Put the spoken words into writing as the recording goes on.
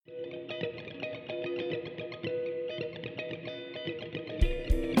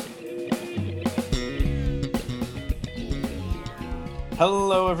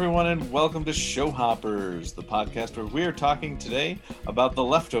Hello, everyone, and welcome to Show Hoppers, the podcast where we are talking today about The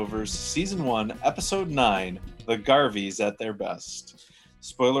Leftovers, Season 1, Episode 9, The Garveys at Their Best.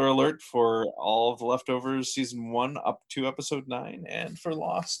 Spoiler alert for all of The Leftovers, Season 1 up to Episode 9, and for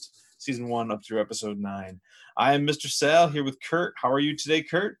Lost, Season 1 up through Episode 9. I am Mr. Sal, here with Kurt. How are you today,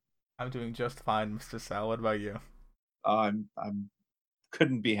 Kurt? I'm doing just fine, Mr. Sal. What about you? I'm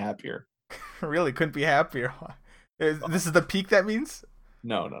couldn't be happier. Really couldn't be happier. This is the peak, that means?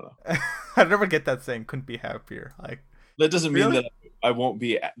 No. I never get that saying, couldn't be happier. Like, That doesn't mean really? that I won't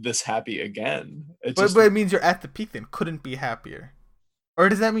be this happy again. But it means you're at the peak then. Couldn't be happier. Or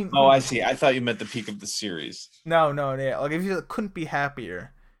does that mean... Oh, I see. I thought you meant the peak of the series. No. Yeah. Like, if you couldn't be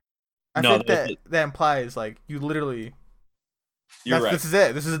happier, I No, think that implies, like, you literally... You're right. This is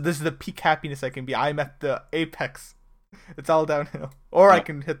it. This is the peak happiness I can be. I'm at the apex. It's all downhill. Or No. I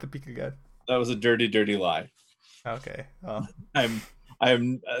can hit the peak again. That was a dirty, dirty lie. Okay. Oh.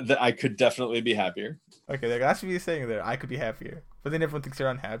 I could definitely be happier. Okay, that should be saying there. I could be happier. But then everyone thinks you're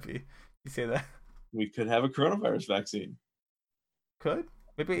unhappy. You say that. We could have a coronavirus vaccine. Could?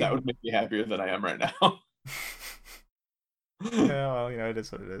 Maybe. That would make me happier than I am right now. Yeah, well, it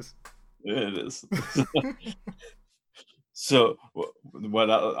is what it is. It is. So,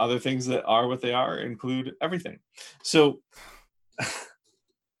 what other things that are what they are include everything. So,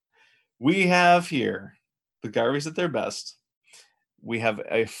 we have here the Garveys at their best. We have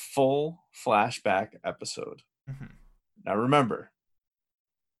a full flashback episode. Mm-hmm. Now, remember,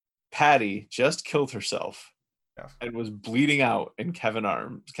 Patty just killed herself. Yes. And was bleeding out in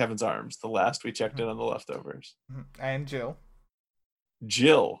Kevin's arms the last we checked in on The Leftovers. And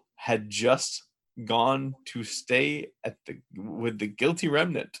Jill had just gone to stay with the guilty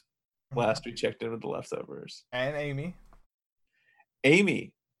remnant last we checked in with The Leftovers. And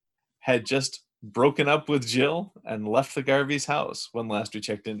Amy had just broken up with Jill and left the Garveys' house when last we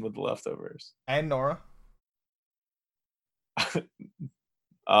checked in with The Leftovers. And Nora.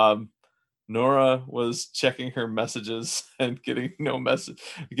 Nora was checking her messages and getting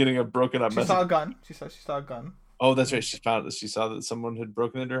a broken up message. She saw a gun. She saw a gun. Oh, that's right. She saw that someone had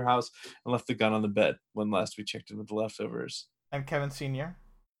broken into her house and left the gun on the bed when last we checked in with The Leftovers. And Kevin Sr.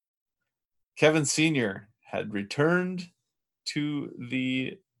 Kevin Sr. had returned to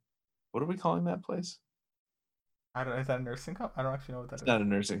the... What are we calling that place? Is that a nursing home? I don't actually know what that is. It's not a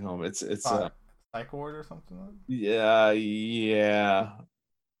nursing home. It's psych ward or something? Yeah.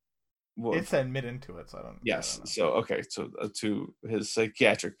 Well, it's admitted into it, so I don't. Yes. I don't so okay. So to his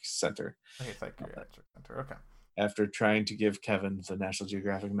psychiatric center. Okay, psychiatric center. Okay. After trying to give Kevin the National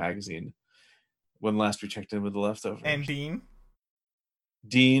Geographic magazine when last we checked in with The Leftovers. And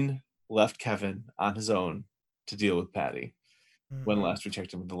Dean left Kevin on his own to deal with Patty when last we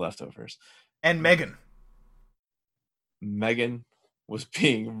checked in with The Leftovers. And Megan. Megan was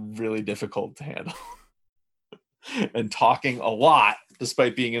being really difficult to handle and talking a lot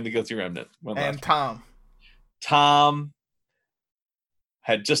despite being in the guilty remnant. And Tom. Tom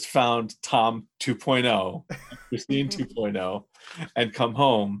had just found Tom 2.0, Christine 2.0, and come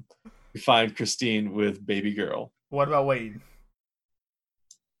home to find Christine with baby girl. What about Wayne?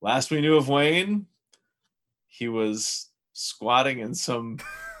 Last we knew of Wayne, he was squatting in some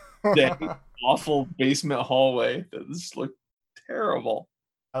awful basement hallway that just looked terrible.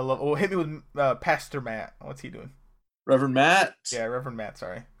 I love... Oh, hit me with Pastor Matt. What's he doing? Reverend Matt? Yeah, Reverend Matt,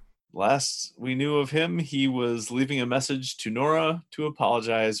 sorry. Last we knew of him, he was leaving a message to Nora to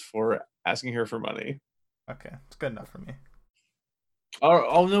apologize for asking her for money. Okay, it's good enough for me.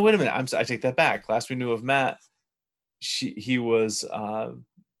 Oh no, wait a minute. I take that back. Last we knew of Matt, he was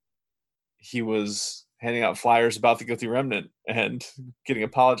handing out flyers about the guilty remnant and getting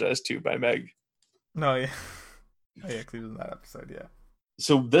apologized to by Meg. No, yeah. Oh, yeah, because he was in that episode, yeah.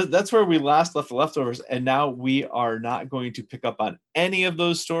 So that's where we last left The Leftovers, and now we are not going to pick up on any of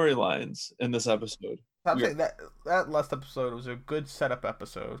those storylines in this episode. I'm saying that last episode was a good setup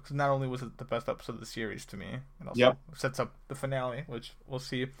episode, because not only was it the best episode of the series to me, and also sets up the finale, which we'll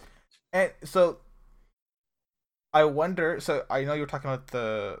see. And so, I wonder, so I know you were talking about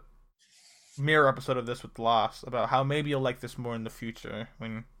the mirror episode of this with Lost, about how maybe you'll like this more in the future,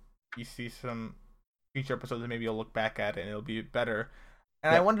 when you see some future episodes, and maybe you'll look back at it and it'll be better.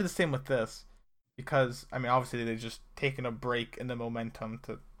 And I wonder the same with this, because, I mean, obviously they've just taken a break in the momentum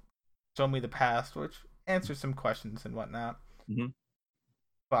to show me the past, which answers some questions and whatnot. Mm-hmm.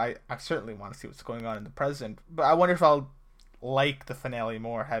 But I certainly want to see what's going on in the present. But I wonder if I'll like the finale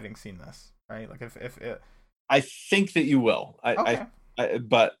more having seen this, right? Like if it... I think that you will. Okay.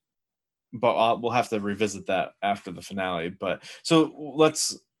 But we'll have to revisit that after the finale. But so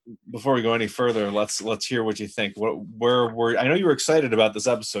let's before we go any further, let's hear what you think. I know you were excited about this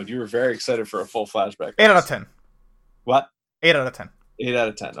episode. You were very excited for a full flashback. 8 out of 10. What? 8 out of 10. 8 out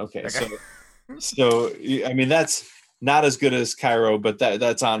of 10. Okay. So I mean, that's not as good as Cairo, but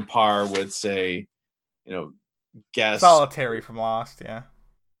that's on par with, say, Guess. Solitary from Lost, yeah.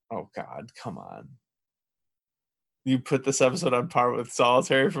 Oh God, come on. You put this episode on par with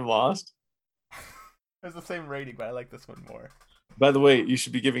Solitary from Lost? It's the same rating, but I like this one more. By the way, you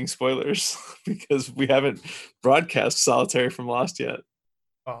should be giving spoilers because we haven't broadcast Solitary from Lost yet.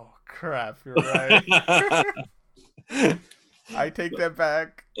 Oh crap, you're right. I take that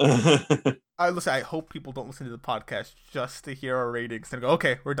back. I hope people don't listen to the podcast just to hear our ratings and go,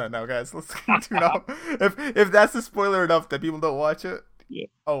 okay, we're done now, guys. Let's tune out. If that's a spoiler enough that people don't watch it, yeah.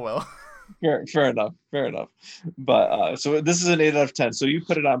 Oh well. Fair enough. But so this is an 8 out of 10. So you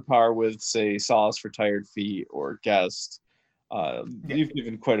put it on par with, say, Solace for Tired Feet or Guest. You've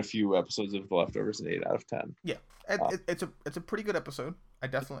given quite a few episodes of The Leftovers an 8 out of 10. Yeah, it's a pretty good episode.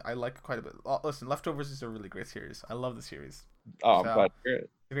 I like it quite a bit. Listen, Leftovers is a really great series. I love the series. Oh, I'm glad to hear it.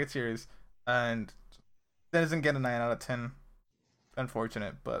 It's a great series, and it doesn't get a 9 out of 10.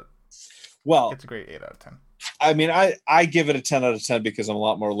 Unfortunate, but it's a great 8 out of 10. I mean, I give it a 10 out of 10 because I'm a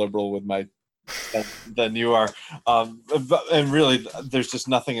lot more liberal with my than you are. And really, there's just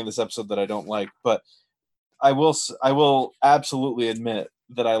nothing in this episode that I don't like. But I will absolutely admit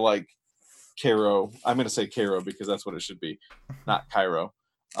that I like Cairo. I'm going to say Cairo because that's what it should be, not Cairo.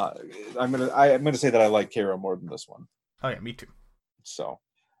 I'm gonna say that I like Cairo more than this one. Oh yeah, me too. So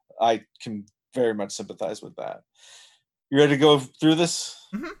I can very much sympathize with that. You ready to go through this?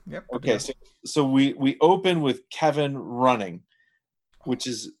 Mm-hmm. Yep. Okay, so we open with Kevin running, which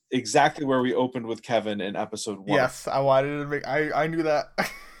is exactly where we opened with Kevin in episode 1. Yes, I wanted to make. I knew that.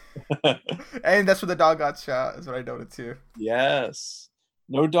 And that's where the dog got shot. Is what I noted too. Yes,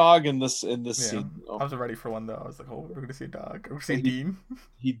 no dog in this scene. I was ready for one though. I was like, oh, we're gonna see a dog. We're gonna see Dean.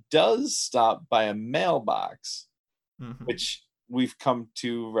 He does stop by a mailbox, which we've come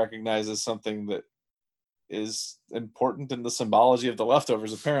to recognize as something that is important in the symbology of The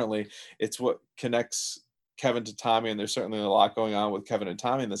Leftovers. Apparently, it's what connects Kevin to Tommy, and there's certainly a lot going on with Kevin and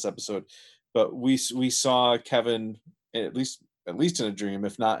Tommy in this episode. But we saw Kevin, at least in a dream,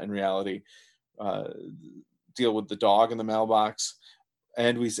 if not in reality, deal with the dog in the mailbox.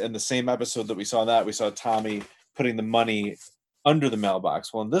 And in the same episode that we saw Tommy putting the money under the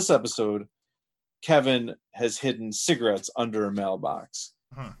mailbox. Well, in this episode, Kevin has hidden cigarettes under a mailbox.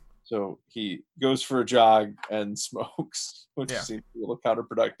 So he goes for a jog and smokes, which seems a little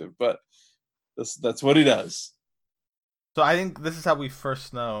counterproductive, but that's what he does. So I think this is how we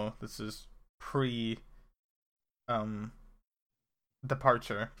first know this is pre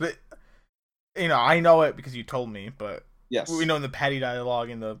departure. But, I know it because you told me, but yes, we know in the Patty dialogue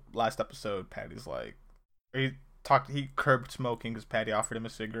in the last episode, Patty's like, he curbed smoking because Patty offered him a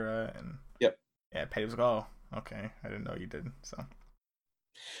cigarette, and Patty was like, oh, okay, I didn't know you did.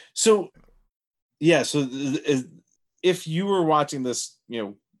 So if you were watching this,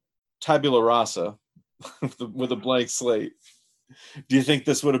 tabula rasa with a blank slate, do you think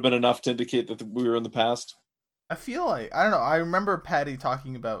this would have been enough to indicate that we were in the past? I feel like, I don't know, I remember Patty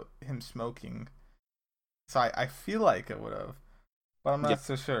talking about him smoking, so I feel like it would have, but I'm not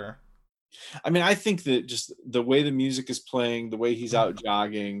so sure. I mean, I think that just the way the music is playing, the way he's out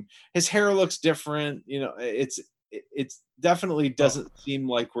jogging, his hair looks different. It definitely doesn't seem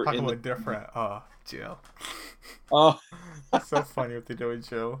like we're in the different. Oh, Jill. Oh, it's so funny what they do with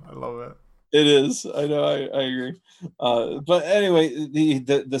Jill. I love it. It is. I know. I agree. But anyway,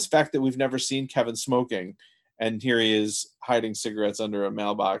 this fact that we've never seen Kevin smoking, and here he is hiding cigarettes under a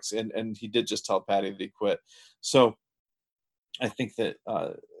mailbox, and he did just tell Patty that he quit. So I think that,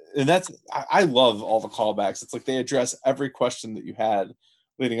 and I love all the callbacks. It's like they address every question that you had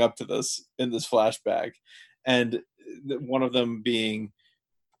leading up to this in this flashback. And one of them being,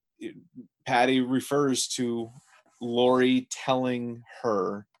 Patty refers to Lori telling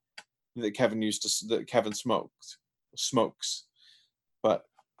her that Kevin smokes, but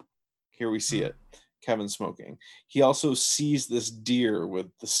here we see it, Kevin smoking. He also sees this deer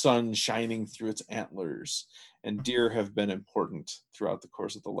with the sun shining through its antlers, and deer have been important throughout the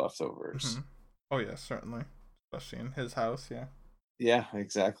course of The Leftovers. Oh yeah, certainly, especially in his house. Yeah,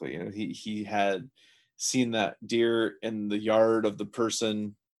 exactly. He had seen that deer in the yard of the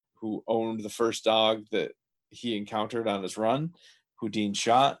person who owned the first dog that he encountered on his run, who Dean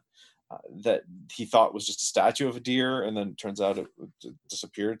shot, that he thought was just a statue of a deer, and then it turns out it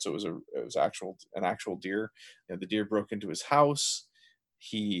disappeared. So it was an actual deer. The deer broke into his house.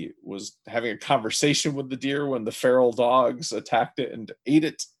 He was having a conversation with the deer when the feral dogs attacked it and ate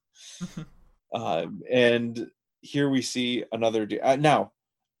it. And here we see another deer. Now,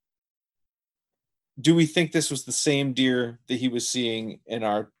 do we think this was the same deer that he was seeing in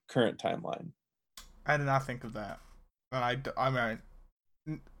our current timeline? I did not think of that. And I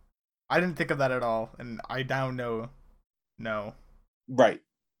mean, I didn't think of that at all, and I now know, no. Right.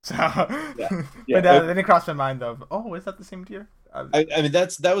 So, Yeah. But then it crossed my mind of, oh, is that the same deer? I mean,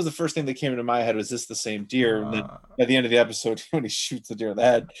 that was the first thing that came into my head. Was this the same deer? And then at the end of the episode, when he shoots the deer in the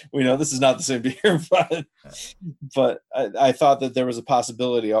head, we know this is not the same deer. But I thought that there was a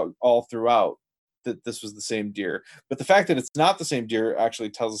possibility all throughout that this was the same deer. But the fact that it's not the same deer actually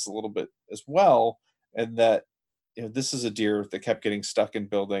tells us a little bit as well, and that this is a deer that kept getting stuck in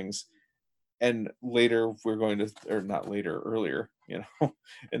buildings. And later we're going to, or not later, earlier,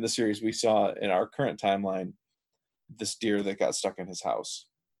 in the series we saw in our current timeline, this deer that got stuck in his house.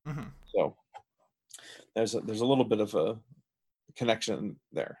 Mm-hmm. So there's a little bit of a connection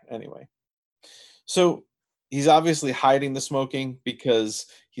there. Anyway, so he's obviously hiding the smoking because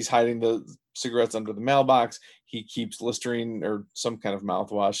he's hiding the cigarettes under the mailbox. He keeps Listerine or some kind of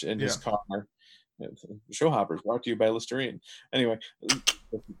mouthwash in his car. Show Hoppers brought to you by Listerine. Anyway,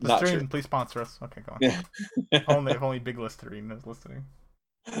 Listerine, please sponsor us. Okay, go on. Yeah. if only Big Listerine is listening.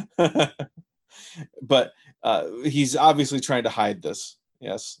 But he's obviously trying to hide this.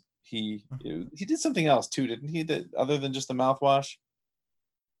 Yes, he did something else too, didn't he? That other than just the mouthwash.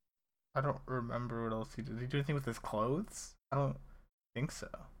 I don't remember what else he did. Did he do anything with his clothes? I don't think so.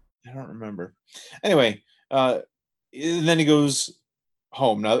 I don't remember. Anyway, and then he goes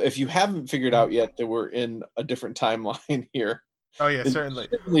home. Now, if you haven't figured out yet that we're in a different timeline here. Oh yeah, certainly.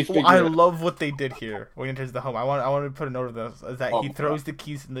 I love what they did here when he enters the home. I want to put a note of this, is that he throws the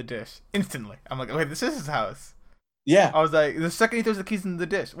keys in the dish instantly. I'm like, okay, this is his house. Yeah. I was like, the second he throws the keys in the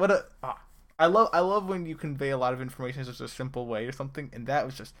dish, I love when you convey a lot of information in such a simple way or something, and that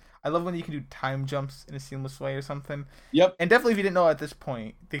was just, I love when you can do time jumps in a seamless way or something. Yep. And definitely if you didn't know at this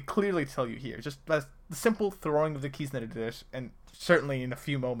point, they clearly tell you here, just the simple throwing of the keys in the dish, and certainly in a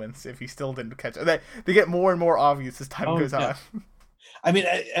few moments if he still didn't catch it. They get more and more obvious as time goes on. I mean,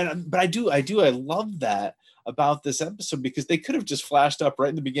 I love that about this episode, because they could have just flashed up right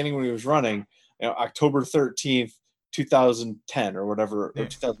in the beginning when he was running, October 13th, 2010 or whatever, or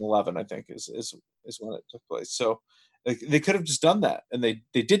 2011, I think is when it took place. So they could have just done that, and they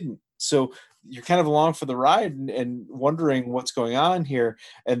didn't. So you're kind of along for the ride and wondering what's going on here.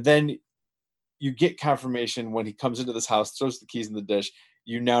 And then you get confirmation when he comes into this house, throws the keys in the dish.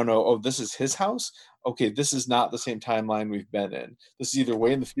 You now know, oh, this is his house. Okay, this is not the same timeline we've been in. This is either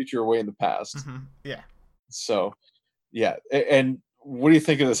way in the future or way in the past. Mm-hmm. Yeah. So, yeah. And what do you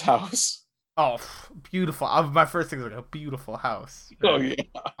think of this house? Oh, beautiful. My first thing was like, a beautiful house. Right? Oh, yeah.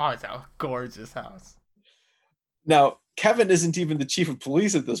 Oh, it's a gorgeous house. Now, Kevin isn't even the chief of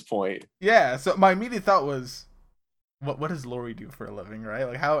police at this point. Yeah, so my immediate thought was, what does Lori do for a living, right?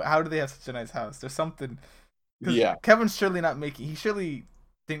 Like, how do they have such a nice house? There's something... Yeah. Kevin's surely not making... He surely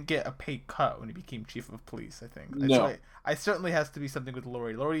didn't get a pay cut when he became chief of police, I think. No. I certainly has to be something with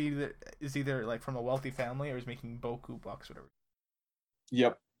Lori. Lori is either like from a wealthy family or is making boku bucks, whatever.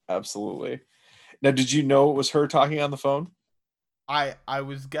 Yep, absolutely. Now, did you know it was her talking on the phone? I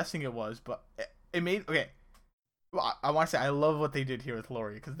was guessing it was, but it made... Okay. Well, I want to say I love what they did here with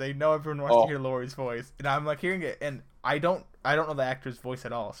Lori, because they know everyone wants to hear Lori's voice, and I'm like hearing it, and I don't know the actor's voice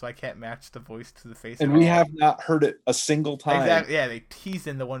at all, so I can't match the voice to the face. And we have not heard it a single time. Exactly. Yeah, they teased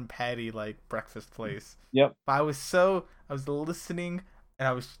in the one Patty like breakfast place. Yep. But I was listening,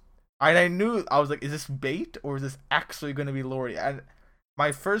 and I knew, I was like, is this bait or is this actually going to be Lori? And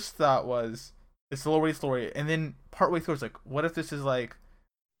my first thought was, it's Lori, and then partway through, I was like, what if this is like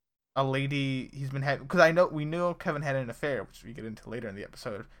a lady he's been having, because we knew Kevin had an affair, which we get into later in the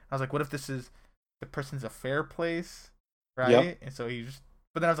episode. I was like, what if this is the person's affair place, right? Yep. And so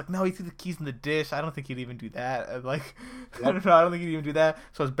but then I was like, no, he threw the keys in the dish. I don't think he'd even do that. And like, yep. I don't think he'd even do that.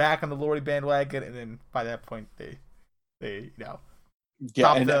 So I was back on the Lori bandwagon, and then by that point they stop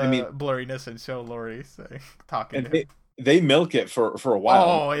the blurriness and show Lori talking. And they milk it for a while.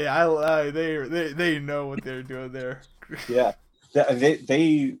 Oh yeah, they know what they're doing there. Yeah,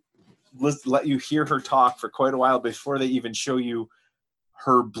 they let you hear her talk for quite a while before they even show you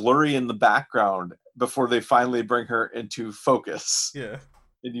her blurry in the background, before they finally bring her into focus. Yeah.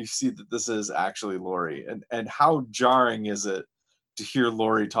 And you see that this is actually Lori. And how jarring is it to hear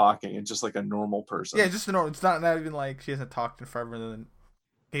Lori talking and just like a normal person? Yeah, just a normal. It's not even like she hasn't talked in forever and then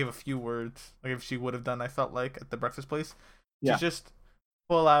gave a few words, like if she would have done, I felt like, at the breakfast place. Yeah. Just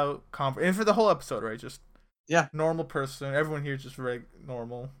full out and for the whole episode, right? Just normal person. Everyone here is just very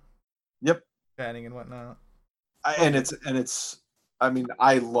normal. Yep. Chatting and whatnot. And it's I mean,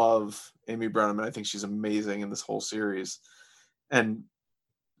 I love Amy Brenneman. I think she's amazing in this whole series. And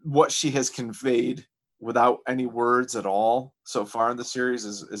what she has conveyed without any words at all so far in the series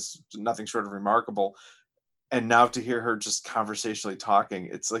is nothing short of remarkable. And now to hear her just conversationally talking,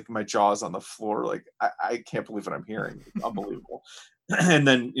 it's like my jaw's on the floor. Like, I can't believe what I'm hearing. It's unbelievable. And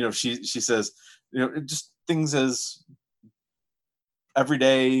then, she says, just things as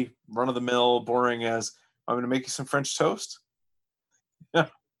everyday, run-of-the-mill, boring as, I'm going to make you some French toast. Yeah.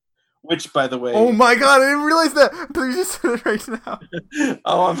 Which, by the way... Oh my god, I didn't realize that! Please just said it right now.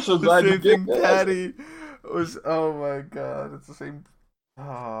 Oh, I'm so glad you did. Patty was... Oh my god, it's the same...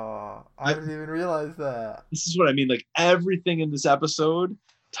 Oh, I didn't even realize that. This is what I mean. Like, everything in this episode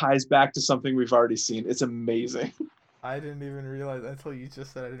ties back to something we've already seen. It's amazing. I didn't even realize until you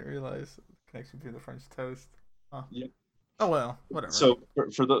just said I didn't realize the connection to the French toast. Huh. Yep. Oh well, whatever. So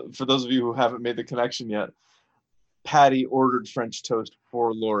for those of you who haven't made the connection yet, Patty ordered French toast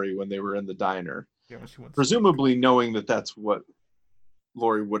for Lori when they were in the diner, presumably knowing that that's what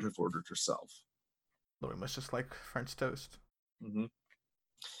Lori would have ordered herself. Lori must just like French toast. Mm-hmm.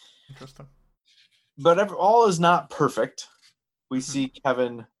 Interesting. But all is not perfect. We see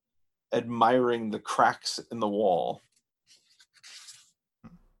Kevin admiring the cracks in the wall,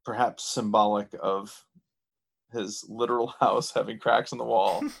 perhaps symbolic of his literal house having cracks in the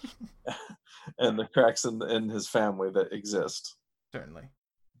wall and the cracks in his family that exist. Certainly.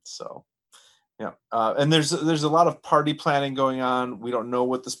 So, yeah. And there's a lot of party planning going on. We don't know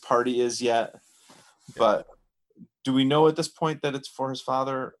what this party is yet, but do we know at this point that it's for his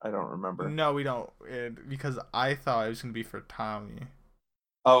father? I don't remember. No, we don't, because I thought it was going to be for Tommy.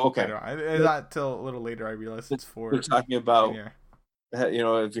 Oh, okay. Not till a little later I realized it's for... They're talking about, Junior.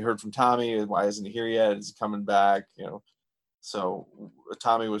 If you heard from Tommy, why isn't he here yet? Is he coming back? So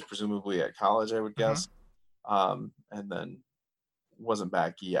Tommy was presumably at college, I would guess, and then wasn't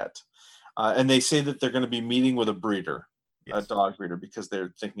back yet. And they say that they're going to be meeting with a breeder, a dog breeder, because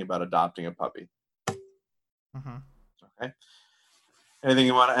they're thinking about adopting a puppy. Okay. Anything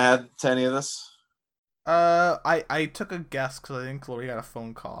you want to add to any of this? I took a guess because I think Lori got a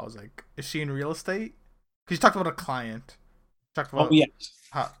phone call. I was like, is she in real estate? Because you talked about a client. Talked about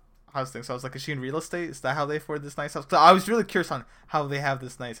house things. So I was like, is she in real estate? Is that how they afford this nice house? So I was really curious on how they have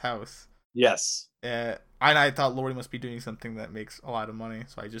this nice house. Yes. And I thought Lori must be doing something that makes a lot of money.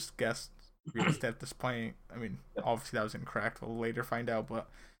 So I just guessed real estate at this point. I mean, obviously that was incorrect. We'll later find out, but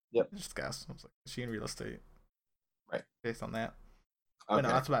just guess. I was like, is she in real estate? Right. Based on that. Okay. But no,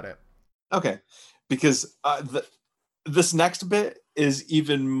 that's about it. Okay. Because this next bit is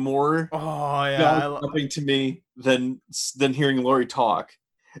even more helping to me than hearing Lori talk,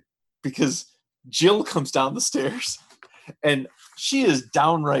 because Jill comes down the stairs and she is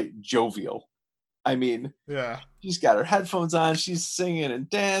downright jovial. I mean, she's got her headphones on, she's singing and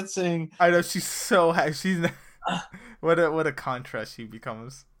dancing. I know, she's so happy. She's what a contrast she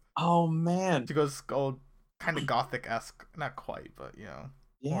becomes. Oh man, she goes old, kind of gothic-esque, not quite, but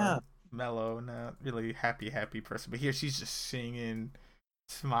more mellow, not really happy person. But here she's just singing,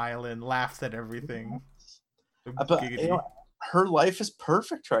 smiling, laughs at everything. But her life is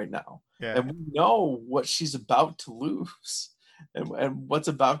perfect right now, and we know what she's about to lose, and what's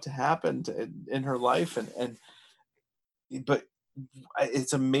about to happen in her life, but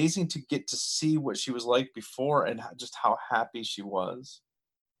it's amazing to get to see what she was like before and just how happy she was.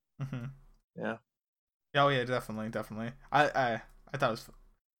 Yeah. Oh yeah, definitely. I thought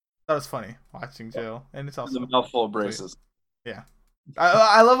it was funny watching Jill, and it's also a mouthful of braces. Yeah,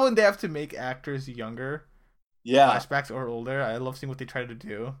 I love when they have to make actors younger. Yeah, flashbacks or older. I love seeing what they try to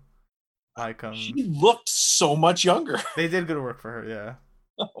do. Like she looked so much younger. They did good work for her. Yeah.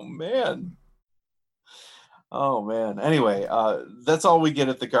 Oh man. Anyway, that's all we get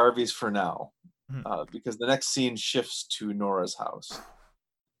at the Garveys for now, because the next scene shifts to Nora's house.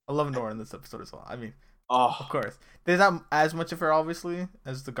 I love Nora in this episode as well. I mean, of course, there's not as much of her obviously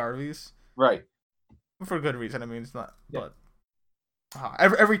as the Garveys, right? For good reason. I mean, it's not, but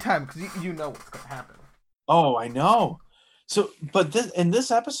every time, because you know what's gonna happen. Oh, I know. So, but in this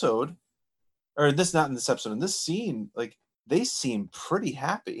episode, or not in this episode, in this scene, like, they seem pretty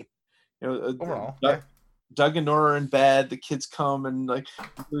happy. Overall, Doug and Nora are in bed. The kids come and like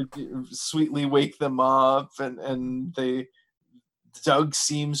sweetly wake them up, and Doug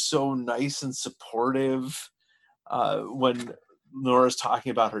seems so nice and supportive. When Nora's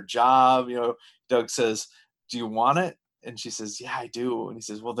talking about her job, Doug says, "Do you want it?" And she says, "Yeah, I do." And he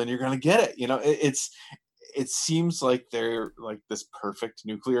says, "Well, then you're gonna get it." It seems like they're like this perfect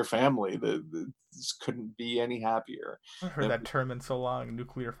nuclear family that just couldn't be any happier. I heard that term in so long,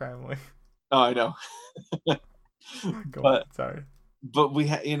 nuclear family. Oh, I know. Sorry. but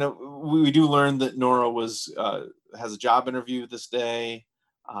we do learn that Nora has a job interview this day,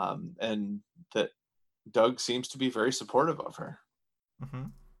 and that Doug seems to be very supportive of her. Mm-hmm.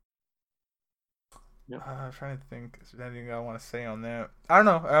 Yep. I'm trying to think. Is there anything I want to say on that? I don't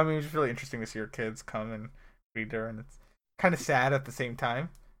know. I mean, it's really interesting to see your kids come and read her, and it's kind of sad at the same time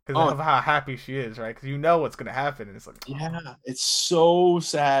because of how happy she is, right? Because you know what's gonna happen, and it's like, yeah, it's so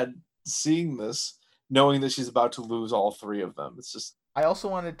sad seeing this, knowing that she's about to lose all three of them. It's just. I also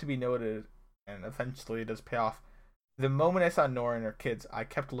wanted to be noted, and eventually it does pay off. The moment I saw Nora and her kids, I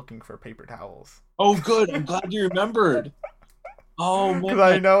kept looking for paper towels. Oh, good. I'm glad you remembered. Oh, man. Because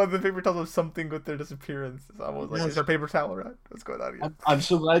I know the paper towels have something with their disappearance. So I was like, is there a paper towel around? What's going on here? I'm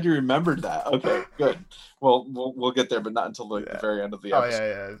so glad you remembered that. Okay, good. Well, we'll get there, but not until the very end of the episode.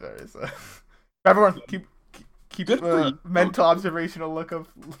 Oh, yeah. Sorry. So. Everyone, keep mental observational look of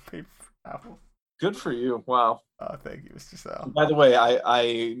paper towels. Good for you. Wow. Oh, thank you, Mr. Sal. By the way,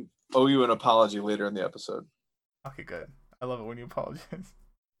 I owe you an apology later in the episode. Okay, good. I love it when you apologize.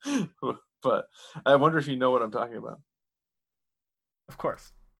 But I wonder if you know what I'm talking about. Of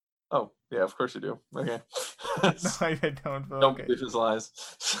course. Oh, yeah, of course you do. Okay. No, I don't. Don't believe his lies.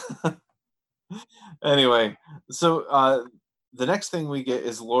 Anyway, so the next thing we get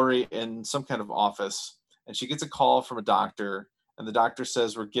is Lori in some kind of office, and she gets a call from a doctor, and the doctor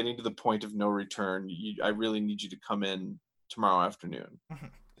says, we're getting to the point of no return. I really need you to come in tomorrow afternoon.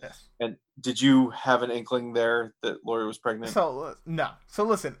 Yes. And did you have an inkling there that Lori was pregnant? So, no. So,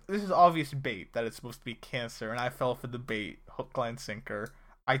 listen, this is obvious bait that it's supposed to be cancer, and I fell for the bait, hook, line, sinker.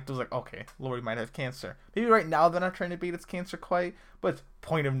 I was like, okay, Lori might have cancer. Maybe right now they're not trying to bait it's cancer quite, but it's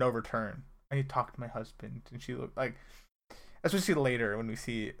point of no return. I need to talk to my husband, and she looked like, as we see later when we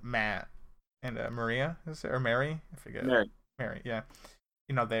see Matt and Maria, or Mary? I forget. Mary, yeah.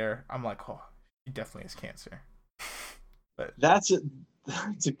 There, I'm like, oh, she definitely has cancer. But that's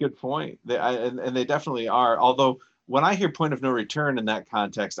a good point. And they definitely are. Although when I hear point of no return in that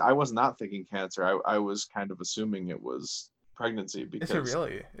context, I was not thinking cancer. I was kind of assuming it was pregnancy. Because is it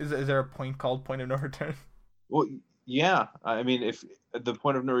really? Is there a point called point of no return? Well, yeah. I mean, if the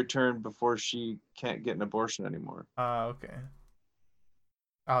point of no return before she can't get an abortion anymore. Okay.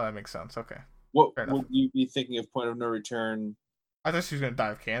 Oh, that makes sense. Okay. What would you be thinking of point of no return? I thought she was gonna die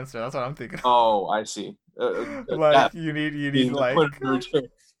of cancer. That's what I'm thinking. Oh, I see. Like death. you need like point of no return.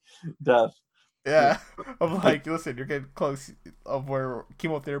 Death. Yeah. I'm like, listen, you're getting close of where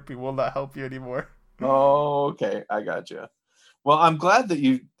chemotherapy will not help you anymore. Oh, okay. I got you. Well, I'm glad that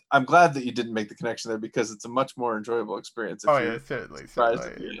you didn't make the connection there, because it's a much more enjoyable experience. Oh yeah, certainly.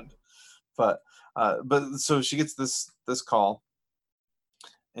 But so she gets this call,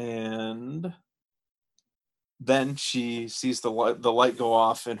 and then she sees the light go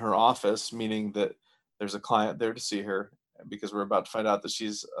off in her office, meaning that there's a client there to see her, because we're about to find out that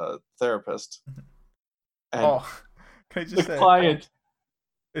she's a therapist. And can I just say, client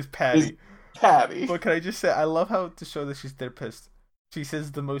is Patty. Patty. But can I just say, I love how, to show that she's therapist, she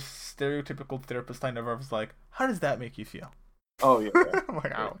says the most stereotypical therapist line ever. Was like, how does that make you feel? Oh yeah. I'm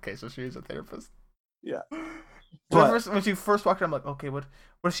like, oh, okay, so she is a therapist. Yeah. But when she first walked in, I'm like, okay, what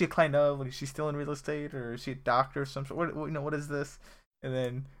is she a client of? Like, is she still in real estate, or is she a doctor or some sort? What is this? And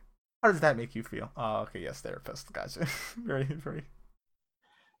then, how does that make you feel? Oh, okay, yes, therapist. Gotcha. Very, very.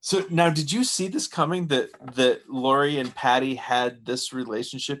 So now, did you see this coming, that Lori and Patty had this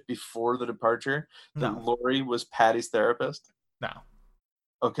relationship before the departure? That No. Lori was Patty's therapist? No.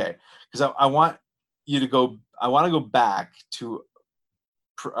 Okay, because I want you to go. I want to go back to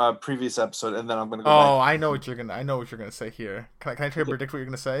previous episode, and then I'm gonna go. Oh, I know what you're gonna say here. Can I try to predict what you're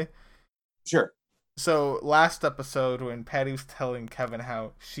gonna say? Sure. So last episode, when Patty was telling Kevin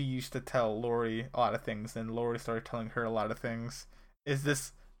how she used to tell Lori a lot of things, and Lori started telling her a lot of things,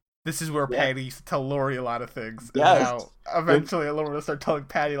 this is where Patty used to tell Lori a lot of things. Yes. And now, eventually, Lori will start telling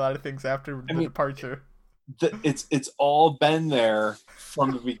Patty a lot of things after the departure. It's all been there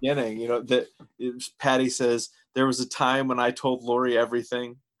from the beginning. That Patty says, there was a time when I told Lori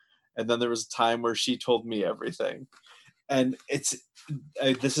everything, and then there was a time where she told me everything. And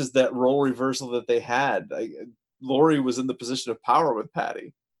this is that role reversal that they had. Lori was in the position of power with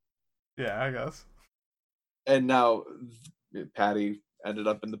Patty. Yeah, I guess. And now Patty ended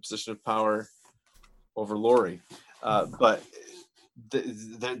up in the position of power over Lori. But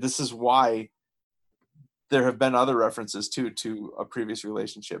this is why there have been other references to a previous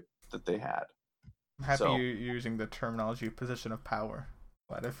relationship that they had. I'm happy you're using the terminology position of power.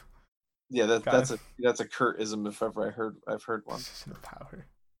 What if? Yeah, that's a Kurt-ism if ever I've heard one. Position of power.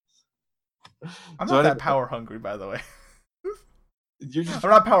 I'm not that power hungry, by the way. I'm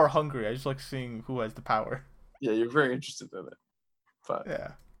not power hungry. I just like seeing who has the power. Yeah, you're very interested in it. But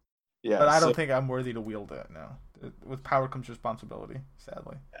yeah. But I don't think I'm worthy to wield it. No, with power comes responsibility.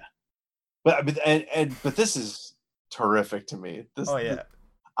 Sadly. Yeah. But this is terrific to me.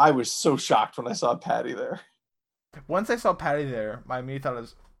 I was so shocked when I saw Patty there. Once I saw Patty there, my immediate thought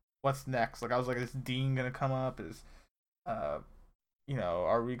was, what's next? Like I was like, is Dean gonna come up? Is are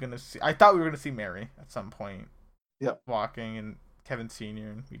we gonna see? I thought we were gonna see Mary at some point. Yep. Walking and Kevin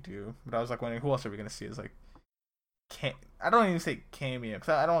Senior, and we do. But I was like wondering, who else are we gonna see? Is like, I don't even say cameo because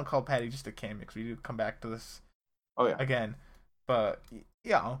I don't want to call Patty just a cameo because we do come back to this. Oh yeah. Again, but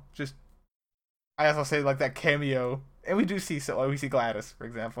just I also say like that cameo, and we do see we see Gladys, for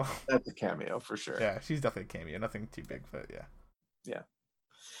example. That's a cameo for sure. Yeah, she's definitely a cameo. Nothing too big, but yeah. Yeah.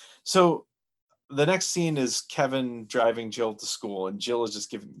 So the next scene is Kevin driving Jill to school, and Jill is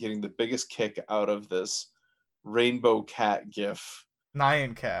just getting the biggest kick out of this rainbow cat gif.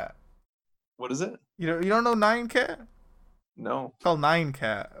 Nyan Cat. What is it? You don't know Nyan Cat? No. It's called Nyan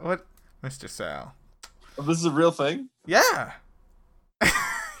Cat. What, Mr. Sal? Oh, this is a real thing? Yeah.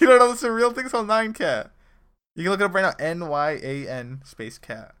 You don't know this is a real thing? It's called Nyan Cat. You can look it up right now. Nyan space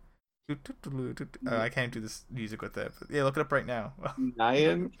cat. I can't do this music with it, but yeah, look it up right now.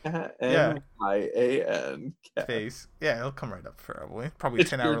 Nyan Cat. Nyan Cat. Space. Yeah, it'll come right up probably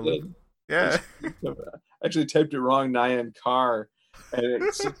 10-hour loop. Yeah. I actually typed it wrong, Nyan Car, and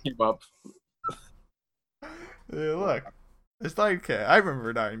it came up. Yeah, look. It's Nyan Cat. I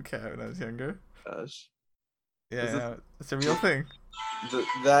remember Nyan Cat when I was younger. Gosh. Yeah, it's a real thing.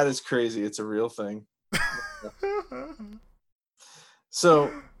 That is crazy. It's a real thing.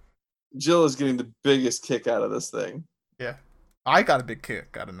 So, Jill is getting the biggest kick out of this thing. Yeah. I got a big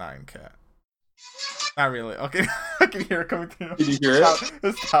kick out of Nyan Cat. Not really. Okay, I can hear it coming through. Did you hear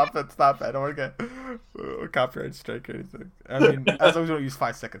it? Stop it. I don't want to get a copyright strike or anything. I mean, as long as we don't use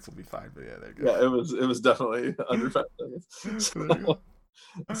 5 seconds, we'll be fine. But yeah, there you go. Yeah, it was definitely under 5 seconds.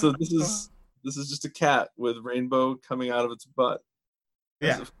 So this is just a cat with rainbow coming out of its butt.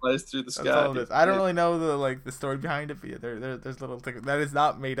 As it flies through the sky. That's all it is. I don't really know the story behind it, but yeah, there's little things that is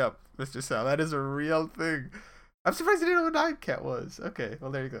not made up, Mr. Sal. That is a real thing. I'm surprised you didn't know what Nyan Cat was. Okay, well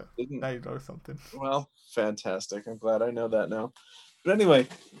there you go. Now you know something. Well, fantastic. I'm glad I know that now. But anyway,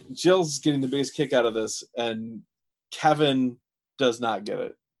 Jill's getting the biggest kick out of this, and Kevin does not get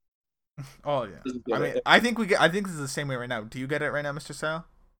it. Oh yeah. I think this is the same way right now. Do you get it right now, Mr. Sal?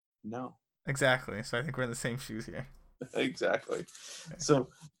 No. Exactly. So I think we're in the same shoes here. Exactly. Okay. So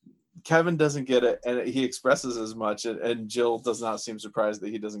Kevin doesn't get it, and he expresses as much, and Jill does not seem surprised that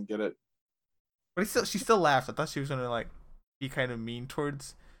he doesn't get it. But she still laughs. I thought she was gonna like be kind of mean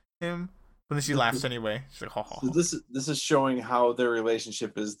towards him, but then she laughs anyway. She's like, "Ha ha." So this is showing how their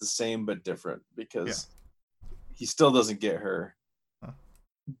relationship is the same but different, because he still doesn't get her,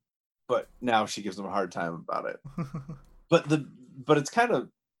 but now she gives him a hard time about it. but it's kind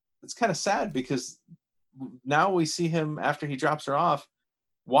of sad because now we see him after he drops her off,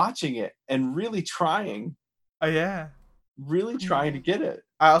 watching it and really trying. Oh yeah. Really trying to get it.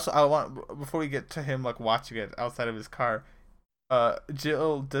 I want, before we get to him like watching it outside of his car,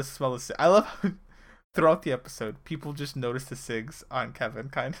 Jill does smell the cig. I love how throughout the episode people just notice the cigs on Kevin,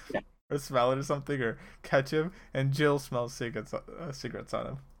 kind of, or smell it or something, or catch him, and Jill smells cigarettes on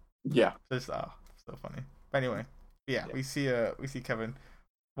him. Yeah, just so funny. But anyway, yeah, we see Kevin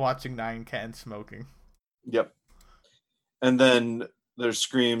watching Nyan Cat and smoking. Yep. And then there's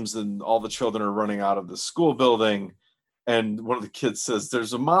screams, and all the children are running out of the school building. And one of the kids says,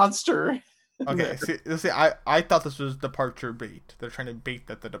 "There's a monster." Okay, see, I thought this was departure bait. They're trying to bait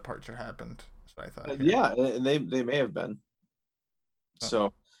that the departure happened. That's what I thought. Yeah, and they may have been.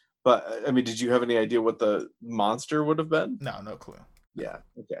 So, but I mean, did you have any idea what the monster would have been? No clue. Yeah.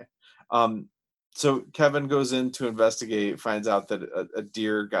 Okay. So Kevin goes in to investigate, finds out that a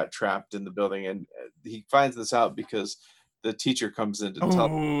deer got trapped in the building, and he finds this out because the teacher comes in to tell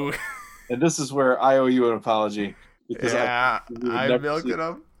him. And this is where I owe you an apology. Yeah, I milked it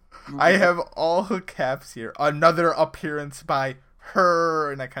up. I have all the caps here. Another appearance by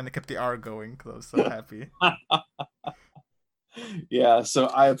her, and I kind of kept the R going because I was so happy. Yeah, so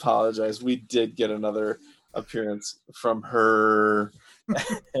I apologize. We did get another appearance from her,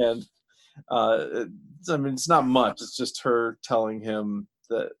 and I mean, it's not much. It's just her telling him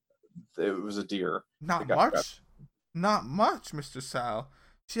that it was a deer. Not much, Mr. Sal.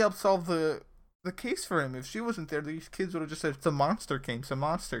 She helped solve the case for him. If she wasn't there, these kids would have just said, "Some monster came.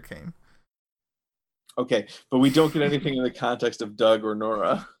 Okay, but we don't get anything in the context of Doug or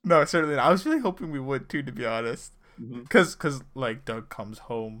Nora. No, certainly not. I was really hoping we would too, to be honest. Because like Doug comes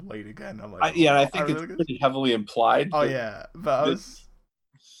home late again. I'm like, I think it's pretty heavily implied. Oh yeah, but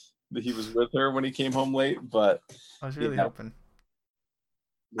that he was with her when he came home late. But I was really hoping.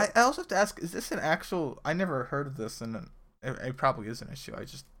 I also have to ask: is this an actual? I never heard of this, and it probably is an issue. I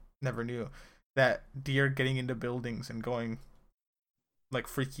just never knew that deer getting into buildings and going like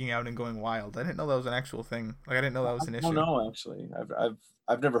freaking out and going wild. I didn't know that was an actual thing. Like I didn't know that was an I don't issue. know actually.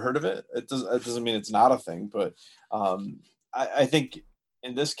 I've never heard of it. It doesn't mean it's not a thing, but I think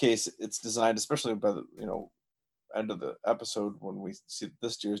in this case it's designed, especially by the end of the episode when we see that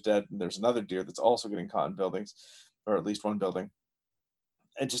this deer is dead and there's another deer that's also getting caught in buildings, or at least one building,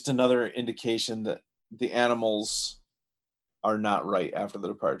 and just another indication that the animals are not right after the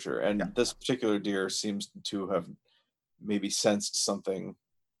departure. And Yeah. this particular deer seems to have maybe sensed something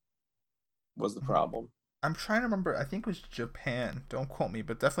was the problem. I'm trying to remember. I think it was Japan. Don't quote me,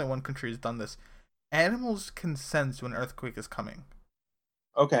 but definitely one country has done this. Animals can sense when an earthquake is coming.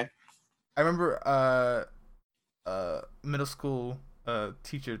 Okay. I remember middle school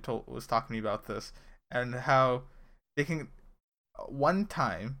teacher was talking to me about this and how they can. One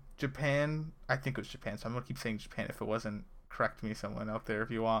time, Japan. I think it was Japan. So I'm gonna keep saying Japan. If it wasn't, correct me, someone out there,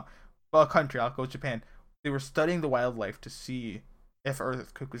 if you want. Well, a country. I'll go with Japan. They were studying the wildlife to see if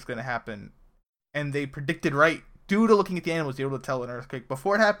earthquake was gonna happen, and they predicted right due to looking at the animals. They were able to tell an earthquake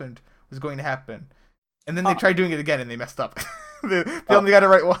before it happened was going to happen, and then they tried doing it again and they messed up. they only got it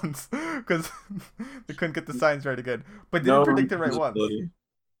right once because they couldn't get the signs right again. But they didn't predict it right once.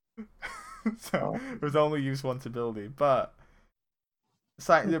 So it was only used once ability. But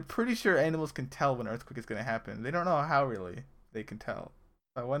they're pretty sure animals can tell when an earthquake is going to happen. They don't know how really they can tell.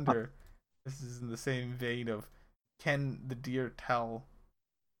 I wonder if this is in the same vein of, can the deer tell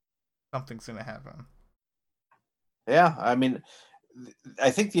something's going to happen? Yeah, I mean,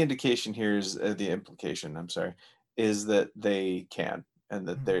 I think the indication here is the implication. I'm sorry, is that they can, and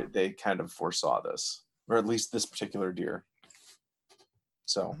that they kind of foresaw this, or at least this particular deer.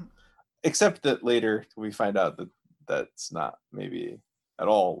 So, except that later we find out that that's not maybe at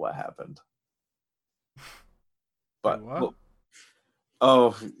all what happened. But what?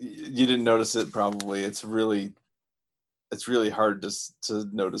 Oh, you didn't notice it probably. It's really hard to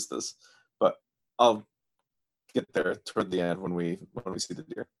notice this, but I'll get there toward the end when we see the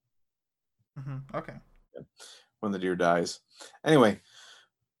deer. Okay. Yeah. When the deer dies. Anyway,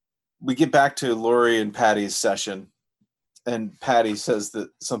 we get back to Lori and Patty's session, and Patty says that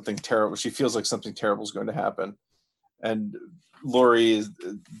something terrible. She feels like something terrible is going to happen, and Lori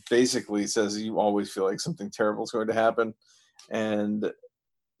basically says, "You always feel like something terrible is going to happen,"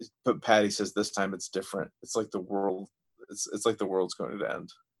 but Patty says this time it's different. It's like the world. It's like the world's going to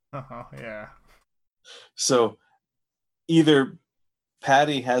end. Oh yeah. So either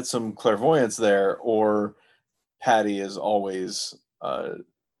Patty had some clairvoyance there, or Patty is always, I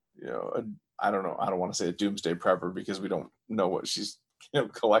don't know. I don't want to say a doomsday prepper because we don't know what she's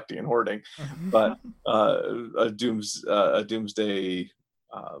collecting and hoarding, but a doomsday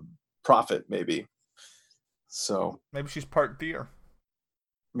prophet maybe. So maybe she's part deer.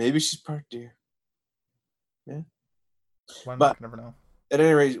 Maybe she's part deer. Yeah. But never know. At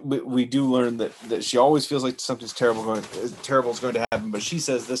any rate, we do learn that she always feels like something's terrible is going to happen, but she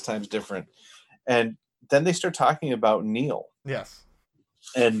says this time's different. And then they start talking about Neil. Yes.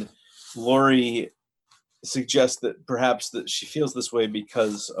 And Lori suggests that perhaps that she feels this way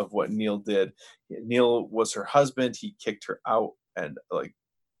because of what Neil did. Neil was her husband. He kicked her out and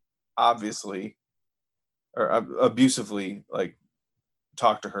obviously or abusively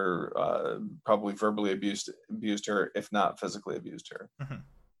talked to her, probably verbally abused her, if not physically abused her.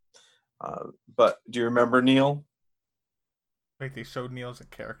 But do you remember Neil? Wait, they showed Neil as a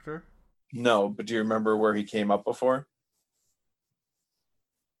character? No, but do you remember where he came up before?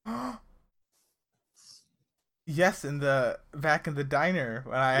 Yes, back in the diner.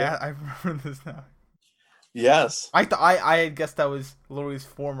 When I remember this now. Yes. I guessed that was Lori's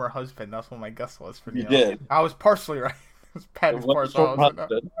former husband. That's what my guess was for Neil. You did. I was partially right. It was Patty's partial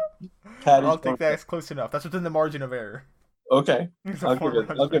husband. I'll think that's close enough. That's within the margin of error. Okay.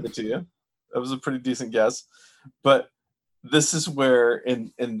 I'll give it to you. That was a pretty decent guess. But this is where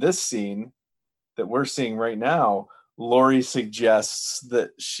in this scene that we're seeing right now, Lori suggests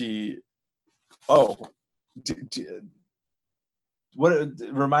that she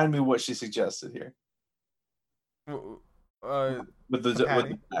remind me what she suggested here. With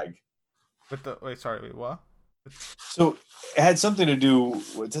the bag. Wait, what? So it had something to do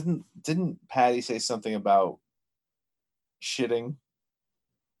with, didn't Patty say something about shitting?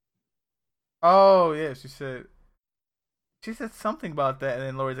 Oh yeah, she said something about that, and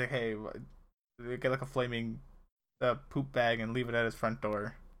then Lori's like, "Hey, get like a flaming poop bag and leave it at his front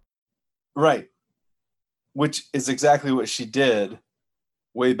door." Right, which is exactly what she did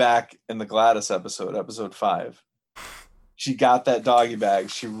way back in the Gladys episode 5. She got that doggy bag.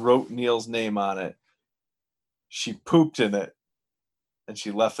 She wrote Neil's name on it. She pooped in it, and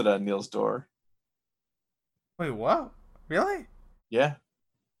she left it on Neil's door. Wait, what? Really? Yeah.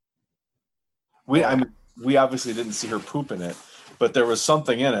 I mean, we obviously didn't see her poop in it, but there was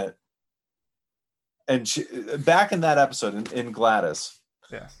something in it. And back in that episode in Gladys,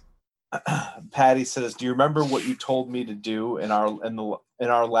 yes, Patty says, "Do you remember what you told me to do in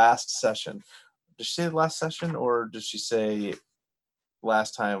our last session?" Did she say last session, or did she say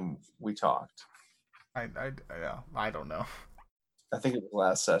last time we talked? I don't know. I think it was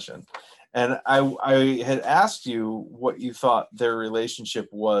last session. And I had asked you what you thought their relationship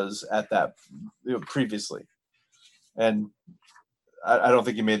was at that previously. And I don't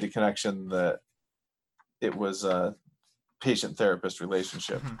think you made the connection that it was a patient-therapist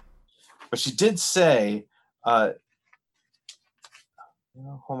relationship. Mm-hmm. But she did say, hold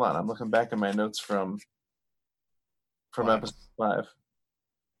on, I'm looking back in my notes from episode 5.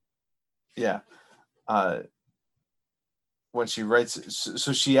 Yeah. When she writes,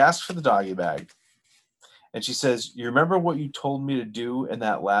 so she asks for the doggy bag, and she says, "You remember what you told me to do in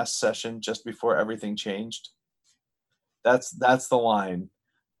that last session just before everything changed?" That's the line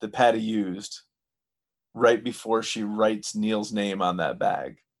that Patty used right before she writes Neil's name on that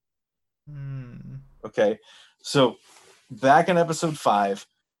bag. Okay, so back in episode 5,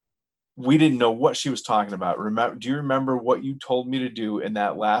 we didn't know what she was talking about. Do you remember what you told me to do in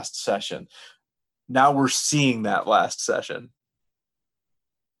that last session? Now we're seeing that last session.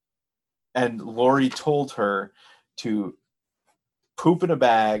 And Lori told her to poop in a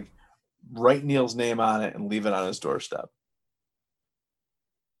bag, write Neil's name on it, and leave it on his doorstep.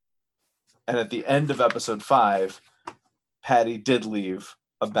 And at the end of episode 5, Patty did leave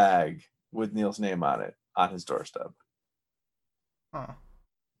a bag with Neil's name on it on his doorstep. Huh.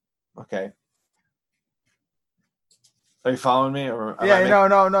 Okay. Are you following me? Or yeah,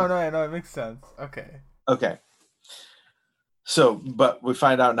 no, it makes sense. Okay. So, but we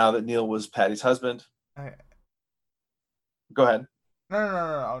find out now that Neil was Patty's husband. Okay. Go ahead. No,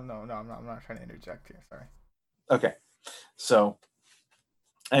 I'm not trying to interject here. Sorry. Okay. So,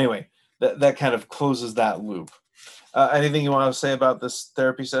 anyway, that kind of closes that loop. Anything you want to say about this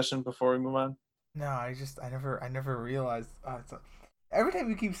therapy session before we move on? No, I never realized. Every time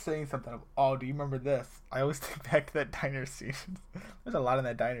you keep saying something, do you remember this? I always think back to that diner scene. There's a lot in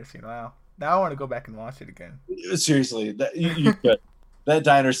that diner scene. Wow. Now I want to go back and watch it again. Seriously, that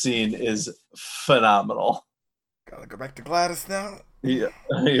diner scene is phenomenal. Gotta go back to Gladys now. Yeah.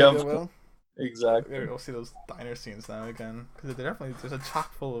 Yep. Exactly. Maybe we'll see those diner scenes now again, because there's a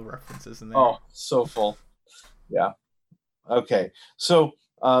chock full of references in there. Oh, so full. Yeah. Okay. So,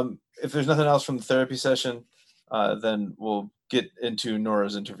 if there's nothing else from the therapy session, then we'll get into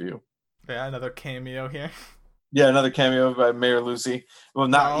Nora's interview. Yeah, another cameo here. Yeah, another cameo by Mayor Lucy. Well,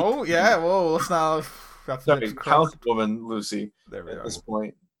 not. Oh, yeah. Well, let's not. Sorry, Councilwoman Lucy. There we at go. This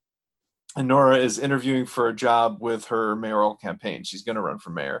point, and Nora is interviewing for a job with her mayoral campaign. She's going to run for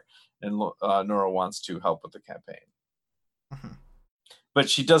mayor, and Nora wants to help with the campaign. Mm-hmm. But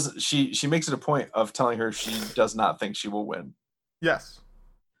she does. She makes it a point of telling her she does not think she will win. Yes.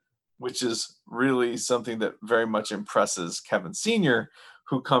 Which is really something that very much impresses Kevin Sr.,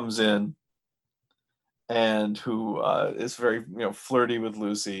 who comes in and who is very flirty with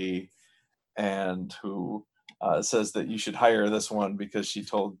Lucy, and who says that you should hire this one because she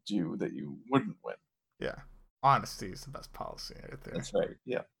told you that you wouldn't win. Yeah. Honesty is the best policy right there. That's right.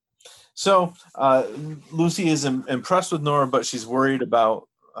 Yeah. So Lucy is impressed with Nora, but she's worried about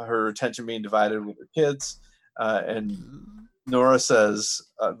her attention being divided with her kids. And Nora says,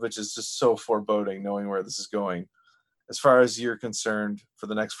 which is just so foreboding, knowing where this is going, "As far as you're concerned, for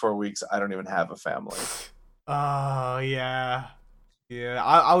the next 4 weeks, I don't even have a family." Oh, yeah. Yeah.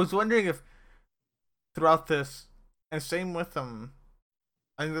 I was wondering if throughout this, and same with them,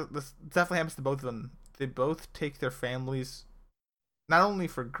 I think this definitely happens to both of them. They both take their families not only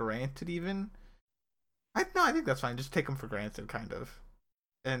for granted, even. I think that's fine. Just take them for granted, kind of.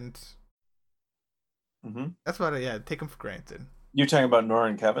 And that's about it. Yeah, take them for granted. You're talking about Nora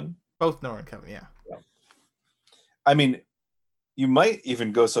and Kevin? Both Nora and Kevin, yeah. I mean, you might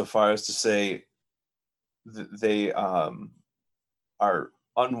even go so far as to say that they are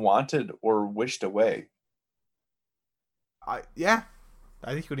unwanted or wished away. I think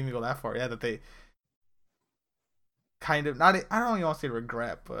you could even go that far. Yeah, that they kind of not. I don't even want to say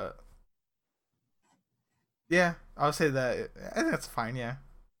regret, but yeah, I would say that. I think that's fine. Yeah.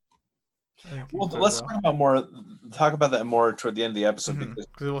 Well, let's talk about that more toward the end of the episode, because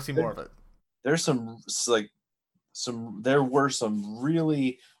we'll see more of it. There's there were some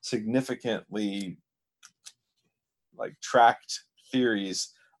really significantly like tracked theories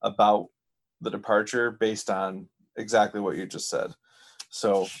about the departure based on exactly what you just said.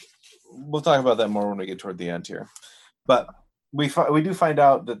 So we'll talk about that more when we get toward the end here. But we do find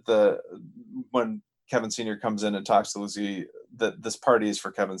out that when Kevin Sr. comes in and talks to Lucy, that this party is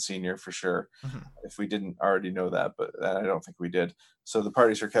for Kevin Sr. for sure. Mm-hmm. If we didn't already know that, but I don't think we did. So the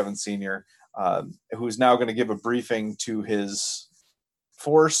party's for Kevin Sr., who's now going to give a briefing to his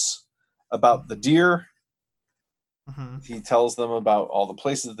force about the deer. Mm-hmm. He tells them about all the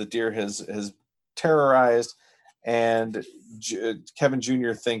places the deer has terrorized, and Kevin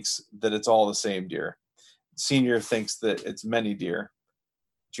Jr. thinks that it's all the same deer. Senior thinks that it's many deer.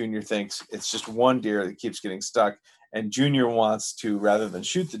 Junior thinks it's just one deer that keeps getting stuck, and Junior wants to, rather than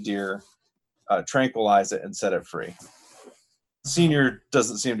shoot the deer, tranquilize it and set it free. Senior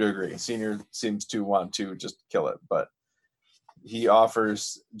doesn't seem to agree. Senior seems to want to just kill it, but he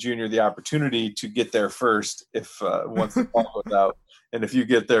offers Junior the opportunity to get there first if once the ball goes out, and if you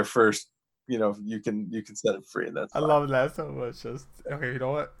get there first, you can set it free. And that's fine. I love that so much. Just okay, you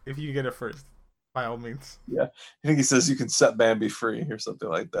know what? If you get it first, by all means. Yeah, I think he says you can set Bambi free or something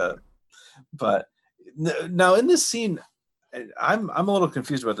like that. But now in this scene, I'm a little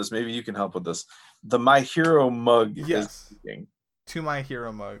confused about this. Maybe you can help with this. The My Hero mug is leaking. To My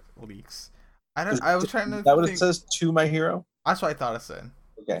Hero mug leaks. I was trying to. Is that what it says? To My Hero. That's what I thought it said.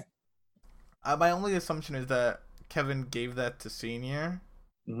 Okay. My only assumption is that Kevin gave that to Senior.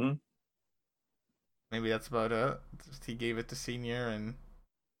 Mm-hmm. Maybe that's about it. Just he gave it to Senior, and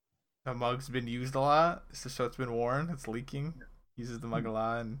the mug's been used a lot. So it's been worn. It's leaking. He uses the mug a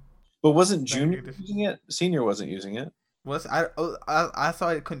lot. But wasn't Junior using it? Senior wasn't using it. I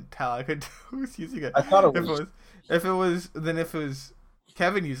thought I couldn't tell. I couldn't who was using it. I thought it was. If it was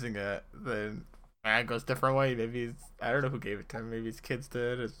Kevin using it, then it goes a different way. Maybe I don't know who gave it to him. Maybe his kids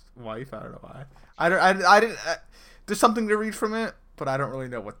did, his wife. I don't know why. I didn't. There's something to read from it, but I don't really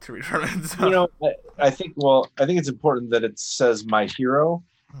know what to read from it. So. I think it's important that it says My Hero,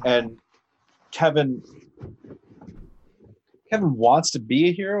 and Kevin wants to be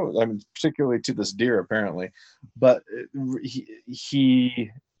a hero. I mean, particularly to this deer, apparently, but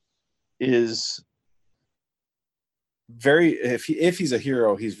he is very. If he's a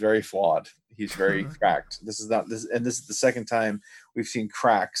hero, he's very flawed. He's very cracked. This is the second time we've seen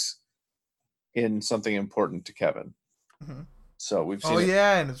cracks in something important to Kevin. Mm-hmm. So we've seen. Oh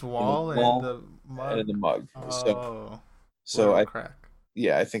yeah, and his wall and the mug. And the mug. Oh. So I crack.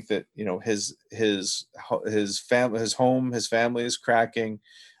 Yeah, I think that his home, his family is cracking,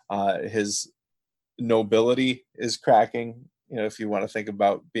 his nobility is cracking. If you want to think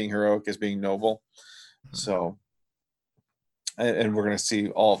about being heroic as being noble, so, and we're going to see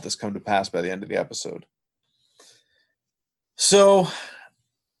all of this come to pass by the end of the episode. So,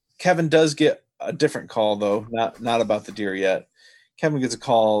 Kevin does get a different call though, not about the deer yet. Kevin gets a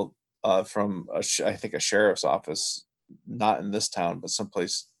call from I think a sheriff's office. Not in this town, but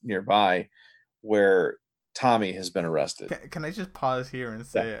someplace nearby, where Tommy has been arrested. Can I just pause here and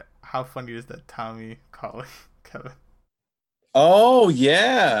say how funny is that Tommy calling Kevin? Oh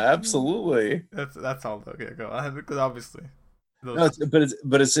yeah, absolutely. That's all. Okay, go on, because obviously. No,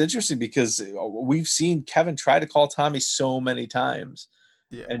 but it's interesting because we've seen Kevin try to call Tommy so many times,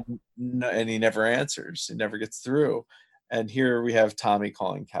 and he never answers. He never gets through. And here we have Tommy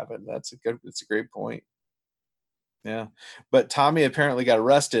calling Kevin. It's a great point. Yeah, but Tommy apparently got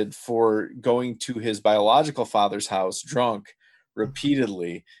arrested for going to his biological father's house drunk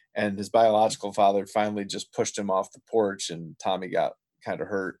repeatedly, and his biological father finally just pushed him off the porch, and Tommy got kind of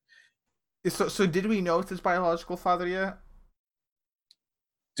hurt. So did we know it's his biological father yet?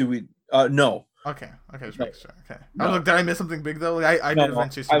 Do we? No. Okay, just make sure. Okay. No. I was like, did I miss something big though? Like, I did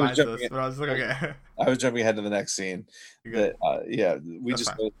eventually surmise this, but I was like, okay. I was jumping ahead to the next scene. We That's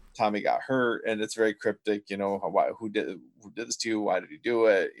just know Tommy got hurt, and it's very cryptic. Who did this to you? Why did he do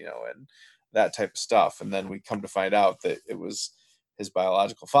it? And that type of stuff. And then we come to find out that it was his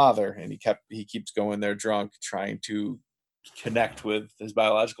biological father, and he keeps going there drunk, trying to connect with his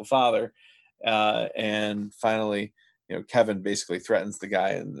biological father, and finally. Kevin basically threatens the guy,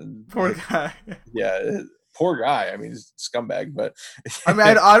 and poor guy. Yeah, poor guy. I mean, he's a scumbag, but I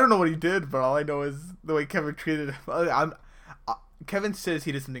mean, I don't know what he did, but all I know is the way Kevin treated him. Kevin says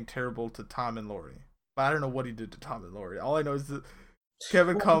he did something terrible to Tom and Lori, but I don't know what he did to Tom and Lori. All I know is that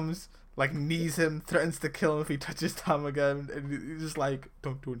Kevin comes, like, knees him, threatens to kill him if he touches Tom again, and he's just like,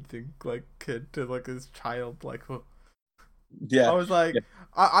 "Don't do anything, like, kid," to like his child. Like, yeah. I was like,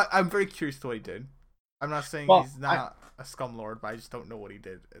 I'm very curious to what he did. I'm not saying he's not a scumlord, but I just don't know what he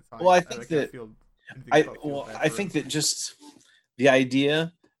did. I think that just the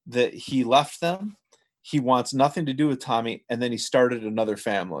idea that he left them he wants nothing to do with Tommy, and then he started another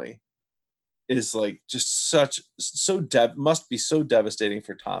family is like just must be so devastating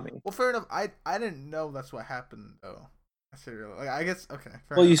for Tommy. Well, fair enough. I didn't know that's what happened though. Like, I guess okay.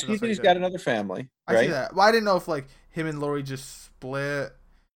 Fair Well, you enough. see that He's he's got another family, right? I see that. Well, I didn't know if like him and Lori just split,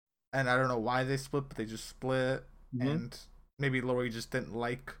 and I don't know why they split, but they just split, and maybe Lori just didn't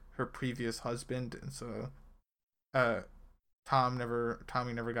like her previous husband, and so, Tommy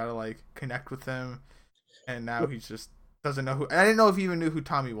never got to like connect with him, and now he just doesn't know who. I didn't know if he even knew who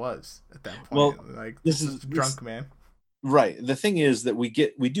Tommy was at that point. Well, like this is drunk man. Right. The thing is that we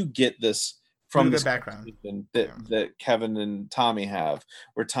do get this from the background that Kevin and Tommy have,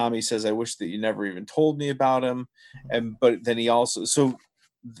 where Tommy says, "I wish that you never even told me about him," but then he also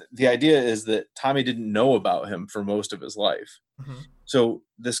the idea is that Tommy didn't know about him for most of his life. So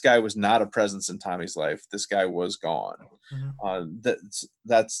this guy was not a presence in Tommy's life. This guy was gone.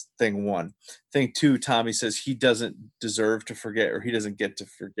 That's thing one. Thing two, Tommy says he doesn't deserve to forget, or he doesn't get to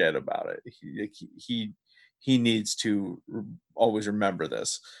forget about it. He needs to always remember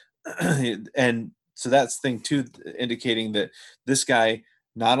this. And so that's thing two, indicating that this guy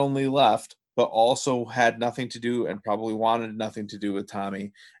not only left, but also had nothing to do and probably wanted nothing to do with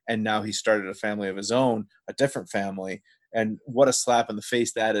Tommy. And now he started a family of his own, a different family. And what a slap in the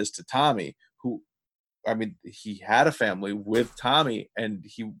face that is to Tommy, who, I mean, he had a family with Tommy and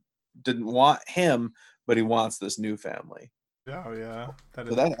he didn't want him, but he wants this new family. Oh yeah.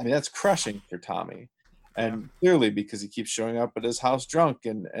 That's crushing for Tommy. And clearly because he keeps showing up at his house drunk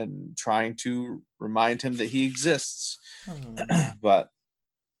and trying to remind him that he exists. But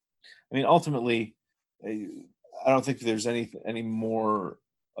I mean, ultimately, I don't think there's any more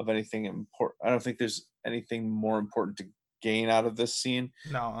of anything important. I don't think there's anything more important to gain out of this scene.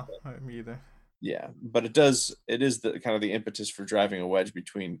 No, me either. Yeah, but it is the kind of the impetus for driving a wedge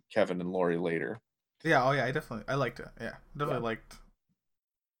between Kevin and Lori later. Yeah, oh yeah, I liked it. Yeah, definitely liked.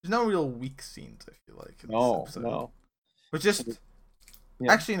 There's no real weak scenes, I feel like. No. But just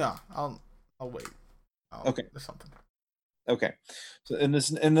actually no. I'll wait. Okay. There's something. Okay. So in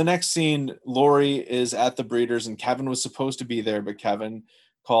the next scene, Lori is at the breeders and Kevin was supposed to be there, but Kevin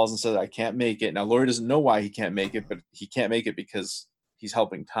calls and says, "I can't make it." Now Lori doesn't know why he can't make it, but he can't make it because he's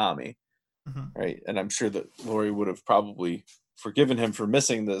helping Tommy. Right? And I'm sure that Lori would have probably forgiven him for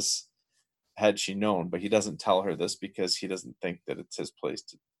missing this had she known, but he doesn't tell her this because he doesn't think that it's his place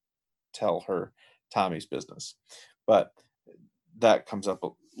to tell her Tommy's business. But that comes up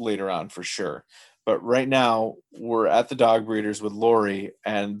later on for sure. But right now we're at the dog breeders with Lori,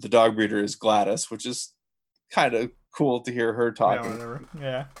 and the dog breeder is Gladys, which is kind of cool to hear her talking.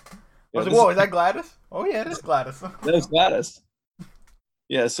 Yeah. I was like, whoa, is that Gladys? Oh yeah, it is Gladys. That is Gladys.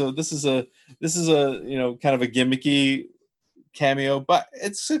 Yeah, so this is a kind of a gimmicky cameo, but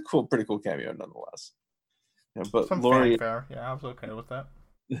it's a pretty cool cameo nonetheless. But some Lori, fanfare. Yeah, I was okay with that.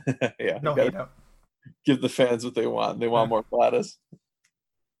 Yeah, no hate up. Give the fans what they want. They want more Gladys.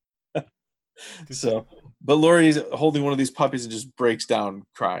 So, but Lori's holding one of these puppies and just breaks down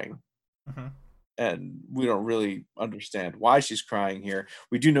crying. And we don't really understand why she's crying here.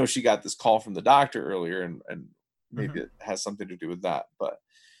 We do know she got this call from the doctor earlier, and maybe it has something to do with that. But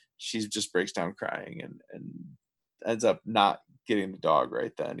she just breaks down crying and ends up not getting the dog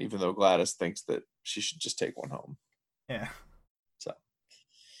right then, even though Gladys thinks that she should just take one home. Yeah. So,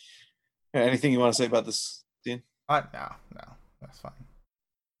 anything you want to say about this scene? No, that's fine.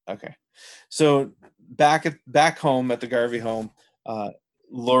 Okay, so back home at the Garvey home,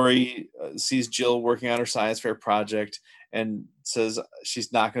 Lori sees Jill working on her science fair project and says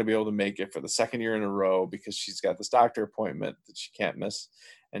she's not going to be able to make it for the second year in a row because she's got this doctor appointment that she can't miss.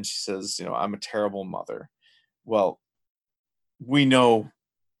 And she says, "I'm a terrible mother." Well, we know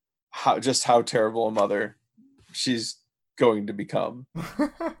how terrible a mother she's going to become.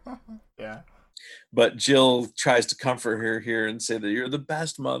 Yeah. But Jill tries to comfort her here and say that you're the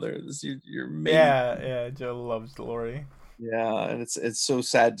best mother. You're amazing. Yeah. Jill loves Lori. Yeah, and it's so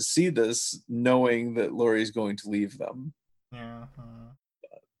sad to see this, knowing that Lori's going to leave them. Yeah.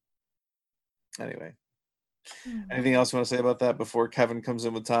 But anyway, anything else you want to say about that before Kevin comes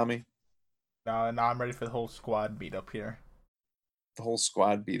in with Tommy? No, I'm ready for the whole squad beat up here. The whole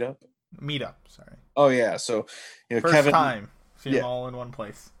squad beat up? Meet up, sorry. Oh yeah, so first Kevin, time see them all in one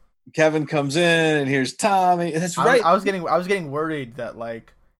place. Kevin comes in and here's Tommy. That's right. I was getting worried that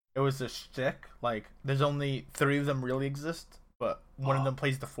like it was a shtick. Like there's only 3 of them really exist, but one of them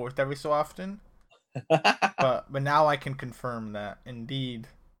plays the 4th every so often. but now I can confirm that indeed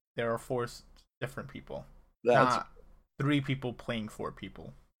there are 4 different people, not 3 people playing 4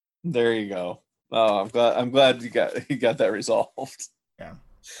 people. There you go. Oh, I'm glad you got that resolved. Yeah.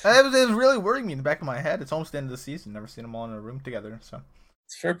 It was really worrying me in the back of my head. It's almost the end of the season. Never seen them all in a room together. So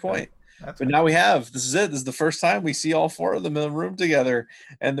It's a fair point. that's But good. now we have. This is it. This is the first time we see all four of them in a room together,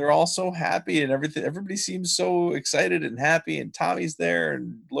 and they're all so happy and everything. Everybody seems so excited and happy, and Tommy's there,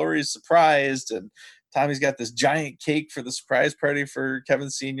 and Lori's surprised, and Tommy's got this giant cake for the surprise party for Kevin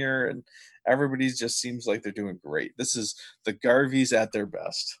Sr., and everybody just seems like they're doing great. This is the Garveys at their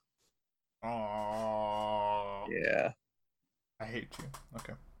best. Oh, Yeah. I hate you.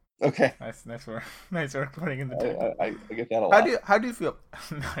 Okay. Okay. Nice work. Nice work putting in the time. I get that a lot. How do you feel?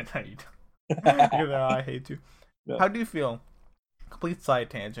 No, you don't. I hate you. No. How do you feel? Complete side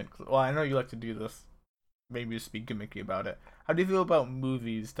tangent. Well, I know you like to do this. Maybe just be gimmicky about it. How do you feel about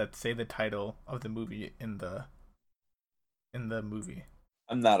movies that say the title of the movie in the movie?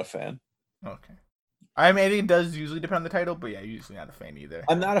 I'm not a fan. Okay. I mean, it does usually depend on the title, but yeah, usually not a fan either.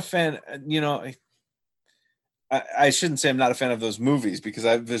 I'm not a fan. I shouldn't say I'm not a fan of those movies because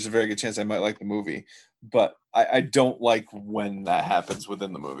there's a very good chance I might like the movie, but I don't like when that happens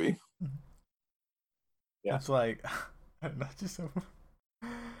within the movie. Yeah. It's like, not just so.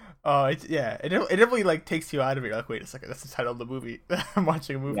 Oh, it definitely like takes you out of it. You're like, wait a second, that's the title of the movie. I'm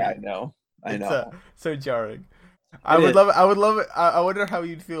watching a movie. Yeah, I know. So jarring. I would love it. I wonder how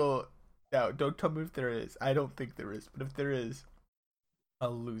you'd feel. Now, don't tell me if there is. I don't think there is, but if there is,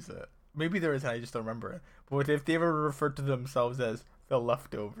 I'll lose it. Maybe there is, and I just don't remember it. But if they ever refer to themselves as the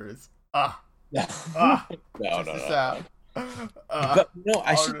leftovers, no. But, no,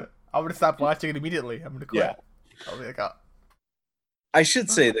 I'm gonna stop watching it immediately. I'm gonna quit. Yeah. I'll be like, I should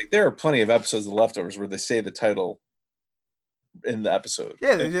say that there are plenty of episodes of The Leftovers where they say the title in the episode.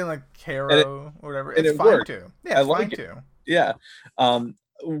 Yeah, they did like Caro or whatever. It's fine worked. too. Yeah, it's fine too. Yeah.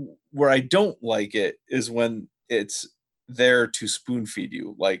 Where I don't like it is when it's there to spoon feed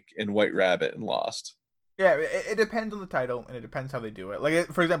you, like in White Rabbit and Lost. Yeah, it depends on the title and it depends how they do it.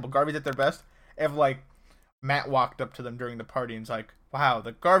 Like, for example, Garvey's at their best. If like Matt walked up to them during the party and's like, "Wow,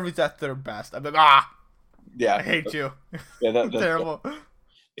 the Garvey's at their best," I'm like, yeah, I hate you. Yeah, that's terrible.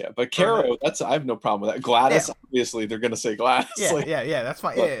 Yeah, but Caro, I have no problem with that. Gladys, obviously, they're gonna say Gladys. Yeah, that's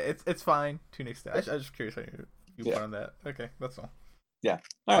fine. Yeah, it's fine to an extent. I was just curious how you put on that. Okay, that's all. Yeah,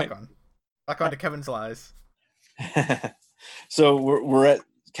 all right. Back on to Kevin's lies. So we're at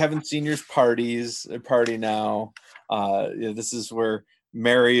Kevin Sr.'s party now. This is where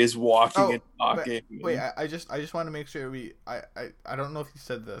Mary is walking and talking. Wait, I just want to make sure I don't know if you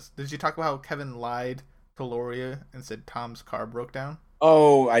said this. Did you talk about how Kevin lied to Loria and said Tom's car broke down?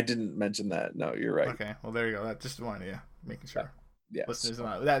 Oh, I didn't mention that. No, you're right. Okay, well there you go. That just wanted making sure. Yeah. Listeners,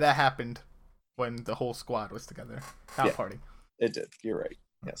 that happened when the whole squad was together. Party. It did. You're right.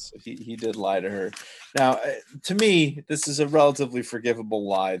 Yes, he did lie to her. Now, to me, this is a relatively forgivable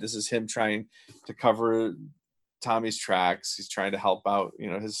lie. This is him trying to cover Tommy's tracks. He's trying to help out,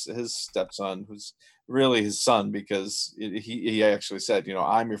 his stepson, who's really his son, because he actually said,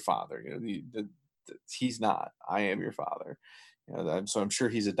 I'm your father. He's not. I am your father. So I'm sure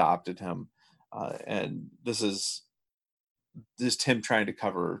he's adopted him, and this is just him trying to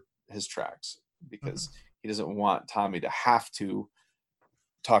cover his tracks because he doesn't want Tommy to have to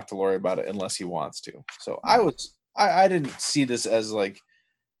talk to Lori about it unless he wants to. So I didn't see this as like,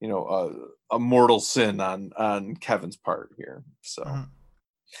 a mortal sin on Kevin's part here. So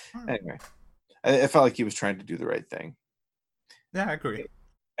anyway, I felt like he was trying to do the right thing. Yeah, I agree.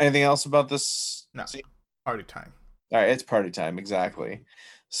 Anything else about this? No. Party time. All right, it's party time, exactly.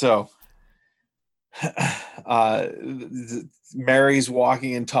 So Mary's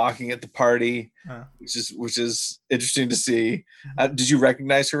walking and talking at the party, which is interesting to see. Did you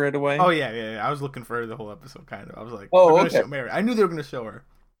recognize her right away? Oh yeah. I was looking for her the whole episode, kind of. I was like, oh, okay. Show Mary. I knew they were going to show her.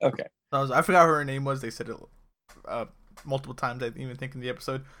 Okay. I forgot what her name was. They said it multiple times. I didn't even think in the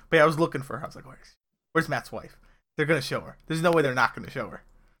episode. But yeah, I was looking for her. I was like, where's Matt's wife? They're going to show her. There's no way they're not going to show her.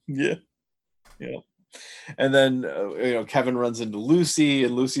 Yeah. And then Kevin runs into Lucy,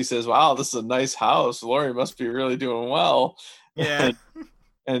 and Lucy says, "Wow, this is a nice house. Lori must be really doing well." Yeah.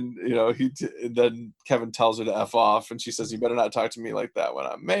 And then Kevin tells her to F off, and she says, "You better not talk to me like that when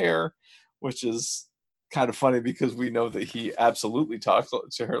I'm mayor," which is kind of funny because we know that he absolutely talks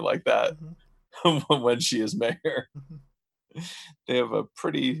to her like that when she is mayor. They have a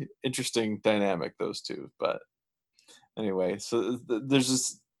pretty interesting dynamic, those two. But anyway, so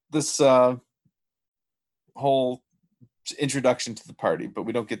there's this whole introduction to the party, but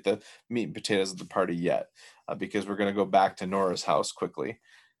we don't get the meat and potatoes of the party yet, because we're going to go back to Nora's house quickly.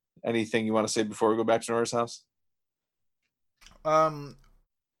 Anything you want to say before we go back to Nora's house?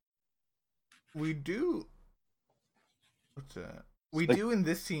 We do. We do in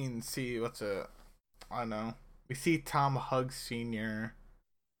this scene see I don't know. We see Tom hug Senior.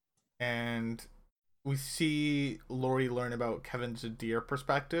 and we see Lori learn about Kevin's deer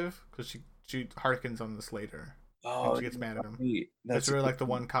perspective because she harkens on this later, and Oh, she gets mad at him. that's It's really like the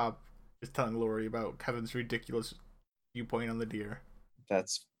one cop is telling Lori about Kevin's ridiculous viewpoint on the deer.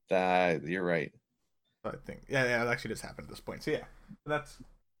 that's that. You're right. So I think, yeah, it actually does happen at this point. So yeah, that's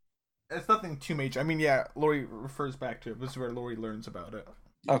it's nothing too major. I mean, yeah, Lori refers back to it. This is where Lori learns about it.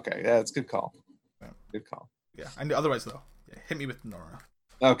 Okay, yeah, that's good call. Yeah. Good call. Yeah, and otherwise though, yeah, hit me with Nora.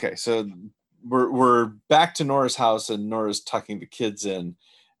 Okay, so we're back to Nora's house, and Nora's tucking the kids in,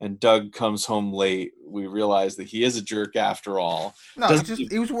 and Doug comes home late. We realize that he is a jerk after all. No,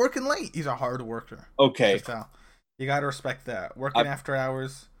 he was working late. He's a hard worker. Okay, just how you gotta respect that. Working after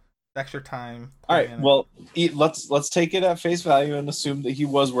hours, extra time. All right, well, let's take it at face value and assume that he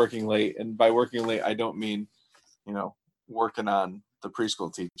was working late. And by working late, I don't mean, working on the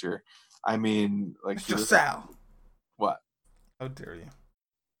preschool teacher. I mean, like, Mr. Sal. What? How dare you?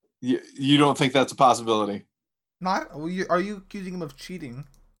 You don't think that's a possibility? Not? Are you accusing him of cheating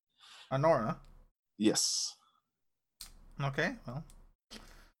on Nora? Yes. Okay, well.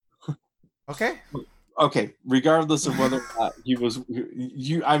 Okay. Okay, regardless of whether or not he was,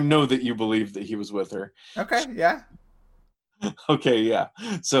 I know that you believe that he was with her. Okay, yeah. Okay, yeah.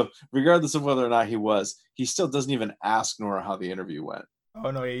 So regardless of whether or not he was, he still doesn't even ask Nora how the interview went. Oh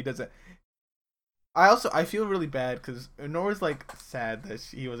no, yeah, he doesn't. I feel really bad because Nora's like sad that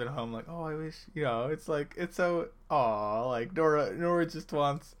he was at home. Like, oh, I wish, it's like it's so, like Nora just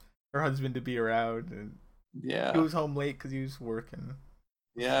wants her husband to be around, and yeah, he was home late because he was working.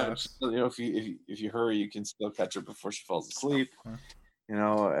 Yeah, if you hurry, you can still catch her before she falls asleep.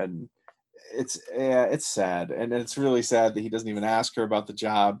 And it's sad, and it's really sad that he doesn't even ask her about the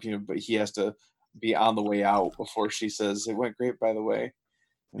job. But he has to be on the way out before she says it went great. By the way,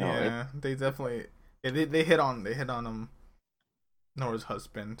 they definitely they hit on Nora's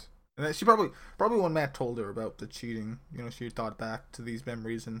husband, and then she probably when Matt told her about the cheating, she thought back to these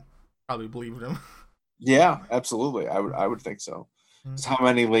memories and probably believed him. Yeah, absolutely. I would think so. Mm-hmm. How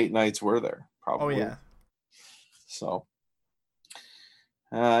many late nights were there? Probably. Oh yeah. So,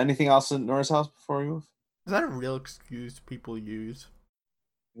 anything else in Nora's house before we move? Is that a real excuse people use?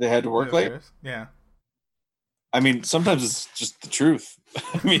 They had to work late? Yeah. I mean, sometimes it's just the truth.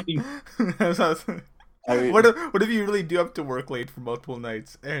 I mean, what if you really do have to work late for multiple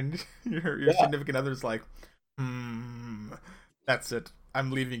nights and your significant other's like, that's it. I'm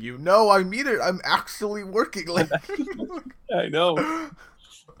leaving you. No, I mean it. I'm actually working late. I know.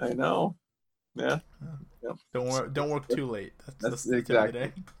 Yeah. Yep. Don't work too late. That's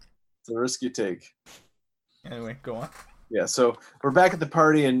exactly. It's a risk you take. Anyway, go on. Yeah, so we're back at the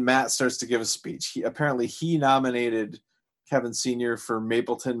party, and Matt starts to give a speech. He nominated Kevin Sr. for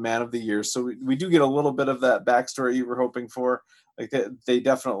Mapleton Man of the Year. So we do get a little bit of that backstory you were hoping for. Like they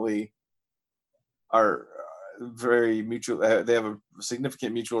definitely are very mutual. They have a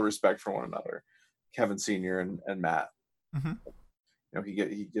significant mutual respect for one another, Kevin Sr. and Matt. Mm-hmm.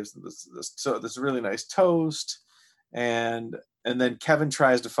 He gives them this really nice toast, and then Kevin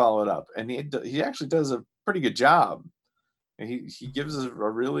tries to follow it up, and he actually does a pretty good job. He gives us a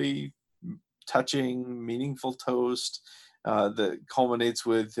really touching, meaningful toast that culminates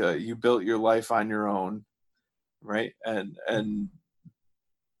with "You built your life on your own," right?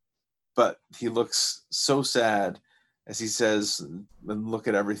 But he looks so sad as he says, "And look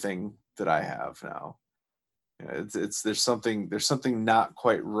at everything that I have now." There's something not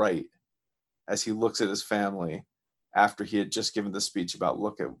quite right as he looks at his family after he had just given the speech about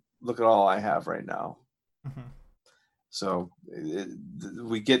look at all I have right now. Mm-hmm. So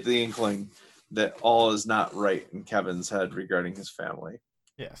we get the inkling that all is not right in Kevin's head regarding his family.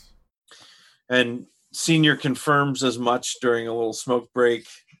 Yes. And Senior confirms as much during a little smoke break.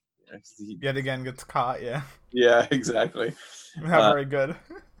 Yet again gets caught, yeah. Yeah, exactly. Not very good.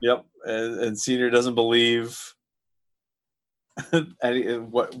 Yep. And Senior doesn't believe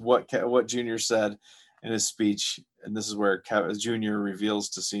what Junior said in his speech. And this is where Junior reveals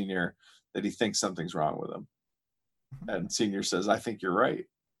to Senior that he thinks something's wrong with him. And Senior says, I think you're right.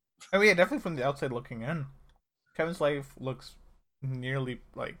 Oh yeah, definitely from the outside looking in, Kevin's life looks nearly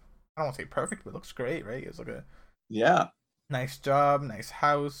like, I don't want to say perfect, but it looks great, right? It's like a nice job, nice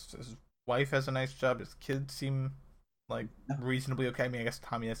house. His wife has a nice job. His kids seem like reasonably okay. I mean, I guess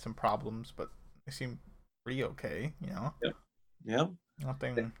Tommy has some problems, but they seem pretty okay, Yep.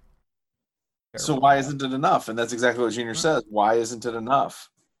 Nothing. So why isn't it enough? And that's exactly what Junior says. Why isn't it enough?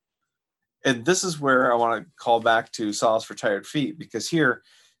 And this is where I want to call back to Solace for Tired Feet, because here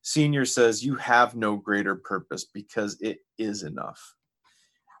Senior says you have no greater purpose because it is enough.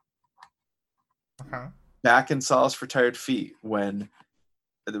 Okay. Back in Solace for Tired Feet, when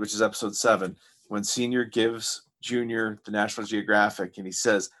which is episode 7, when Senior gives Junior the National Geographic and he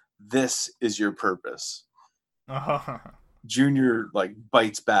says, "This is your purpose." Junior like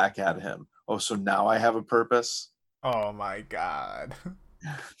bites back at him. Oh, so now I have a purpose? Oh my god.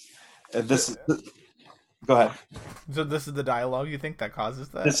 And go ahead. So this is the dialogue you think that causes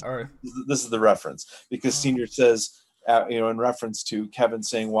that? This is the reference, because Senior says, in reference to Kevin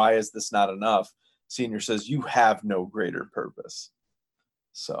saying, "Why is this not enough?" Senior says, "You have no greater purpose."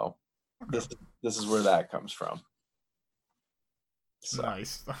 So this is where that comes from. So.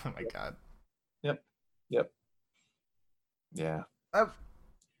 Nice. Oh my god. Yep. Yeah.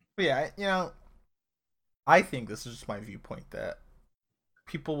 Yeah, I think this is just my viewpoint that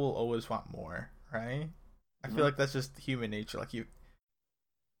people will always want more, right? I feel like that's just human nature. Like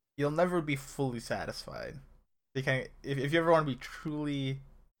you'll never be fully satisfied. If you ever want to be truly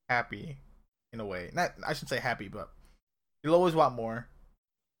happy, in a way, I shouldn't say happy, but you'll always want more,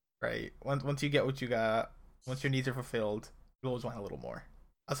 right? Once you get what you got, once your needs are fulfilled, you'll always want a little more.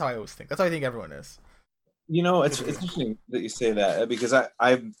 That's how I always think. That's how I think everyone is. It's interesting that you say that, because I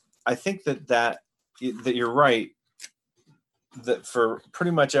think that you're right, that for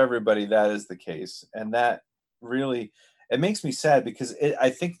pretty much everybody that is the case, and that really, it makes me sad, because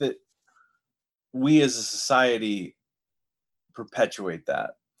I think that we as a society perpetuate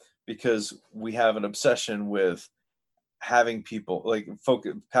that, because we have an obsession with having people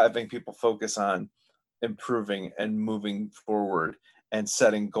focus on improving and moving forward and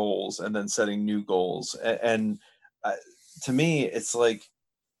setting goals and then setting new goals. And to me, it's like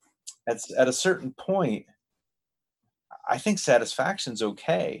at a certain point, I think satisfaction's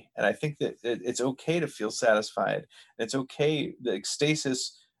okay. And I think that it's okay to feel satisfied. It's okay. The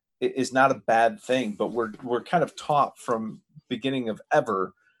stasis is not a bad thing, but we're kind of taught from beginning of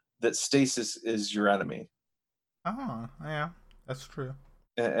ever that stasis is your enemy. Oh, yeah, that's true.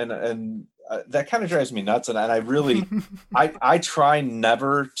 And that kind of drives me nuts. And I really, I try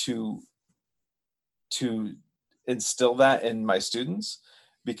never to instill that in my students,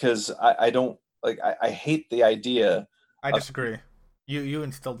 because I don't like, I hate the idea. I disagree. You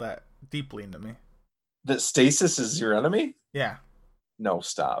instilled that deeply into me. That stasis is your enemy? Yeah. No,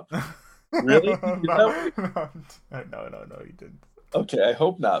 stop. Really? No, you didn't. Okay, I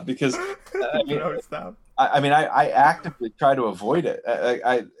hope not, because no, stop. I actively try to avoid it.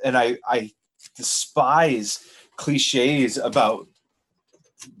 I despise cliches about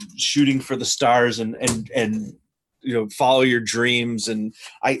shooting for the stars and follow your dreams, and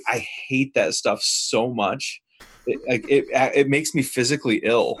I hate that stuff so much. It makes me physically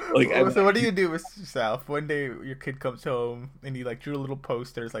ill. So what do you do with yourself? One day your kid comes home and you drew a little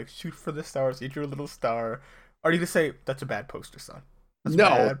poster. It's like, shoot for the stars. You drew a little star. Or do you just say, "That's a bad poster, son"? That's no, a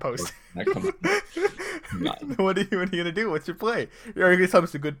bad poster. What are you gonna do? What's your play? Are you gonna tell him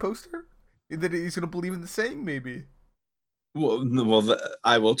it's a good poster? That he's gonna believe in the saying, maybe. Well,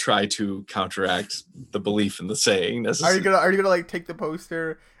 I will try to counteract the belief in the saying. Are you gonna take the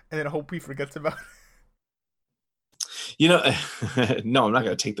poster and then hope he forgets about it? No, I'm not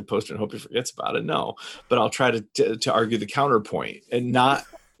going to take the poster and hope he forgets about it. No, but I'll try to argue the counterpoint, and not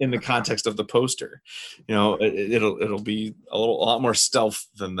in the context of the poster. It'll be a lot more stealth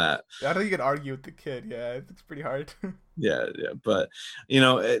than that. I don't think you can argue with the kid. Yeah, it's pretty hard. yeah, but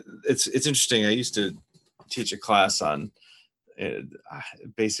it's interesting. I used to teach a class on.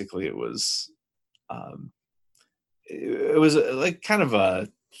 Basically, it was like kind of a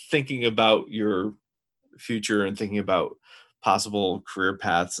thinking about your future and thinking about possible career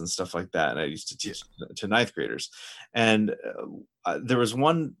paths and stuff like that. And I used to teach to ninth graders, and there was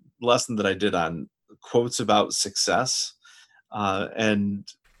one lesson that I did on quotes about success, and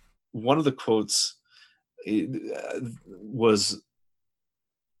one of the quotes was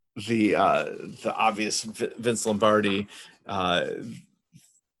the obvious Vince Lombardi.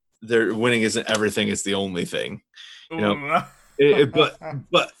 Their winning isn't everything; it's the only thing. But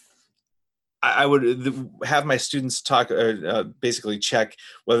I would have my students talk, basically check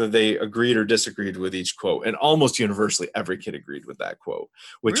whether they agreed or disagreed with each quote, and almost universally, every kid agreed with that quote.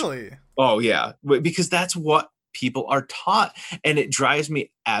 Really? Oh yeah, because that's what people are taught, and it drives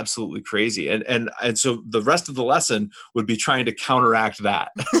me absolutely crazy. And so the rest of the lesson would be trying to counteract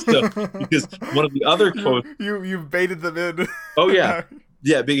that. Because one of the other quotes, you've baited them in. Oh yeah,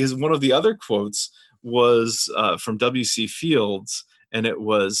 yeah. Because one of the other quotes was from W.C. Fields, and it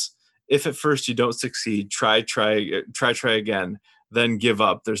was, "If at first you don't succeed, try again, then give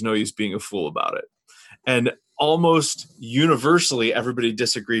up. There's no use being a fool about it." And almost universally, everybody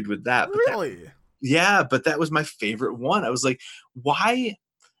disagreed with that. But really? But that was my favorite one. I was like, why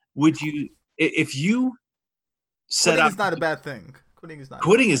would you, if you set up... It's not a bad thing. Quitting is not.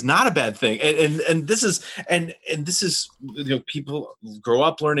 Quitting is not a bad thing, and this is people grow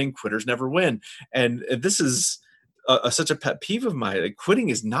up learning quitters never win, and this is such a pet peeve of mine. Like, quitting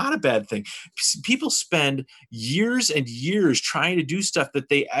is not a bad thing. People spend years and years trying to do stuff that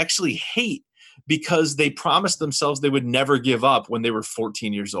they actually hate because they promised themselves they would never give up when they were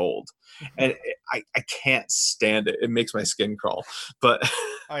 14 years old. And I can't stand it. It makes my skin crawl. But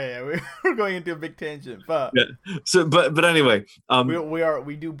oh yeah, we're going into a big tangent. But yeah. So, but anyway,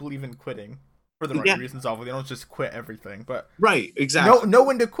 we do believe in quitting for the right reasons. Obviously, they don't just quit everything. But right, exactly. Know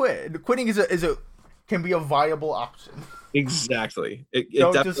when to quit. Quitting can be a viable option. Exactly.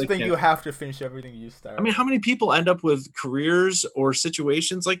 Don't just think you have to finish everything you start. I mean, how many people end up with careers or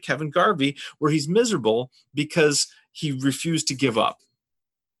situations like Kevin Garvey where he's miserable because he refused to give up?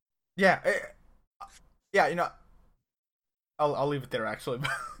 Yeah. Yeah, I'll leave it there, actually.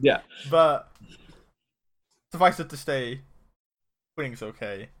 Yeah. But suffice it to say, quitting's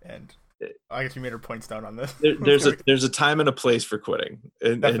okay, and I guess you made her points down on this. There's a time and a place for quitting.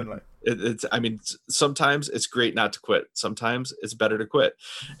 Definitely. Sometimes it's great not to quit. Sometimes it's better to quit.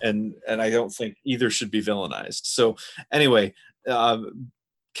 And I don't think either should be villainized. So anyway,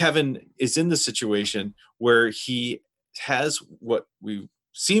 Kevin is in the situation where he has what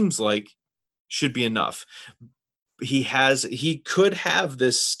seems like should be enough. He could have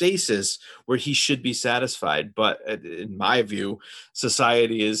this stasis where he should be satisfied, but in my view,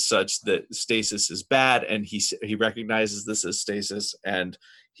 society is such that stasis is bad, and he recognizes this as stasis, and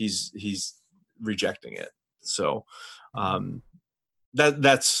he's rejecting it. So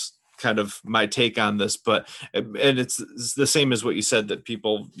that's kind of my take on this, and it's the same as what you said, that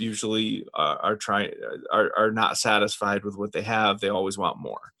people usually are not satisfied with what they have. They always want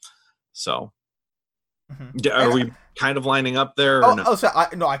more. So are we kind of lining up there? Or no? So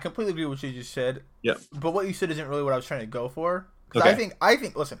I completely agree with what you just said. Yeah. But what you said isn't really what I was trying to go for. Okay. I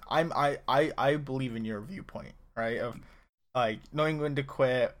think. Listen, I believe in your viewpoint, right? Of like knowing when to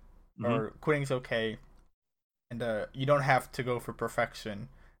quit, or quitting's okay, and you don't have to go for perfection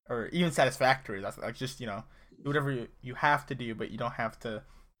or even satisfactory. That's like just do whatever you have to do, but you don't have to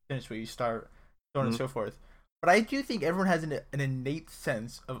finish what you start, so on and so forth. But I do think everyone has an innate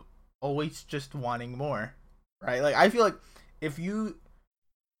sense of always just wanting more, right? Like, I feel like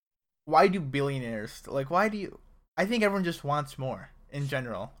why do billionaires, I think everyone just wants more in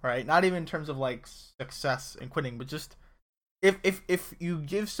general, right? Not even in terms of like success and quitting, but just if you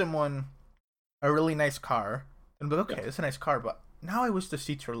give someone a really nice car, and be like, okay, it's a nice car, but now I wish the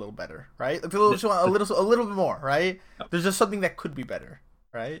seats were a little better, right? Like a little bit more, right? There's just something that could be better,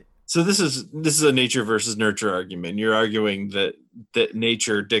 right? So this is a nature versus nurture argument. You're arguing that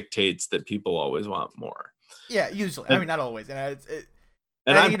nature dictates that people always want more. Yeah, usually. I mean, not always. And I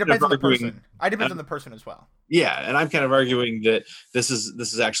think it depends on the person. It depends on the person as well. Yeah, and I'm kind of arguing that this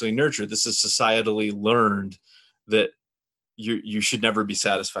is actually nurture. This is societally learned that you should never be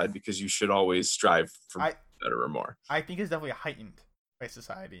satisfied because you should always strive for better or more. I think it's definitely heightened by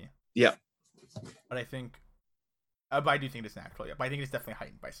society. Yeah. But I think but I do think it's natural, yeah. But I think it's definitely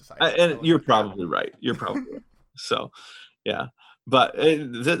heightened by society. And you're probably right. Right. So, yeah. But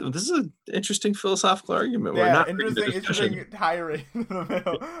this is an interesting philosophical argument. Yeah, we're not interesting tirade in the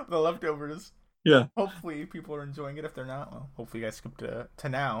middle of the leftovers. Yeah. Hopefully people are enjoying it. If they're not, well, hopefully you guys skip to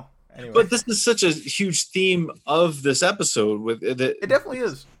now. Anyway. But this is such a huge theme of this episode. It definitely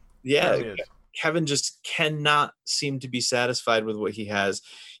is. Yeah. Definitely is. Kevin just cannot seem to be satisfied with what he has.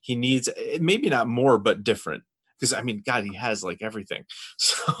 He needs maybe not more, but different. Because I mean, God, he has like everything.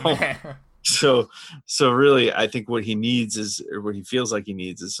 So really, I think what he needs or what he feels like he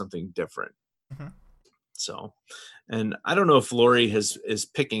needs is something different. Mm-hmm. So, and I don't know if Lori is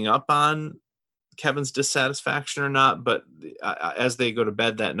picking up on Kevin's dissatisfaction or not, but as they go to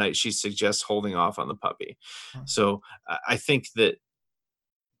bed that night, she suggests holding off on the puppy. Mm-hmm. So I think that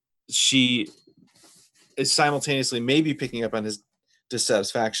she is simultaneously maybe picking up on his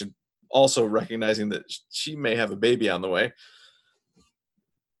dissatisfaction, also recognizing that she may have a baby on the way.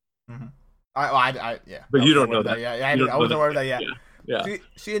 Mm-hmm. Yeah. But you don't know that. Yeah, I wasn't aware of that yet. Yeah.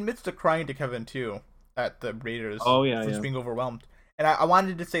 She admits to crying to Kevin too at the Raiders. Oh yeah, just being overwhelmed. And I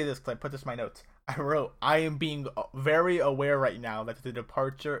wanted to say this because I put this in my notes. I wrote, I am being very aware right now that the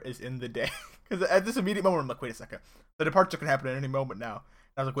departure is in the day. Because at this immediate moment, I'm like, wait a second. The departure can happen at any moment now.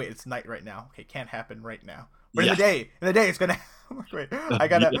 And I was like, wait, it's night right now. Okay, can't happen right now. But in the day, it's gonna. Wait, I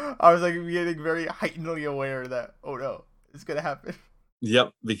was like getting very heightenedly aware that it's gonna happen.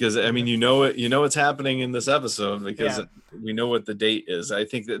 Yep, because I mean, what's happening in this episode because we know what the date is. I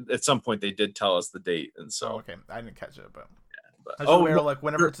think that at some point they did tell us the date, and so okay, I didn't catch it, but I was aware, like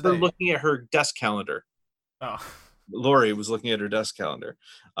whenever today. They're looking at her desk calendar. Oh, Lori was looking at her desk calendar,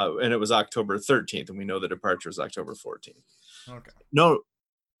 and it was October 13th, and we know the departure is October 14th. Okay.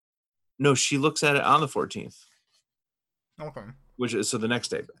 No, she looks at it on the 14th. Okay. Which is so the next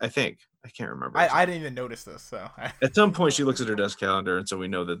day, I think. I can't remember. I didn't even notice this. So at some point, she looks at her desk calendar, and so we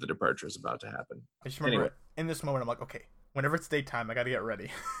know that the departure is about to happen. I just remember in this moment, I'm like, okay, whenever it's daytime, I got to get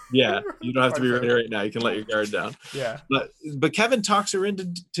ready. Yeah, you don't have to be ready right now. You can let your guard down. Yeah. But Kevin talks her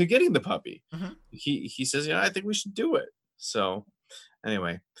into getting the puppy. Mm-hmm. He says, I think we should do it. So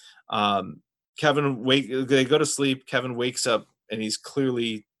anyway, Kevin they go to sleep. Kevin wakes up, and he's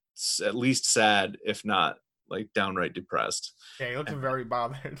clearly at least sad, if not like downright depressed. Yeah, he looks very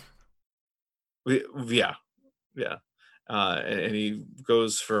bothered. Yeah. And he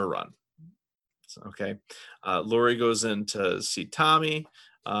goes for a run. So, okay. Lori goes in to see Tommy,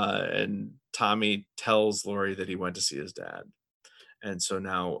 and Tommy tells Lori that he went to see his dad. And so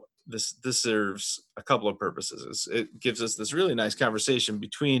now this serves a couple of purposes. It gives us this really nice conversation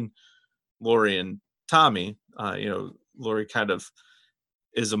between Lori and Tommy. Lori kind of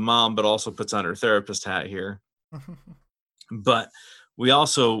is a mom, but also puts on her therapist hat here. But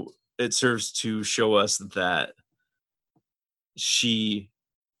it serves to show us that she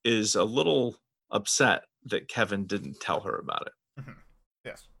is a little upset that Kevin didn't tell her about it. Mm-hmm.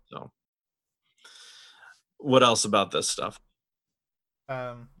 Yes. So what else about this stuff?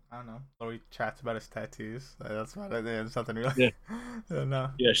 I don't know. Lori chats about his tattoos. That's about it. There's nothing really. Yeah.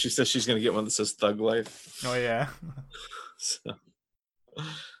 No. Yeah, she says she's gonna get one that says Thug Life. Oh yeah. So,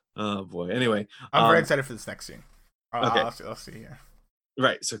 oh boy. Anyway, I'm very excited for this next scene. Okay. I'll see here.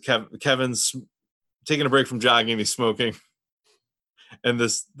 Right. So Kevin's taking a break from jogging. He's smoking, and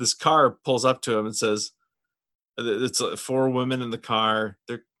this car pulls up to him and says, "It's 4 women in the car.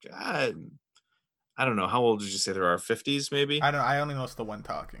 They're I don't know. How old did you say there are? 50s, maybe? I don't. I only noticed the one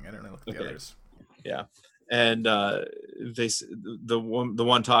talking. I don't know the others. Yeah, and the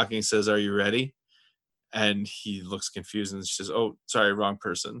one talking says, "Are you ready?" And he looks confused and says, "Oh, sorry, wrong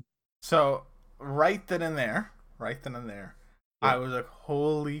person." So right then and there, yeah. I was like,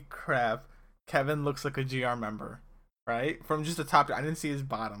 "Holy crap!" Kevin looks like a GR member, right? From just the top. I didn't see his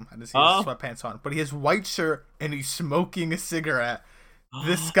bottom. I didn't see his sweatpants on, but he has white shirt and he's smoking a cigarette.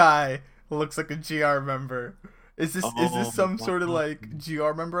 This guy looks like a GR member. Is this some sort of like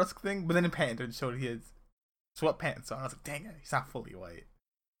GR member-esque thing? But then in pants it showed he had sweatpants on. I was like, dang it, he's not fully white.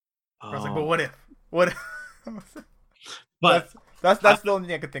 I was like, but what if? But that's the only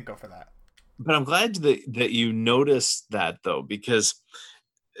thing I could think of for that. But I'm glad that you noticed that though, because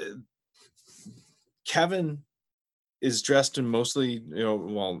Kevin is dressed in mostly,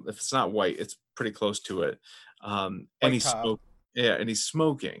 well, if it's not white, it's pretty close to it. And he's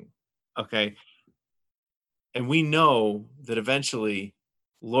smoking. Okay. And we know that eventually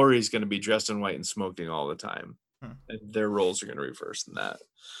Lori's going to be dressed in white and smoking all the time. And their roles are going to reverse in that.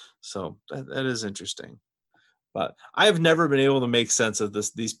 So that is interesting. But I have never been able to make sense of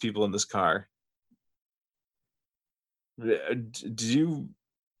these people in this car. Do you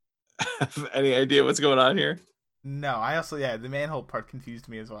have any idea what's going on here? No, I also, the manhole part confused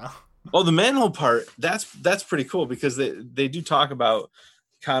me as well. Oh, the manhole part, that's pretty cool because they do talk about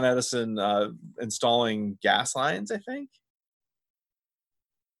Con Edison installing gas lines, I think.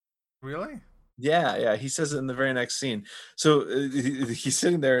 Really? Yeah. He says it in the very next scene. So he's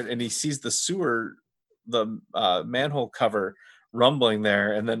sitting there and he sees the manhole cover rumbling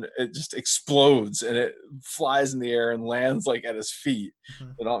there, and then it just explodes and it flies in the air and lands like at his feet.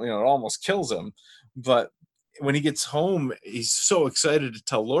 It almost kills him. But when he gets home, he's so excited to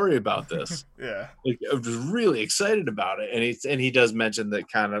tell Lori about this. Yeah, like I'm just really excited about it, and he does mention that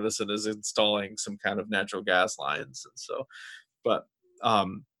Con Edison is installing some kind of natural gas lines, and so, but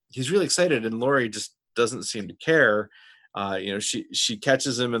he's really excited, and Lori just doesn't seem to care. She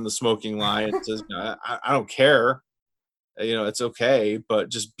catches him in the smoking line and says, I don't care. It's okay, but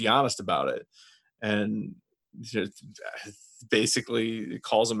just be honest about it. And basically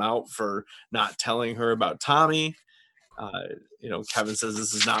calls him out for not telling her about Tommy. Kevin says,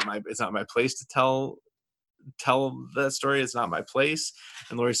 it's not my place to tell that story. It's not my place.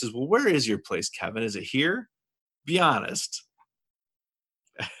 And Lori says, well, where is your place, Kevin? Is it here? Be honest.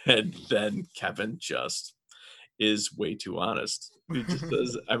 And then Kevin just is way too honest. He just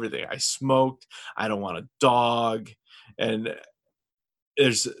says everything. I smoked. I don't want a dog. And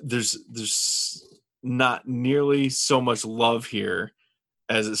there's not nearly so much love here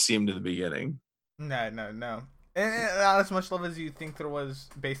as it seemed in the beginning. No. And not as much love as you think there was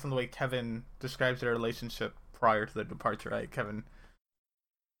based on the way Kevin describes their relationship prior to their departure, right? Kevin.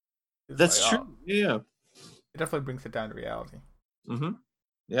 That's true. Yeah. It definitely brings it down to reality. Mm-hmm.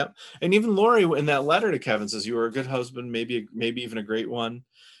 Yep. And even Lori in that letter to Kevin says you were a good husband, maybe even a great one.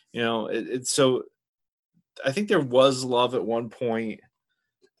 It's so I think there was love at one point,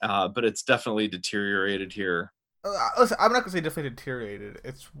 but it's definitely deteriorated here. Listen, I'm not gonna say definitely deteriorated.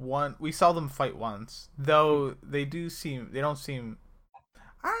 It's one we saw them fight once, though they don't seem.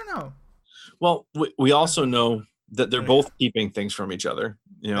 I don't know. Well, we also know that they're both keeping things from each other.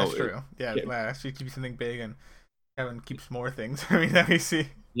 That's true. Yeah, she keeps something big, and Kevin keeps more things. I mean, that we see.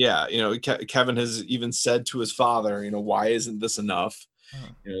 Yeah, Kevin has even said to his father, why isn't this enough?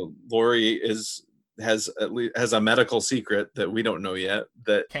 Lori has a medical secret that we don't know yet,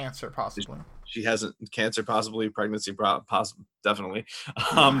 that cancer possibly. She hasn't cancer, possibly pregnancy, possibly definitely,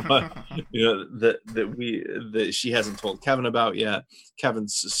 but that she hasn't told Kevin about yet.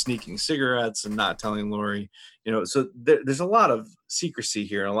 Kevin's sneaking cigarettes and not telling Lori. So there's a lot of secrecy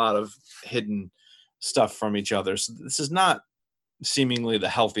here, a lot of hidden stuff from each other. So this is not seemingly the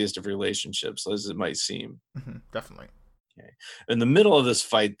healthiest of relationships as it might seem. Definitely. Okay. In the middle of this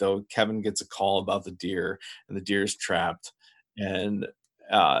fight, though, Kevin gets a call about the deer, and the deer's trapped, and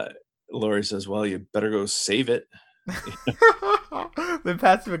Lori says, "Well, you better go save it." The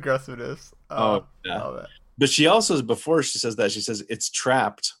passive aggressiveness. Oh yeah. But she also, before she says that, she says it's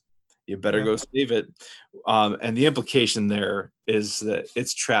trapped. You better go save it. And the implication there is that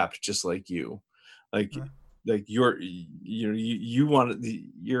it's trapped just like you. Like you're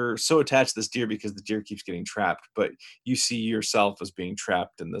so attached to this deer because the deer keeps getting trapped, but you see yourself as being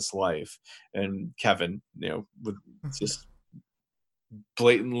trapped in this life. And Kevin, with just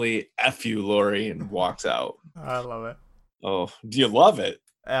blatantly F you, Lori, and walks out. I love it. Oh, do you love it?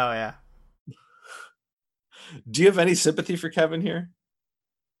 Oh yeah. Do you have any sympathy for Kevin here?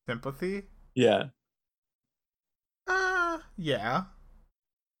 Sympathy? Yeah. Yeah.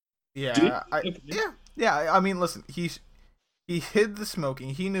 Yeah. Yeah. I mean, listen, he hid the smoking.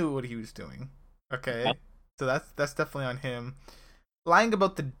 He knew what he was doing. Okay. Yeah. So that's definitely on him. Lying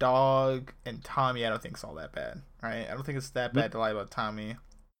about the dog and Tommy, I don't think it's all that bad, right? I don't think it's that bad to lie about Tommy.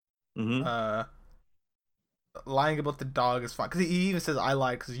 Mm-hmm. Lying about the dog is fine because he even says, "I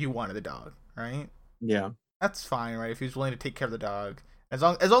lied because you wanted the dog," right? Yeah, that's fine, right? If he's willing to take care of the dog, as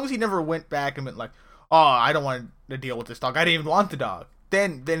long as he never went back and went like, "Oh, I don't want to deal with this dog. I didn't even want the dog."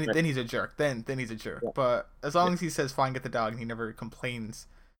 Then he's a jerk. Then he's a jerk. Yeah. But as long as he says, "Fine, get the dog," and he never complains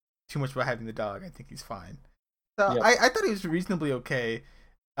too much about having the dog, I think he's fine. So yeah. I thought he was reasonably okay.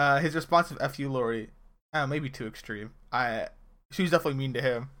 His response of "F you, Lori," maybe too extreme. She was definitely mean to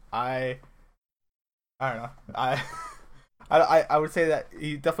him. I don't know. I would say that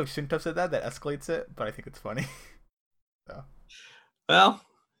he definitely shouldn't have said that. That escalates it, but I think it's funny. So. Well,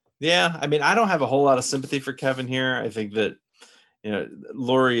 yeah. I mean, I don't have a whole lot of sympathy for Kevin here. I think that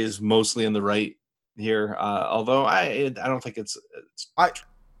Lori is mostly in the right here. Although I don't think it's.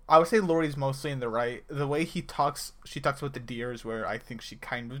 I would say Lori's mostly in the right. The way she talks about the deer is where I think she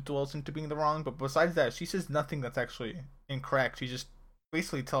kind of dwells into being the wrong. But besides that, she says nothing that's actually incorrect. She just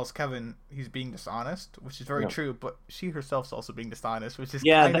basically tells Kevin he's being dishonest, which is very true. But she herself's also being dishonest, which is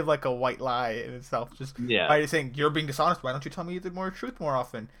kind of like a white lie in itself. Just by saying you're being dishonest, why don't you tell me the more truth more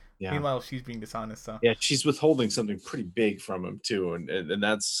often? Yeah. Meanwhile, she's being dishonest. So yeah, she's withholding something pretty big from him too, and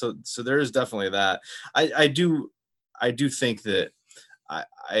that's so there is definitely that. I do think that.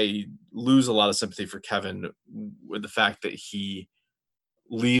 I lose a lot of sympathy for Kevin with the fact that he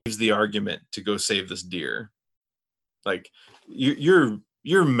leaves the argument to go save this deer. Like your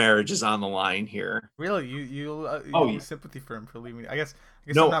marriage is on the line here. Really, you lose sympathy for him for leaving. I guess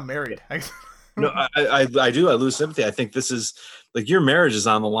no, I'm not married. No, I do. I lose sympathy. I think this is like your marriage is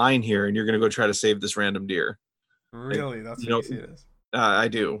on the line here, and you're going to go try to save this random deer. Really, that's what you see it as. I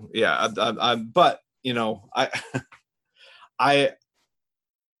do. Yeah, but I.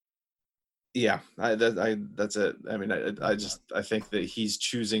 Yeah, that's it. I mean, I think that he's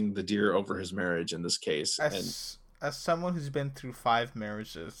choosing the deer over his marriage in this case. As someone who's been through 5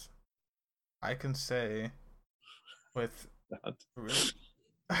 marriages, I can say with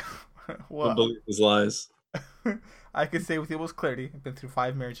what believe his lies. I can say with the most clarity, I've been through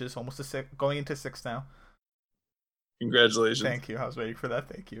 5 marriages, almost to 6, going into 6 now. Congratulations! Thank you. I was waiting for that.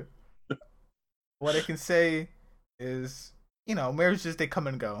 Thank you. What I can say is, marriages, they come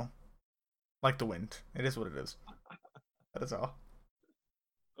and go. Like the wind. It is what it is. That is all.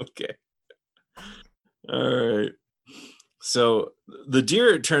 Okay. All right. So the deer,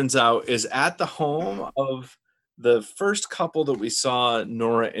 it turns out, is at the home of the first couple that we saw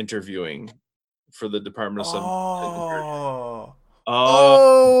Nora interviewing for the Department of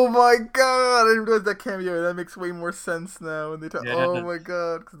Oh my my god! I didn't realize that cameo. That makes way more sense now. When they talk, Yeah. oh my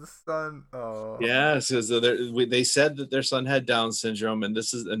god, because the son. Oh. Yeah, so they said that their son had Down syndrome, and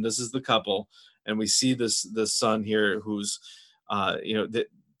this is the couple, and we see this son here who's, that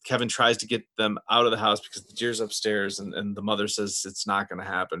Kevin tries to get them out of the house because the deer's upstairs, and the mother says it's not going to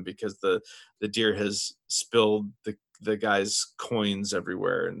happen because the deer has spilled the guy's coins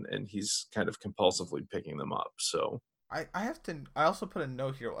everywhere, and he's kind of compulsively picking them up. So I also put a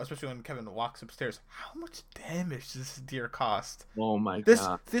note here, especially when Kevin walks upstairs. How much damage does this deer cost? oh my This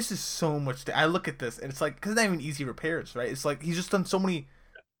god, this is so much. I look at this and it's like, because it's not even easy repairs, right? It's like he's just done so many.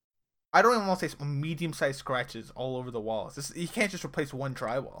 I don't even want to say medium-sized scratches all over the walls. You can't just replace one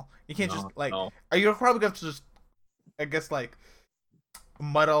drywall. You can't just like. no. Are you probably going to just, I guess, like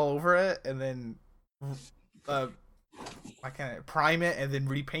mud all over it and then, I can't prime it and then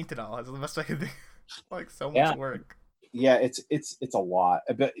repaint it all. That's the best I can do. Like so much work. Yeah, it's a lot.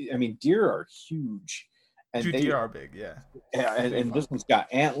 But I mean, deer are huge, and Deer are big, yeah. Yeah, and this one's got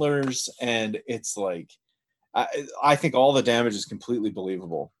antlers, and it's like, I think all the damage is completely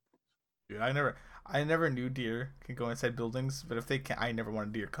believable. Dude, I never knew deer can go inside buildings, but if they can, I never want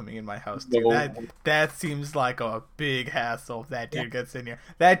a deer coming in my house. Dude, that seems like a big hassle if that deer gets in here.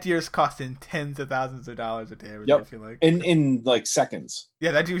 That deer's costing tens of thousands of dollars a damage. Yep. I feel like in like seconds.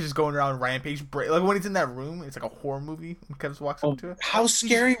 Yeah, that deer's just going around rampage. Like when he's in that room, it's like a horror movie. When Kevin walks up to it. How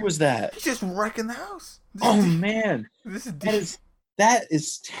scary was that? He's just wrecking the house. Man, that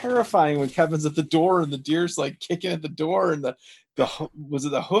is terrifying when Kevin's at the door and the deer's like kicking at the door, and was it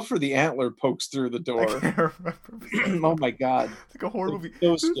the hoof or the antler pokes through the door? I can't remember. Oh my god, it's like a horror movie.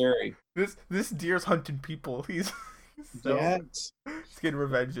 So scary. This deer's hunting people. He's getting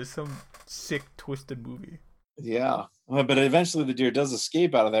revenge. Is some sick twisted movie. Yeah, but eventually the deer does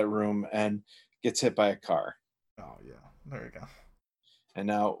escape out of that room and gets hit by a car. Oh yeah, there you go. And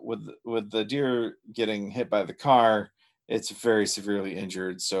now with the deer getting hit by the car, it's very severely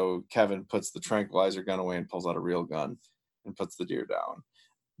injured. So Kevin puts the tranquilizer gun away and pulls out a real gun and puts the deer down.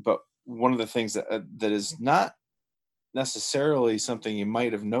 But one of the things that is not necessarily something you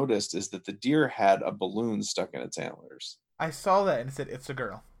might have noticed is that the deer had a balloon stuck in its antlers. I saw that and it said it's a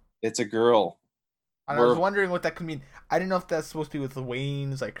girl. It's a girl. And I was wondering what that could mean. I didn't know if that's supposed to be with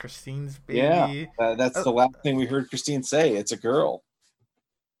Wayne's, like Christine's baby. Yeah, that's the last thing we heard Christine say. It's a girl.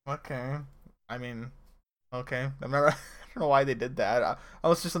 Okay. I mean, okay. I don't know why they did that. I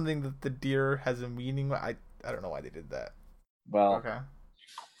was just something that the deer has a meaning. I don't know why they did that. Well, okay.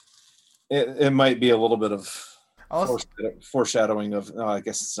 It might be a little bit of foreshadowing of. No, I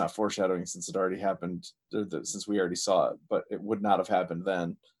guess it's not foreshadowing since it already happened. Since we already saw it, but it would not have happened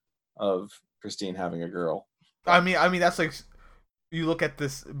then. Of Christine having a girl. I mean that's like, you look at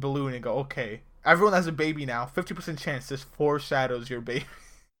this balloon and go, okay, everyone has a baby now. 50% chance this foreshadows your baby.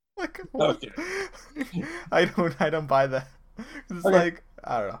 Like, what? Okay. I don't buy that. It's okay. Like,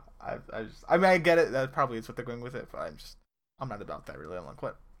 I don't know. I mean I get it. That probably is what they're going with it, but I'm not about that really. I'm like,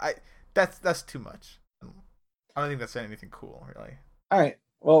 what? That's too much. I don't think that's anything cool, really. All right.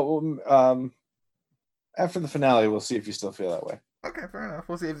 Well, after the finale, we'll see if you still feel that way. Okay, fair enough.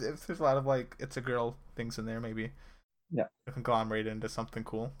 We'll see if there's a lot of like it's a girl things in there. Maybe conglomerate into something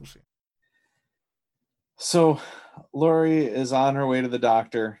cool. We'll see. So, Lori is on her way to the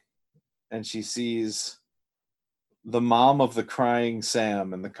doctor, and she sees the mom of the crying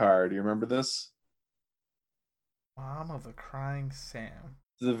Sam in the car. Do you remember this? Mom of the crying Sam.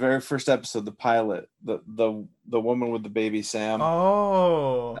 The very first episode, the pilot, the woman with the baby Sam.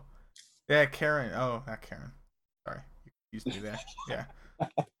 Oh, yeah, Karen. Oh, not Karen. Sorry, you used to do that. Yeah.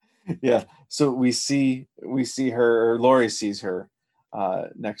 Yeah. So we see her. Or Lori sees her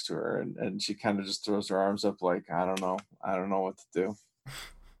next to her, and she kind of just throws her arms up like, I don't know what to do,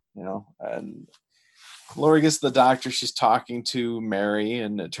 and Lori gets to the doctor. She's talking to Mary,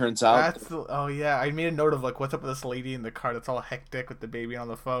 and it turns out I made a note of like, what's up with this lady in the car that's all hectic with the baby on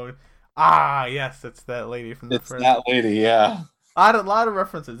the phone. Ah, yes, it's that lady from the first. That lady, yeah. A lot of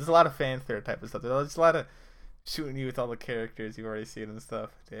references. There's a lot of fanfare type of stuff. There's a lot of shooting you with all the characters you've already seen and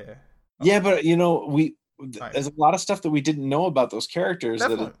stuff. Yeah. Yeah, but there's a lot of stuff that we didn't know about those characters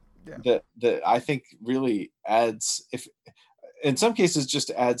that I think really adds, if in some cases just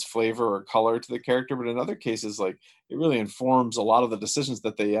adds flavor or color to the character, but in other cases, like, it really informs a lot of the decisions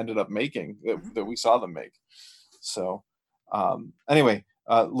that they ended up making that we saw them make. So anyway,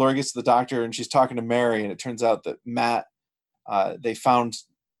 Lori gets to the doctor and she's talking to Mary, and it turns out that Matt, they found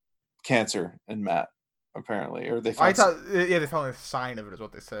cancer in Matt, apparently, or they found they found a sign of it is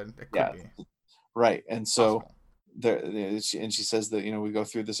what they said. It could be. Right. And so she says that, we go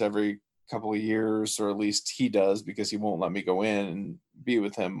through this every couple of years, or at least he does, because he won't let me go in and be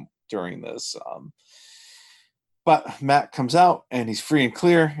with him during this. But Matt comes out and he's free and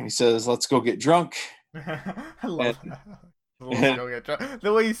clear, and he says, "Let's go get drunk." I love that. Let's go get drunk.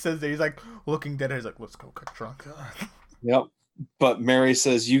 The way he says that, he's like looking dead. He's like, "Let's go get drunk." Yep. But Mary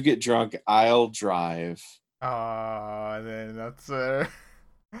says, "You get drunk, I'll drive." Then that's I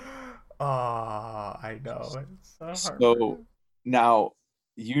know. It's so now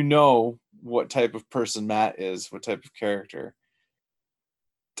you know what type of person Matt is, what type of character.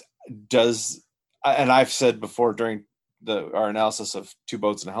 And I've said before during our analysis of Two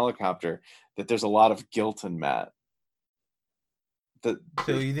Boats and a Helicopter that there's a lot of guilt in Matt. So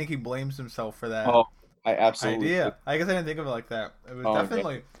you think he blames himself for that? Oh, I absolutely. Idea. I guess I didn't think of it like that. It was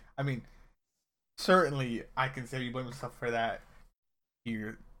definitely. Yeah. I mean, certainly, I can say you blame yourself for that.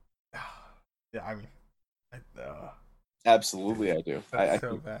 Yeah, I mean, absolutely, I do. That's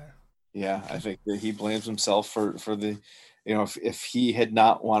so bad. Yeah, I think that he blames himself for the, if he had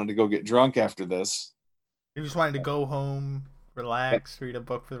not wanted to go get drunk after this, he just wanted to go home, relax, read a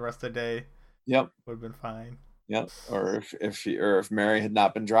book for the rest of the day. Yep, would have been fine. Yep, or if Mary had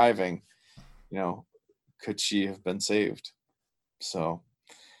not been driving, could she have been saved? So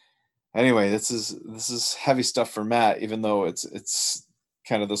anyway, this is heavy stuff for Matt, even though it's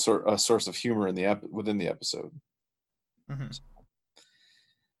kind of a source of humor within the episode. Mm-hmm.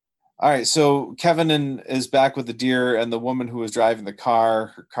 All right, so Kevin is back with the deer and the woman who was driving the car.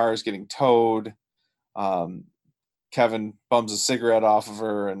 Her car is getting towed. Kevin bums a cigarette off of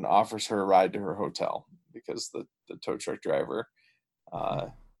her and offers her a ride to her hotel because the tow truck driver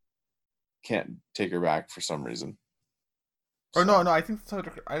can't take her back for some reason. Or no, I think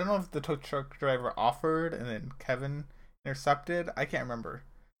I don't know if the tow truck driver offered and then Kevin intercepted. I can't remember.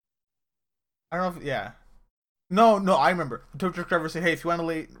 I don't know if No, I remember. The tow truck driver said, "Hey, if you want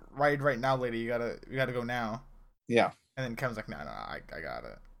to ride right now, lady, you gotta go now." Yeah. And then Kevin's like, "No, I got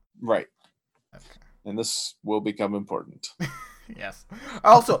it." Right. Okay. And this will become important. Yes.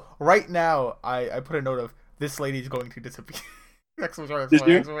 Also, right now, I put a note of this lady's going to disappear. Did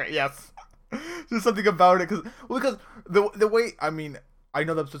you? Yes. There's something about it because the way, I mean, I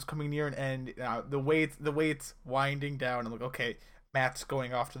know that's just coming near an end. The way it's winding down, I'm like, okay, Matt's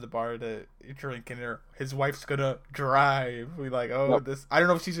going off to the bar to drink, and his wife's gonna drive. We like, this. I don't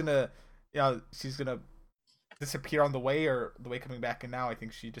know if she's gonna, she's gonna disappear on the way or the way coming back. And now I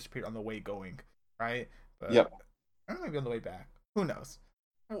think she disappeared on the way going, right? But yep. I don't know, maybe on the way back. Who knows?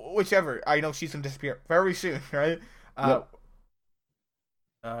 Whichever. I know she's gonna disappear very soon, right? Yep.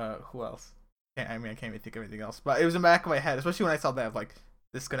 Who else? I can't even think of anything else. But it was in the back of my head, especially when I saw that. I'm like,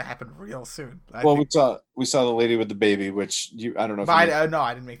 this is gonna happen real soon. We saw the lady with the baby, which I don't know. But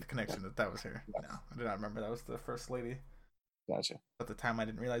I didn't make the connection that was her. Yeah. No, I did not remember that was the first lady. Gotcha. At the time, I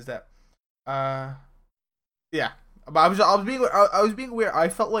didn't realize that. Yeah. But I was being weird. I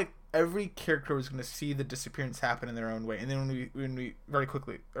felt like every character was gonna see the disappearance happen in their own way, and then when we very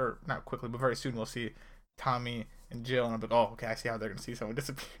quickly, or not quickly, but very soon, we'll see Tommy and Jill, and I'm like, oh, okay, I see how they're gonna see someone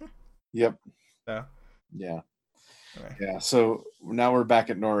disappear. Yep. So. Yeah. Anyway. Yeah. So now we're back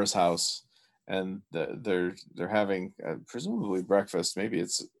at Nora's house, and they're having presumably breakfast. Maybe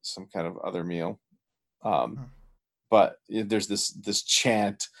it's some kind of other meal. But there's this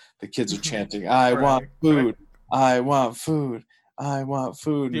chant. The kids are chanting, "I want food. I want food. I want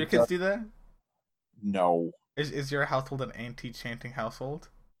food." Do your kids do that? No. Is your household an anti-chanting household?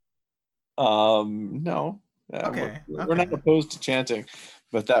 No. Okay. We're not opposed to chanting,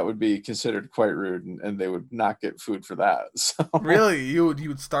 but that would be considered quite rude, and they would not get food for that. So. Really, you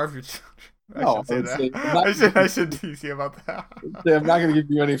would starve your children? I should tease you about that. I'm not going to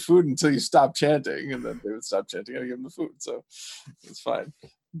give you any food until you stop chanting, and then they would stop chanting and I give them the food, so it's fine.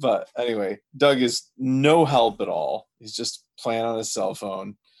 But anyway, Doug is no help at all. He's just playing on his cell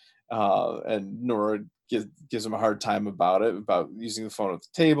phone, and Nora gives him a hard time about using the phone at the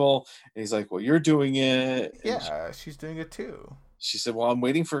table, and he's like, "Well, you're doing it." Yeah, she's doing it too. She said, "Well, I'm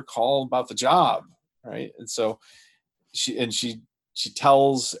waiting for a call about the job," right? And so she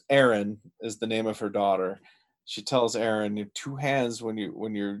tells Erin, is the name of her daughter. She tells Erin, two hands when you're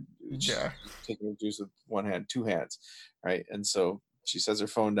taking the juice with one hand, two hands, right? And so she sets her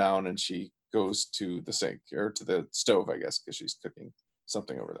phone down and she goes to the sink or to the stove, I guess, because she's cooking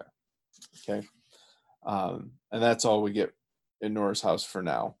something over there. Okay. And that's all we get in Nora's house for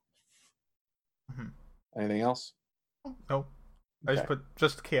now. Mm-hmm. Anything else? No. I just put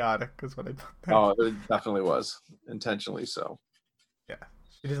just chaotic is what I put. Oh, it definitely was intentionally so. Yeah,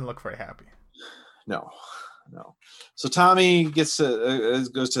 she doesn't look very happy. No. So Tommy goes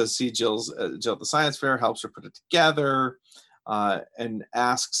to see Jill at the science fair, helps her put it together, and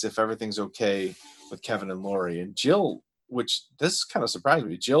asks if everything's okay with Kevin and Lori. And Jill which this kind of surprised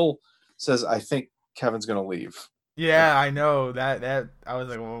me. Jill says, "I think Kevin's gonna leave." Yeah, I know that. I was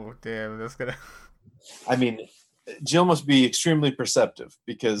like, "Oh, damn, that's gonna." I mean, Jill must be extremely perceptive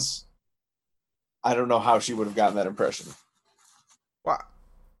because I don't know how she would have gotten that impression. Well,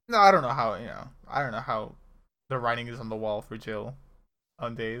 no, I don't know how. I don't know how the writing is on the wall for Jill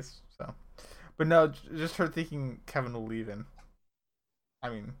on days. So, but no, just her thinking Kevin will leave, and I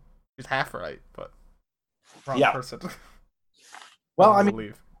mean, she's half right, but wrong person. Well,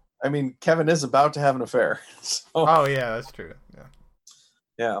 I mean, Kevin is about to have an affair. So. Oh yeah, that's true. Yeah.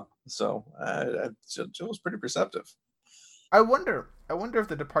 Yeah. So Jill was pretty perceptive. I wonder if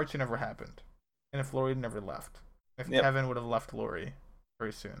the departure never happened, and if Lori never left, if Kevin would have left Lori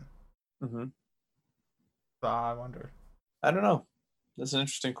very soon. Mm-hmm. So I wonder. I don't know. That's an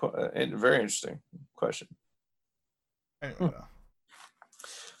interesting, very interesting question. Anyway.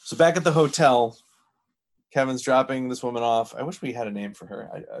 So back at the hotel, Kevin's dropping this woman off. I wish we had a name for her.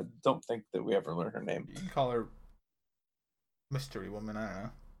 I don't think that we ever learned her name. You can call her Mystery Woman. I don't know.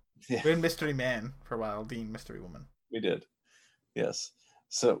 Yeah. We had Mystery Man for a while. Dean, Mystery Woman. We did. Yes.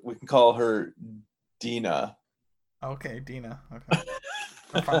 So we can call her Dina. Okay, Dina. Okay.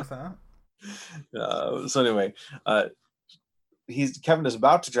 I'm fine with that. So anyway, Kevin is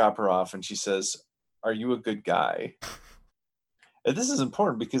about to drop her off, and she says, "Are you a good guy?" And this is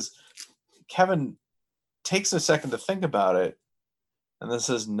important because Kevin takes a second to think about it, and then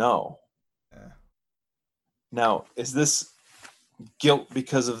says, "No." Yeah. Now, is this guilt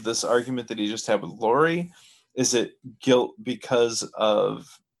because of this argument that he just had with Lori? Is it guilt because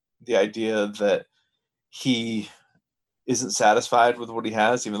of the idea that he isn't satisfied with what he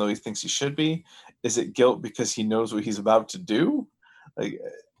has, even though he thinks he should be? Is it guilt because he knows what he's about to do? Like,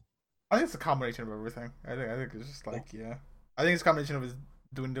 I think it's a combination of everything. I think it's just like, yeah. I think it's a combination of his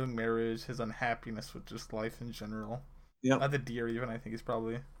dwindling marriage, his unhappiness with just life in general. Yeah. Not the deer even. I think he's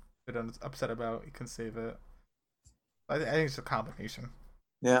probably a bit upset about. He can save it. I think it's a combination.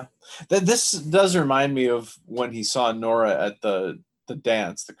 Yeah. This does remind me of when he saw Nora at the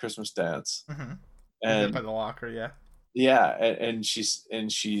dance, the Christmas dance. Mm-hmm. And by the locker, yeah. Yeah, and she's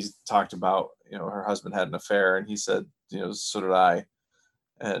talked about, her husband had an affair, and he said, so did I.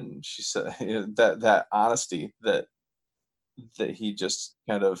 And she said, that honesty that he just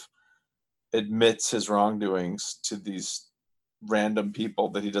kind of admits his wrongdoings to these random people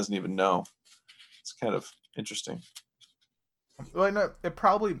that he doesn't even know. It's kind of interesting. Well, no, he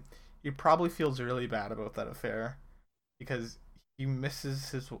probably feels really bad about that affair because he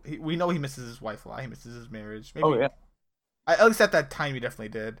misses we know he misses his wife a lot. He misses his marriage. Maybe, oh yeah. At least at that time he definitely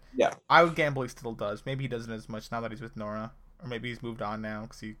did. Yeah. I would gamble he still does. Maybe he doesn't as much now that he's with Nora, or maybe he's moved on now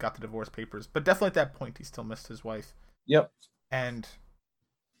because he got the divorce papers. But definitely at that point he still missed his wife. Yep. And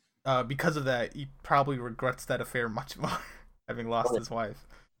because of that, he probably regrets that affair much more, having lost his wife.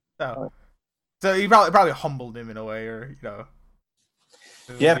 So he probably humbled him in a way, or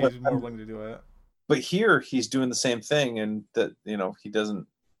yeah, he's more willing to do it. But here he's doing the same thing, and that he hasn't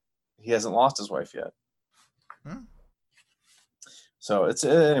lost his wife yet. So it's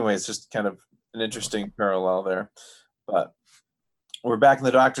just kind of an interesting parallel there. But we're back in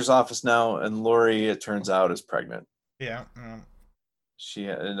the doctor's office now, and Lori, it turns out, is pregnant. Yeah.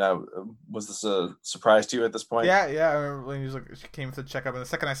 Was this a surprise to you at this point? Yeah. I remember when she came for the checkup, and the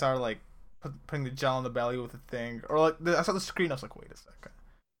second I saw her putting the gel on the belly with the thing, or I saw the screen, I was like, wait a second.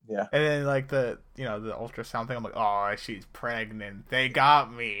 Yeah. And then the ultrasound thing, I'm like, oh, she's pregnant. They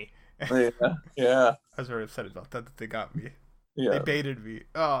got me. Yeah. I was very upset about that they got me. Yeah. They baited me.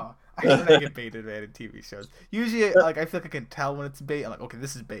 Oh, I hate when I get baited, man, in TV shows. Usually, I feel like I can tell when it's bait. I'm like, okay,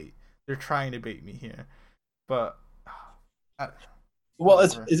 this is bait. They're trying to bait me here. But,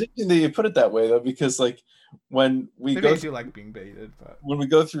 it's interesting that you put it that way, though, because, when we maybe I do like being baited, but when we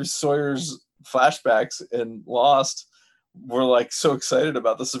go through Sawyer's flashbacks in Lost, we're, so excited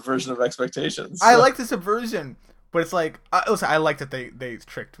about the subversion of expectations. I like the subversion, but it's like, listen, I like that they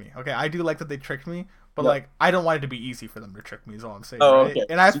tricked me. Okay, I do like that they tricked me. But I don't want it to be easy for them to trick me is all I'm saying. Oh, right? Okay.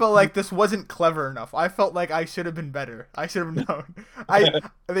 And I felt like this wasn't clever enough. I felt like I should have been better. I should have known.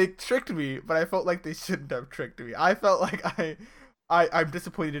 They tricked me, but I felt like they shouldn't have tricked me. I felt like I'm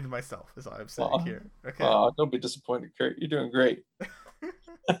disappointed in myself is all I'm saying here. Okay. Don't be disappointed, Kurt. You're doing great.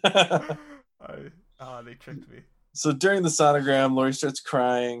 They tricked me. So during the sonogram, Lori starts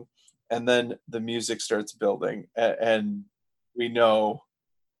crying, and then the music starts building, and we know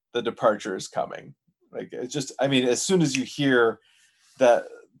the departure is coming. It's just, as soon as you hear that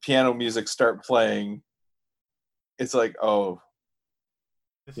piano music start playing, it's like, the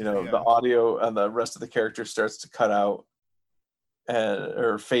audio and the rest of the character starts to cut out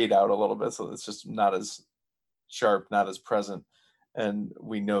or fade out a little bit. So it's just not as sharp, not as present, and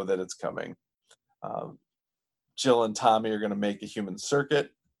we know that it's coming. Jill and Tommy are going to make a human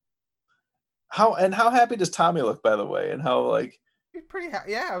circuit. How happy does Tommy look, by the way? And how like he's pretty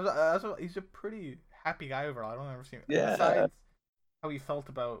he's a pretty happy guy overall. I don't ever see him. Yeah. Besides how he felt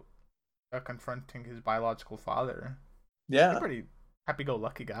about confronting his biological father. Yeah. He's a pretty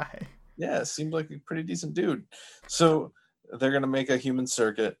happy-go-lucky guy. Yeah, seemed like a pretty decent dude. So they're gonna make a human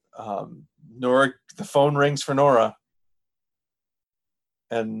circuit. Nora, the phone rings for Nora,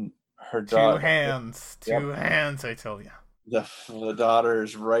 and her daughter. Two hands, I tell you. The daughter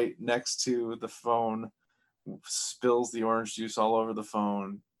is right next to the phone, spills the orange juice all over the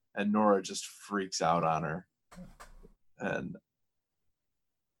phone, and Nora just freaks out on her, and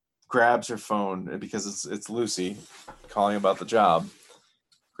grabs her phone because it's Lucy calling about the job.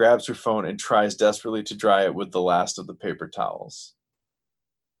 Grabs her phone and tries desperately to dry it with the last of the paper towels.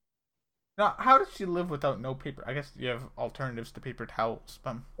 Now, how does she live without no paper? I guess you have alternatives to paper towels.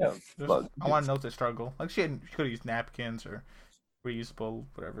 Yeah, I want to know the struggle. Like she could have used napkins or reusable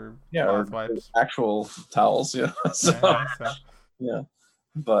whatever. Yeah, or wipes. Actual towels. Yeah. Yeah,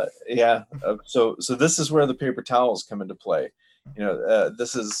 but yeah. So this is where the paper towels come into play.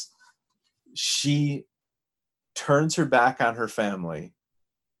 This is she turns her back on her family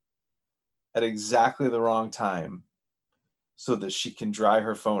at exactly the wrong time so that she can dry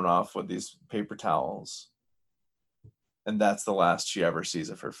her phone off with these paper towels. And that's the last she ever sees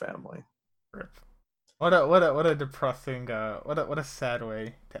of her family. What a depressing what a sad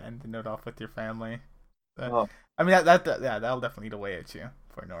way to end the note off with your family. I mean that'll definitely eat away at you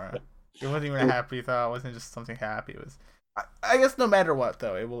for Nora. It wasn't even a happy thought. It wasn't just something happy. It was I guess no matter what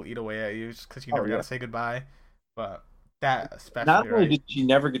though, it will eat away at you just because you never got to say goodbye. But that especially. Not only did she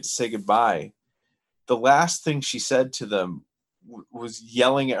never get to say goodbye, the last thing she said to them was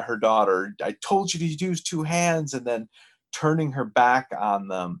yelling at her daughter, "I told you to use two hands," and then turning her back on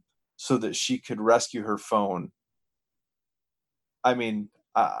them so that she could rescue her phone. I mean,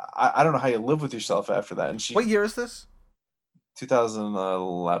 I don't know how you live with yourself after that. And what year is this?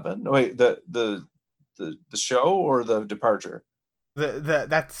 2011. Wait, the show or the departure?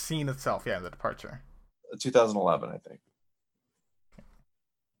 That scene itself, yeah, the departure. 2011, I think.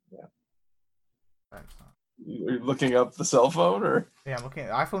 Yeah. You're looking up the cell phone, or? Yeah, I'm looking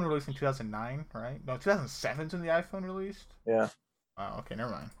at iPhone released in 2009, right? No, 2007 is when the iPhone released. Yeah. Oh, okay,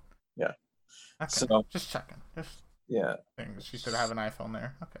 never mind. Yeah. Okay, so just checking. Yeah. Things. She should have an iPhone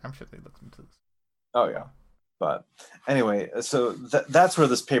there. Okay, I'm sure they looked into this. Oh yeah. But anyway, so that's where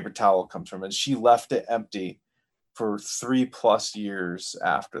this paper towel comes from, and she left it empty for 3+ years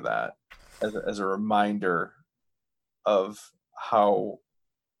after that, as a reminder of how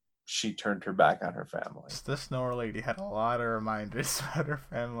she turned her back on her family. This Nora lady had a lot of reminders about her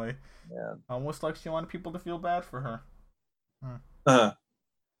family. Yeah. Almost like she wanted people to feel bad for her.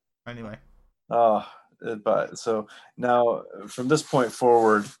 Anyway. But so now from this point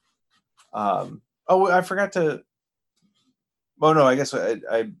forward, I forgot to. Oh no, I guess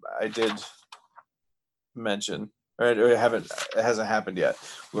I did mention. Right, it hasn't happened yet.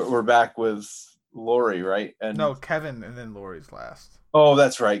 We're back with Lori, right? And no, Kevin, and then Lori's last. Oh,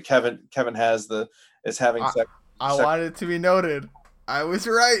 that's right. Kevin is having sex. I wanted it to be noted. I was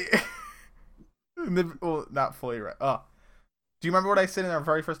right. Well, not fully right. Oh, do you remember what I said in our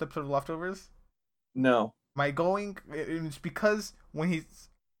very first episode of Leftovers? No. It's because when he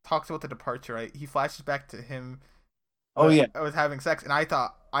talks about the departure, right? He flashes back to him. Oh yeah. I was having sex, and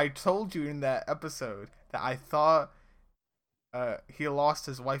I told you in that episode that I thought he lost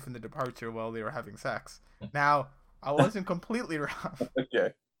his wife in the departure while they were having sex. Now, I wasn't completely wrong.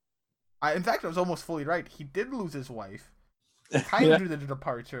 Okay. In fact, I was almost fully right. He did lose his wife, kind of through the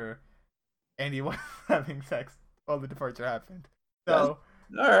departure, and he was having sex while the departure happened. So,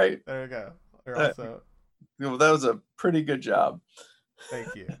 all right. There we go. Well, that was a pretty good job.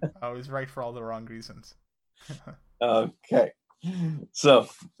 Thank you. I was right for all the wrong reasons. Okay. So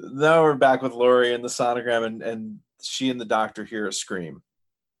now we're back with Lori and the sonogram, and she and the doctor hear a scream,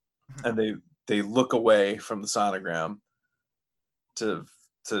 and they look away from the sonogram to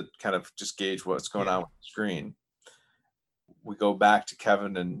kind of just gauge what's going on with the screen. We go back to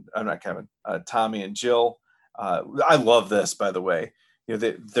Tommy and Jill. I love this, by the way.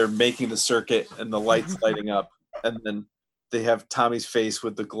 They're making the circuit and the lights lighting up, and then they have Tommy's face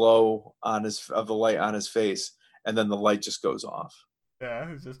with the glow of the light on his face, and then the light just goes off. Yeah,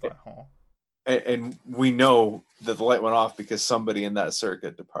 it's just like, oh. And we know that the light went off because somebody in that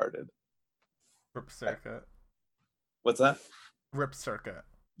circuit departed. Rip circuit. What's that? Rip circuit.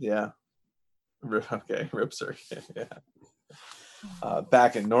 Yeah. Okay, rip circuit. Yeah.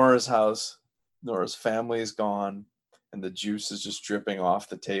 Back at Nora's house, Nora's family is gone, and the juice is just dripping off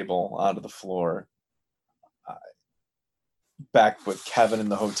the table onto the floor. Back with Kevin in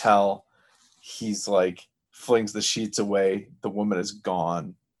the hotel, he's like flings the sheets away. The woman is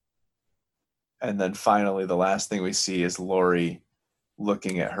gone. And then finally, the last thing we see is Lori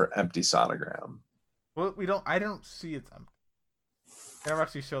looking at her empty sonogram. Well, I don't see it's empty. They never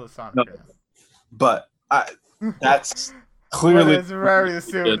actually show the sonogram. No, but that's clearly. It's very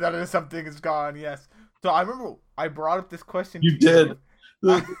assumed that something is gone. Yes. So I remember I brought up this question. You did.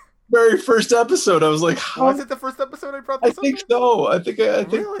 The very first episode, I was like, "How was it the first episode I brought this up?" I think so. I think.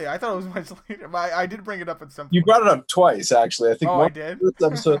 Really? I thought it was much later. But I did bring it up at some point. You brought it up twice, actually. I think. I did. First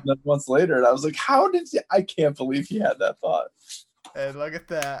episode, and then once later, and I was like, "How did you?" I can't believe he had that thought. And look at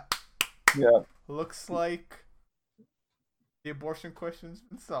that. Yeah. Looks like the abortion question's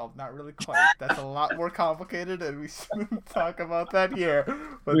been solved. Not really quite. That's a lot more complicated, and we shouldn't talk about that here.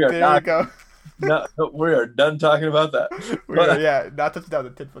 But there you go. No, we are done talking about that. Not touching down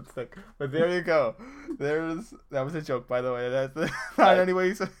the 10-foot stick. But there you go. That was a joke, by the way. That's not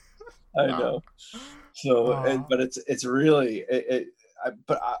anyways. I know. So, but it's really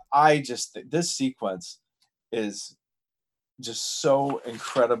I just think this sequence is just so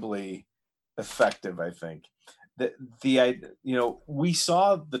incredibly effective. I think that we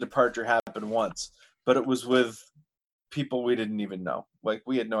saw the departure happen once, but it was with people we didn't even know. Like,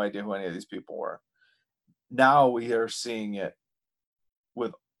 we had no idea who any of these people were. Now we are seeing it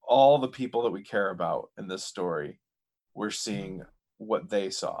with all the people that we care about in this story. We're seeing what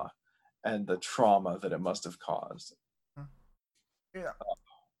they saw and the trauma that it must have caused. Yeah.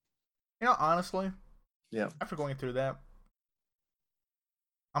 Honestly, after going through that,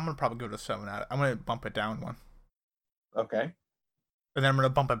 I'm gonna probably go to 7 out. I'm gonna bump it down 1. Okay. And then I'm gonna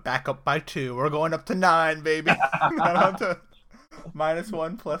bump it back up by 2. We're going up to 9, baby. Up to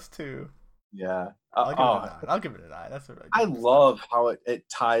 -1 plus 2. Yeah. I'll give it a 9. That's what I love how it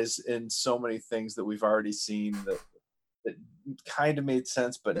ties in so many things that we've already seen that kind of made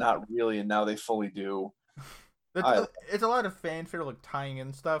sense, but not really, and now they fully do. It's a lot of fanfare, like tying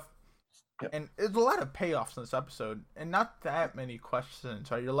in stuff. Yep. And there's a lot of payoffs in this episode, and not that many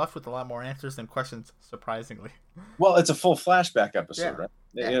questions. Right? You're left with a lot more answers than questions, surprisingly. Well, it's a full flashback episode, right?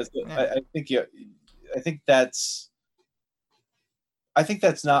 Yeah. I think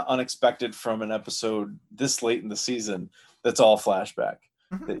that's not unexpected from an episode this late in the season. That's all flashback.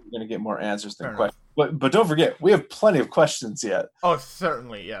 That you're going to get more answers than questions. But don't forget, we have plenty of questions yet. Oh,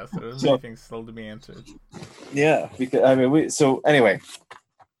 certainly, yes. There's many things still to be answered. Yeah, because anyway.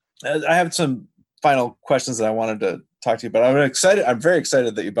 I have some final questions that I wanted to talk to you about. I'm very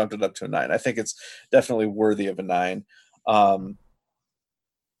excited that you bumped it up to a 9. I think it's definitely worthy of a 9.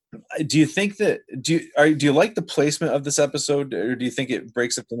 Do you think that do you like the placement of this episode, or do you think it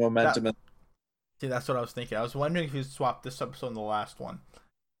breaks up the momentum? See, that's what I was thinking. I was wondering if you swapped this episode and the last one.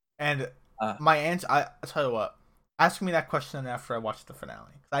 And my answer, I'll tell you what. Ask me that question after I watch the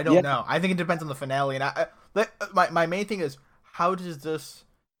finale. I don't know. I think it depends on the finale. And my main thing is, how does this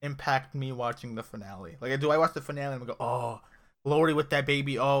impact me watching the finale? Like, do I watch the finale and go, "Oh, Lori with that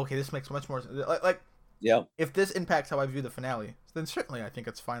baby. Oh, okay, this makes much more sense." If this impacts how I view the finale, then certainly I think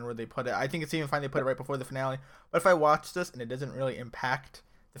it's fine where they put it. I think it's even fine they put it right before the finale. But if I watch this and it doesn't really impact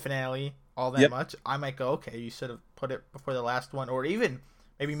the finale all that much, I might go, "Okay, you should have put it before the last one," or even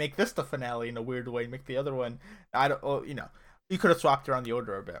maybe make this the finale in a weird way, make the other one. You could have swapped around the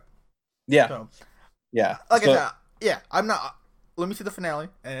order a bit. Yeah. So, I said, I'm not. Let me see the finale,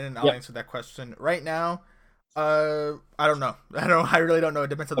 and I'll answer that question. Right now, I don't know. I really don't know. It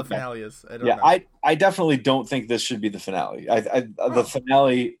depends on the finale is. I don't know. I definitely don't think this should be the finale. The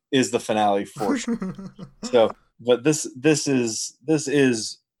finale is the finale for sure. So, but this is.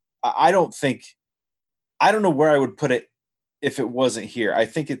 I don't know where I would put it if it wasn't here. I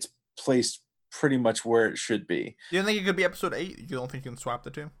think it's placed pretty much where it should be. You don't think it could be episode 8? You don't think you can swap the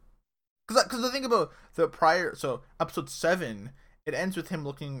two? Because the thing about the prior, so episode 7, it ends with him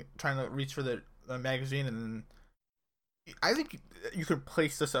trying to reach for the magazine, and then I think you could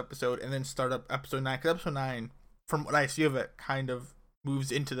place this episode and then start up episode 9. Because episode 9, from what I see of it, kind of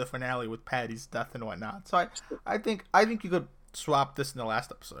moves into the finale with Patty's death and whatnot. So I think you could swap this in the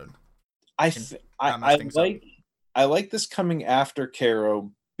last episode. I like this coming after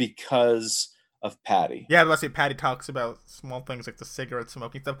Caro because of Patty. Yeah, let's say Patty talks about small things like the cigarette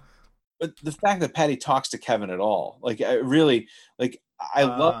smoking stuff. But the fact that Patty talks to Kevin at all, I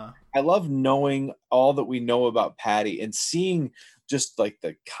love knowing all that we know about Patty and seeing just like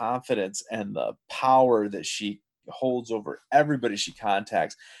the confidence and the power that she holds over everybody she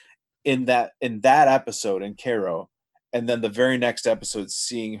contacts in that episode in Caro. and then the very next episode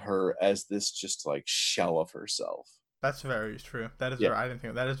seeing her as this just like shell of herself. That's very true. That is I didn't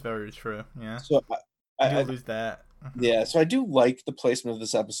think that is very true. Yeah. So I lose that. Yeah, so I do like the placement of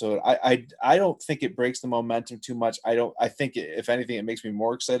this episode. I don't think it breaks the momentum too much. I think if anything, it makes me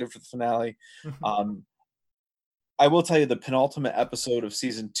more excited for the finale. I will tell you the penultimate episode of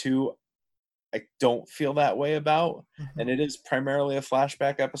season 2, I don't feel that way about, and it is primarily a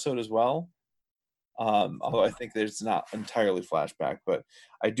flashback episode as well. Although I think there's not entirely flashback, but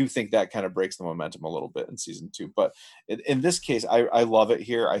I do think that kind of breaks the momentum a little bit in season 2. But in this case, I love it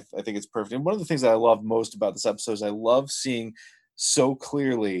here. I think it's perfect. And one of the things that I love most about this episode is I love seeing so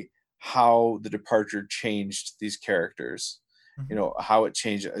clearly how the departure changed these characters. You know, how it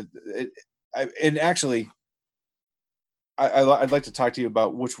changed. And actually, I'd like to talk to you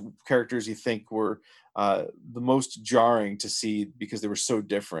about which characters you think were the most jarring to see because they were so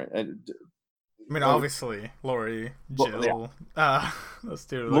different. And I mean, obviously, Laurie, Jill, those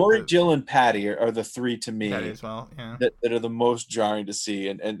two. Laurie, Jill, and Patty are the three to me. Patty as well, yeah. That are the most jarring to see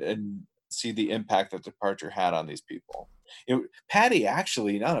and see the impact that departure had on these people. Patty,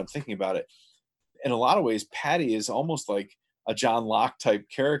 actually, now that I'm thinking about it, in a lot of ways, Patty is almost like a John Locke type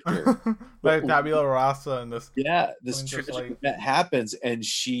character. Like Tabula Rasa and this. Yeah, this tragic event happens and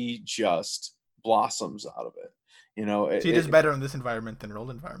she just blossoms out of it. You know, she does better in this environment than her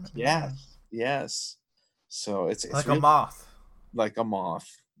old environment. Yes. So it's like really, a moth. Like a moth.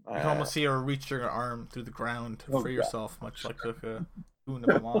 You can almost see her reach her arm through the ground to free yourself, much like the cocoon of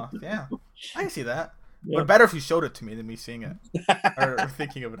a moth. Yeah, I can see that. Yeah. But better if you showed it to me than me seeing it or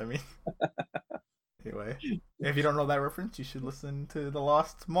thinking of it. I mean, anyway, if you don't know that reference, you should listen to the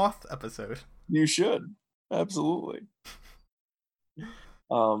Lost Moth episode. You should, absolutely.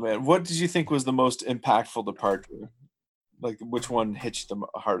 Oh man, what did you think was the most impactful departure? Like, which one hit you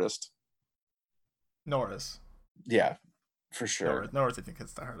the hardest? Nora's. Yeah, for sure. Nora's I think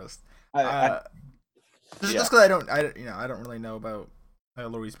it's the hardest. Just because I don't really know about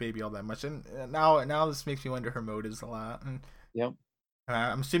Laurie's baby all that much, and now this makes me wonder her motives a lot. And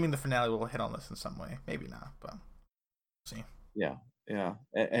I'm assuming the finale will hit on this in some way. Maybe not, but we'll see. Yeah,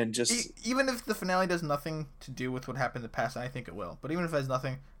 and just even if the finale does nothing to do with what happened in the past, I think it will. But even if it has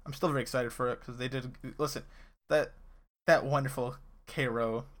nothing, I'm still very excited for it because they did. Listen, that wonderful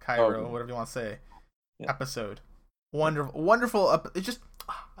Cairo, whatever you want to say. Episode, wonderful. It's just,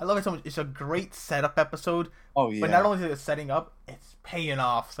 I love it so much. It's a great setup episode. Oh yeah. But not only is it setting up, it's paying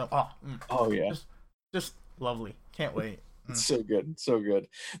off. So yeah, just lovely. Can't wait. It's so good, so good.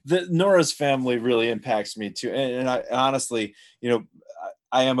 The Nora's family really impacts me too, and I honestly,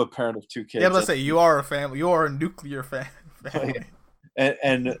 I am a parent of 2 kids. Yeah, let's say you are a family. You are a nuclear family.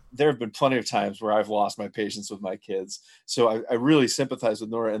 And there have been plenty of times where I've lost my patience with my kids. So I really sympathize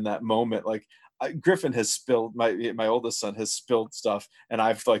with Nora in that moment. Like. Griffin has spilled my oldest son has spilled stuff and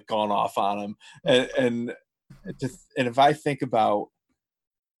I've like gone off on him and if I think about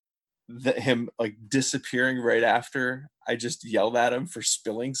him like disappearing right after I just yelled at him for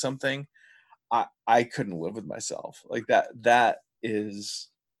spilling something, I couldn't live with myself. Like that is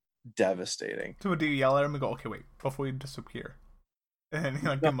devastating. So do you yell at him and go, okay, wait, before you disappear? And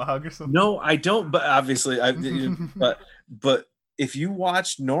give him a hug or something? No, I don't, but obviously but if you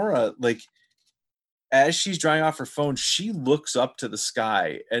watch Nora, like as she's drying off her phone, she looks up to the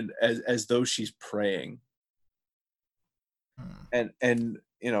sky and as though she's praying. And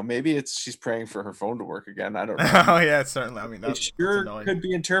maybe she's praying for her phone to work again. I don't know. Oh yeah, certainly. I mean, it sure could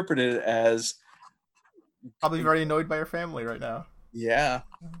be interpreted as probably very annoyed by her family right now. Yeah.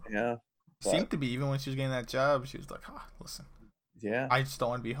 Seemed to be, even when she was getting that job, she was like, listen. Yeah. I just don't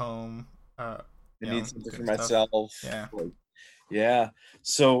want to be home. I need something for myself. Yeah. Yeah.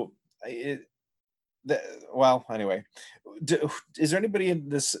 So well, anyway, is there anybody in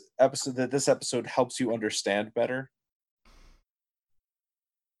this episode that this episode helps you understand better?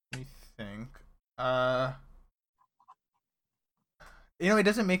 Let me think. It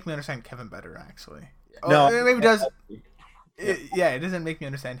doesn't make me understand Kevin better, actually. No, maybe it does. It doesn't make me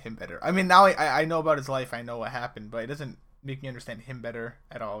understand him better. I mean, now I know about his life, I know what happened, but it doesn't make me understand him better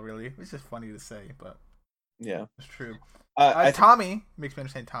at all, really. It's just funny to say, but yeah, it's true. Tommy makes me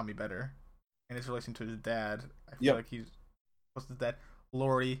understand Tommy better. And his relation to his dad. I feel like he's what's his dad?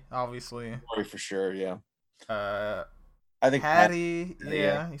 Laurie, obviously. Laurie for sure, yeah. I think Patty.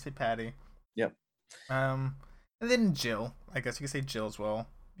 You say Patty. Yep. And then Jill. I guess you can say Jill as well.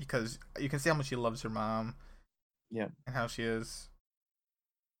 Because you can see how much she loves her mom. Yeah. And how she is.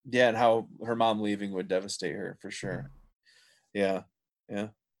 Yeah, and how her mom leaving would devastate her for sure. Yeah.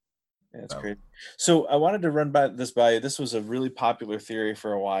 Yeah, it's great. So I wanted to run by this by you. This was a really popular theory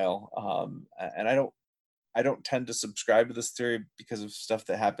for a while, and I don't I don't tend to subscribe to this theory because of stuff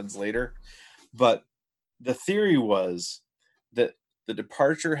that happens later, but the theory was that the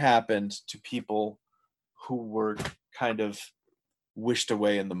departure happened to people who were kind of wished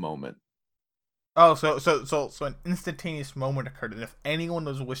away in the moment. Oh, so an instantaneous moment occurred, and if anyone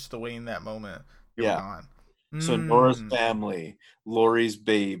was wished away in that moment, they were gone. So Nora's family, Laurie's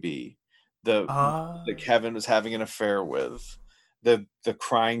baby, the Kevin was having an affair with, the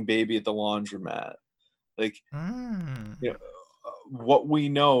crying baby at the laundromat, like you know, what we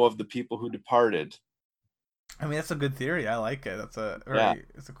know of the people who departed. I mean, that's a good theory. I like it. It's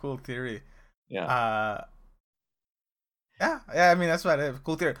a cool theory. Yeah. Yeah. I mean, that's what it is.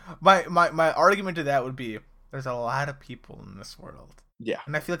 Cool theory. My argument to that would be there's a lot of people in this world. Yeah.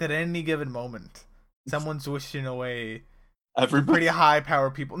 And I feel like at any given moment, someone's wishing away everybody. Pretty high power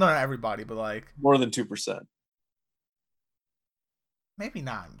people. No, not everybody, but like more than 2%. Maybe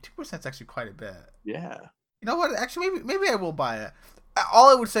not. 2% is actually quite a bit. Yeah. You know what? Actually, maybe I will buy it. All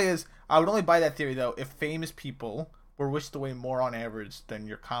I would say is I would only buy that theory though if famous people were wished away more on average than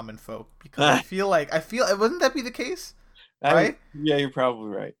your common folk, because I feel wouldn't that be the case? Right? Yeah, you're probably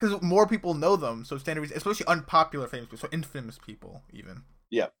right. Because more people know them, so standard, especially unpopular famous people, so infamous people even.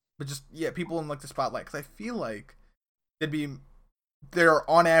 Yeah. But just people in like the spotlight, because I feel like they're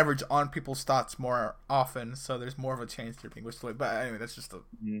on average on people's thoughts more often, so there's more of a chance they're being wished away. But anyway, that's just a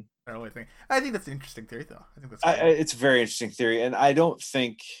early thing. I think that's an interesting theory, though. I think that's it's a very interesting theory, and I don't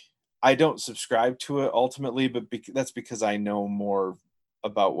subscribe to it ultimately, but that's because I know more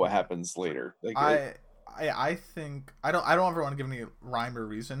about what happens later. Like I think I don't ever want to give any rhyme or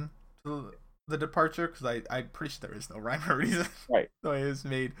reason to the departure, because I'm pretty sure there is no rhyme or reason. Right. The way it was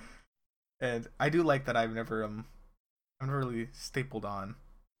made, and I do like that I'm never really stapled on.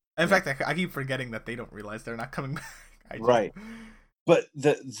 In fact, I keep forgetting that they don't realize they're not coming back. Right. But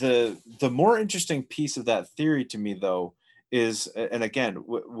the more interesting piece of that theory to me, though, is, and again,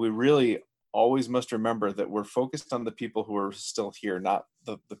 we really always must remember that we're focused on the people who are still here, not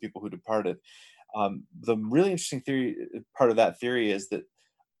the people who departed. The really interesting part of that theory is that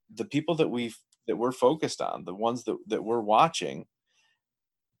the people that we're focused on, the ones that we're watching,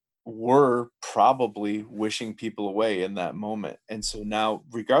 were probably wishing people away in that moment. And so now,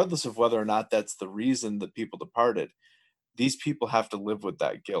 regardless of whether or not that's the reason that people departed, these people have to live with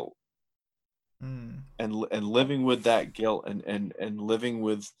that guilt. And living with that guilt and living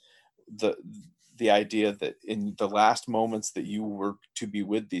with the idea that in the last moments that you were to be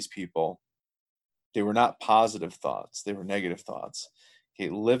with these people, they were not positive thoughts, they were negative thoughts. Okay,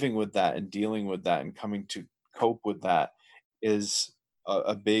 living with that and dealing with that and coming to cope with that is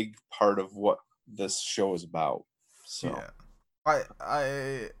a big part of what this show is about. So yeah.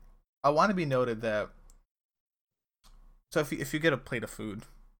 I want to be noted that, so if you get a plate of food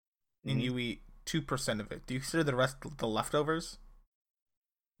and you eat 2% of it, do you consider the rest the leftovers?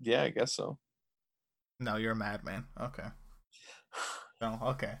 Yeah, I guess so. No, you're a madman. Okay. No,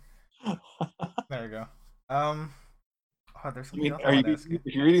 okay. There we go. There's something else I want to ask you.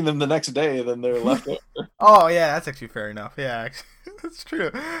 If you're eating them the next day, then they're left over. Oh yeah, that's actually fair enough. Yeah, actually, that's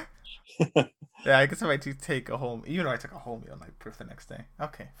true. Yeah, I guess if I do take a whole, even though I took a whole meal, I might proof the next day.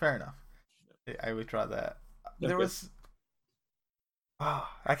 Okay, fair enough. I withdraw that. There was. Oh,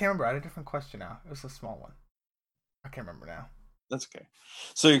 I can't remember. I had a different question now. It was a small one. I can't remember now. That's okay.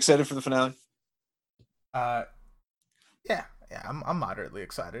 So you excited for the finale? Yeah, I'm moderately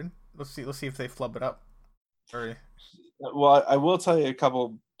excited. Let's see if they flub it up. Well, I will tell you a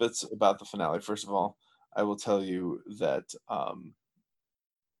couple bits about the finale. First of all, I will tell you that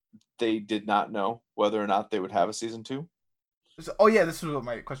they did not know whether or not they would have a season 2. Oh yeah, this is what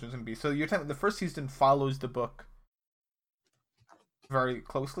my question was going to be. So you're telling the first season follows the book very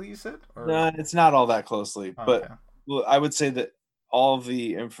closely, you said? Or? No, it's not all that closely, but okay. I would say that all of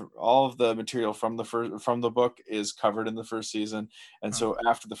the material from the book is covered in the first season, and so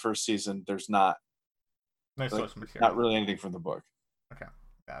after the first season, there's not source material. Not really anything from the book. Okay,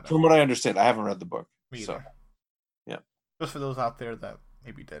 got it. From what I understand, I haven't read the book. Me either. So, yeah. Just for those out there that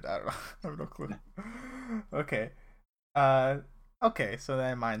maybe did, I don't know. I have no clue. Okay. Okay, so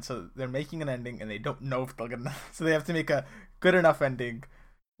that in mind, so they're making an ending and they don't know if they'll get enough, so they have to make a good enough ending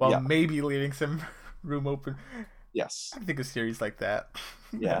while maybe leaving some room open. Yes. I think a series like that.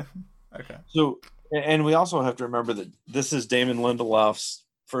 Yeah. Okay. So, and we also have to remember that this is Damon Lindelof's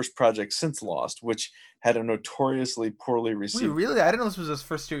first project since Lost, which had a notoriously poorly received. Wait, really? I didn't know this was his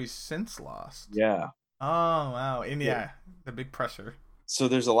first series since Lost. Yeah. Oh wow! And the big pressure. So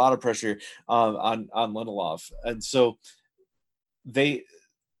there's a lot of pressure on Lindelof, and so the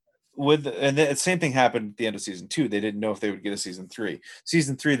same thing happened at the end of season 2. They didn't know if they would get a season 3.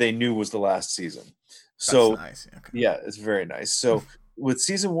 Season 3 they knew was the last season, So that's nice. Okay. Yeah, it's very nice. So with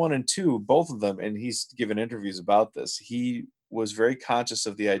season 1 and 2, both of them, and he's given interviews about this, he was very conscious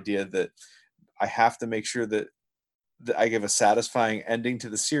of the idea that I have to make sure that I give a satisfying ending to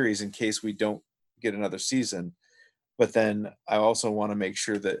the series in case we don't get another season. But then I also want to make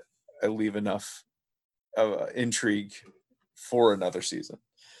sure that I leave enough intrigue for another season.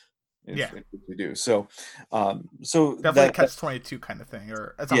 If we do so. Definitely catch-22 kind of thing,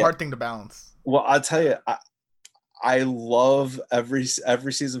 or it's a hard thing to balance. Well, I'll tell you, I love every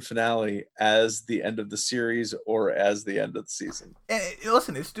season finale as the end of the series or as the end of the season. And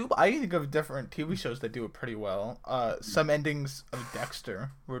listen, it's doable. I think of different TV shows that do it pretty well. Some endings of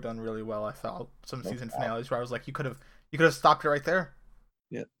Dexter were done really well. I felt some season finales where I was like, you could have stopped it right there.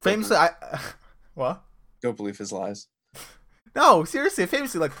 Yeah. Famously, what? Don't believe his lies. No, seriously,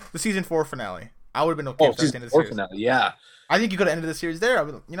 famously, like the season 4 finale, I would have been okay with the end of the series. Finale, yeah. I think you could have ended the series there. I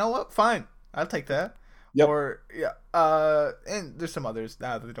would, you know what? Fine, I'll take that. Yep. Or and there's some others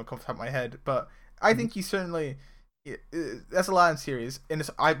now that they don't come off the top of my head, but I think you certainly that's a lot in series, and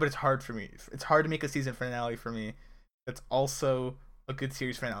but it's hard for me. It's hard to make a season finale for me that's also a good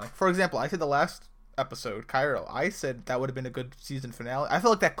series finale. For example, I said the last episode, Cairo, I said that would have been a good season finale. I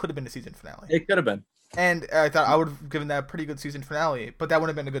felt like that could have been a season finale. It could have been. And I thought I would have given that a pretty good season finale, but that would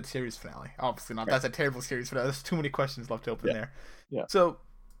have been a good series finale. Obviously not. Right. That's a terrible series finale. There's too many questions left open there. Yeah. So,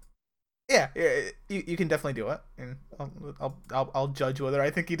 yeah, you can definitely do it, and I'll judge whether I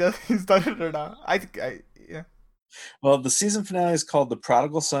think he's done it or not. Yeah. Well, the season finale is called "The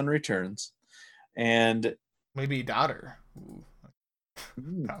Prodigal Son Returns," and maybe daughter.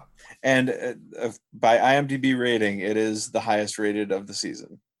 No. And by IMDb rating, it is the highest rated of the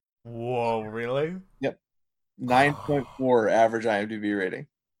season. Whoa, really? Yep. 9.4 average IMDb rating.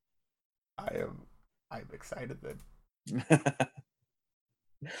 I'm excited then.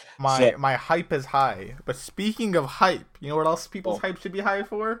 My hype is high. But speaking of hype, you know what else people's hype should be high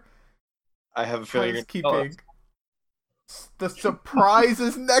for? I have a feeling housekeeping. The surprise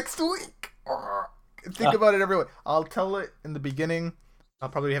is next week. Think about it, everyone. I'll tell it in the beginning. I'll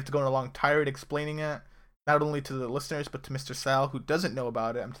probably have to go on a long tirade explaining it. Not only to the listeners, but to Mr. Sal, who doesn't know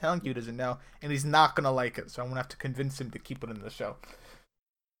about it. I'm telling you, he doesn't know, and he's not going to like it, so I'm going to have to convince him to keep it in the show.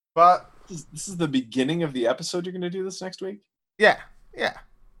 But this is the beginning of the episode you're going to do this next week? Yeah.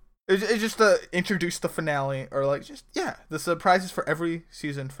 It's just to introduce the finale, or the surprises for every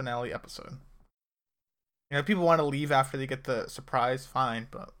season finale episode. You know, people want to leave after they get the surprise, fine,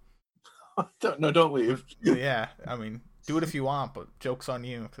 but... don't leave. Yeah, I mean, do it if you want, but joke's on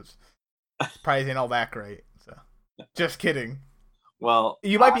you, because... Surprise ain't all that great. So, just kidding. Well,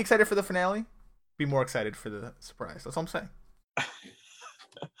 you might be excited for the finale. Be more excited for the surprise. That's all I'm saying.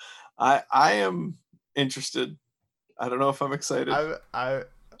 I am interested. I don't know if I'm excited. You're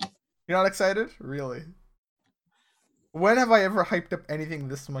not excited? Really? When have I ever hyped up anything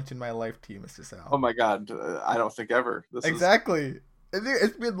this much in my life to you, Mr. Sal? Oh my god, I don't think ever. Exactly.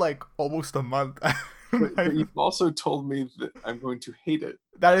 It's been like almost a month. But you've also told me that I'm going to hate it.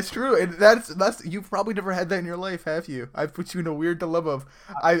 That is true, and that's you've probably never had that in your life, have you? I've put you in a weird dilemma of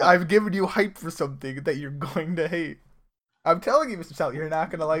I've given you hype for something that you're going to hate. I'm telling you, Mr. Sal, you're not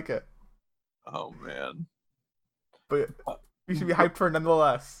gonna like it. Oh man! But you should be hyped for it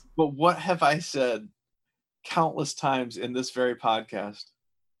nonetheless. But what have I said countless times in this very podcast?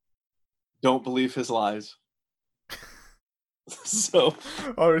 Don't believe his lies. So,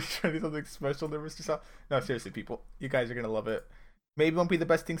 we're trying to do something special there, Mr. Sal. No, seriously, people, you guys are gonna love it. Maybe it won't be the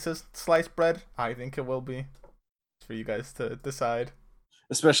best thing since sliced bread. I think it will be. It's for you guys to decide.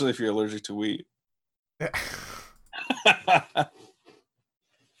 Especially if you're allergic to wheat.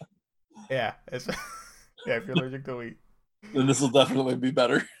 Yeah, if you're allergic to wheat, then this will definitely be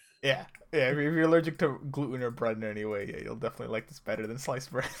better. Yeah. If you're allergic to gluten or bread in any way, yeah, you'll definitely like this better than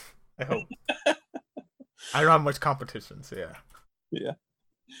sliced bread. I hope. I don't have much competition, so yeah. Yeah.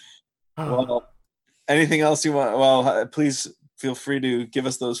 Well, anything else you want? Well, please feel free to give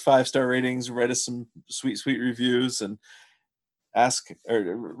us those 5-star ratings, write us some sweet reviews, and ask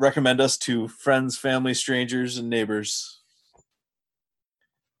or recommend us to friends, family, strangers, and neighbors.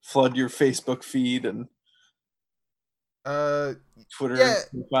 Flood your Facebook feed and Twitter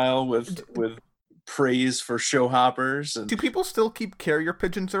profile with praise for show hoppers. And do people still keep carrier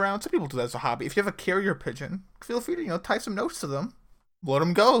pigeons around? Some people do that as a hobby. If you have a carrier pigeon, feel free to tie some notes to them, let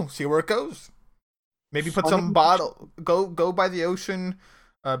them go, see where it goes. Maybe put some bottle. Go by the ocean.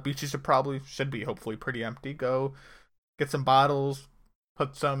 Beaches should be hopefully pretty empty. Go get some bottles,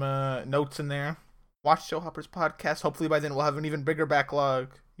 put some notes in there. Watch Show Hoppers podcast. Hopefully by then we'll have an even bigger backlog.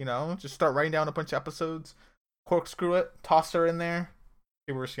 Just start writing down a bunch of episodes, corkscrew it, toss her in there,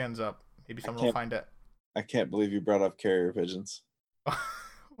 see where she ends up. Maybe someone will find it. I can't believe you brought up carrier pigeons.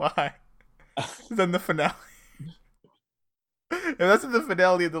 Why? Then the finale. If that's in the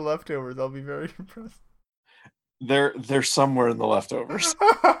finale of The Leftovers, I'll be very impressed. They're somewhere in The Leftovers.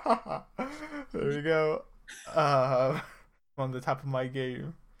 There you go. On the top of my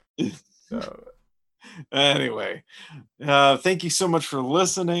game. So anyway, thank you so much for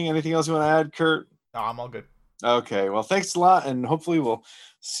listening. Anything else you want to add, Kurt? No, I'm all good. Okay, well, thanks a lot, and hopefully we'll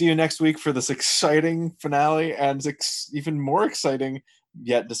see you next week for this exciting finale and even more exciting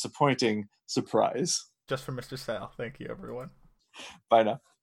yet disappointing surprise. Just for Mr. Sal. Thank you, everyone. Bye now.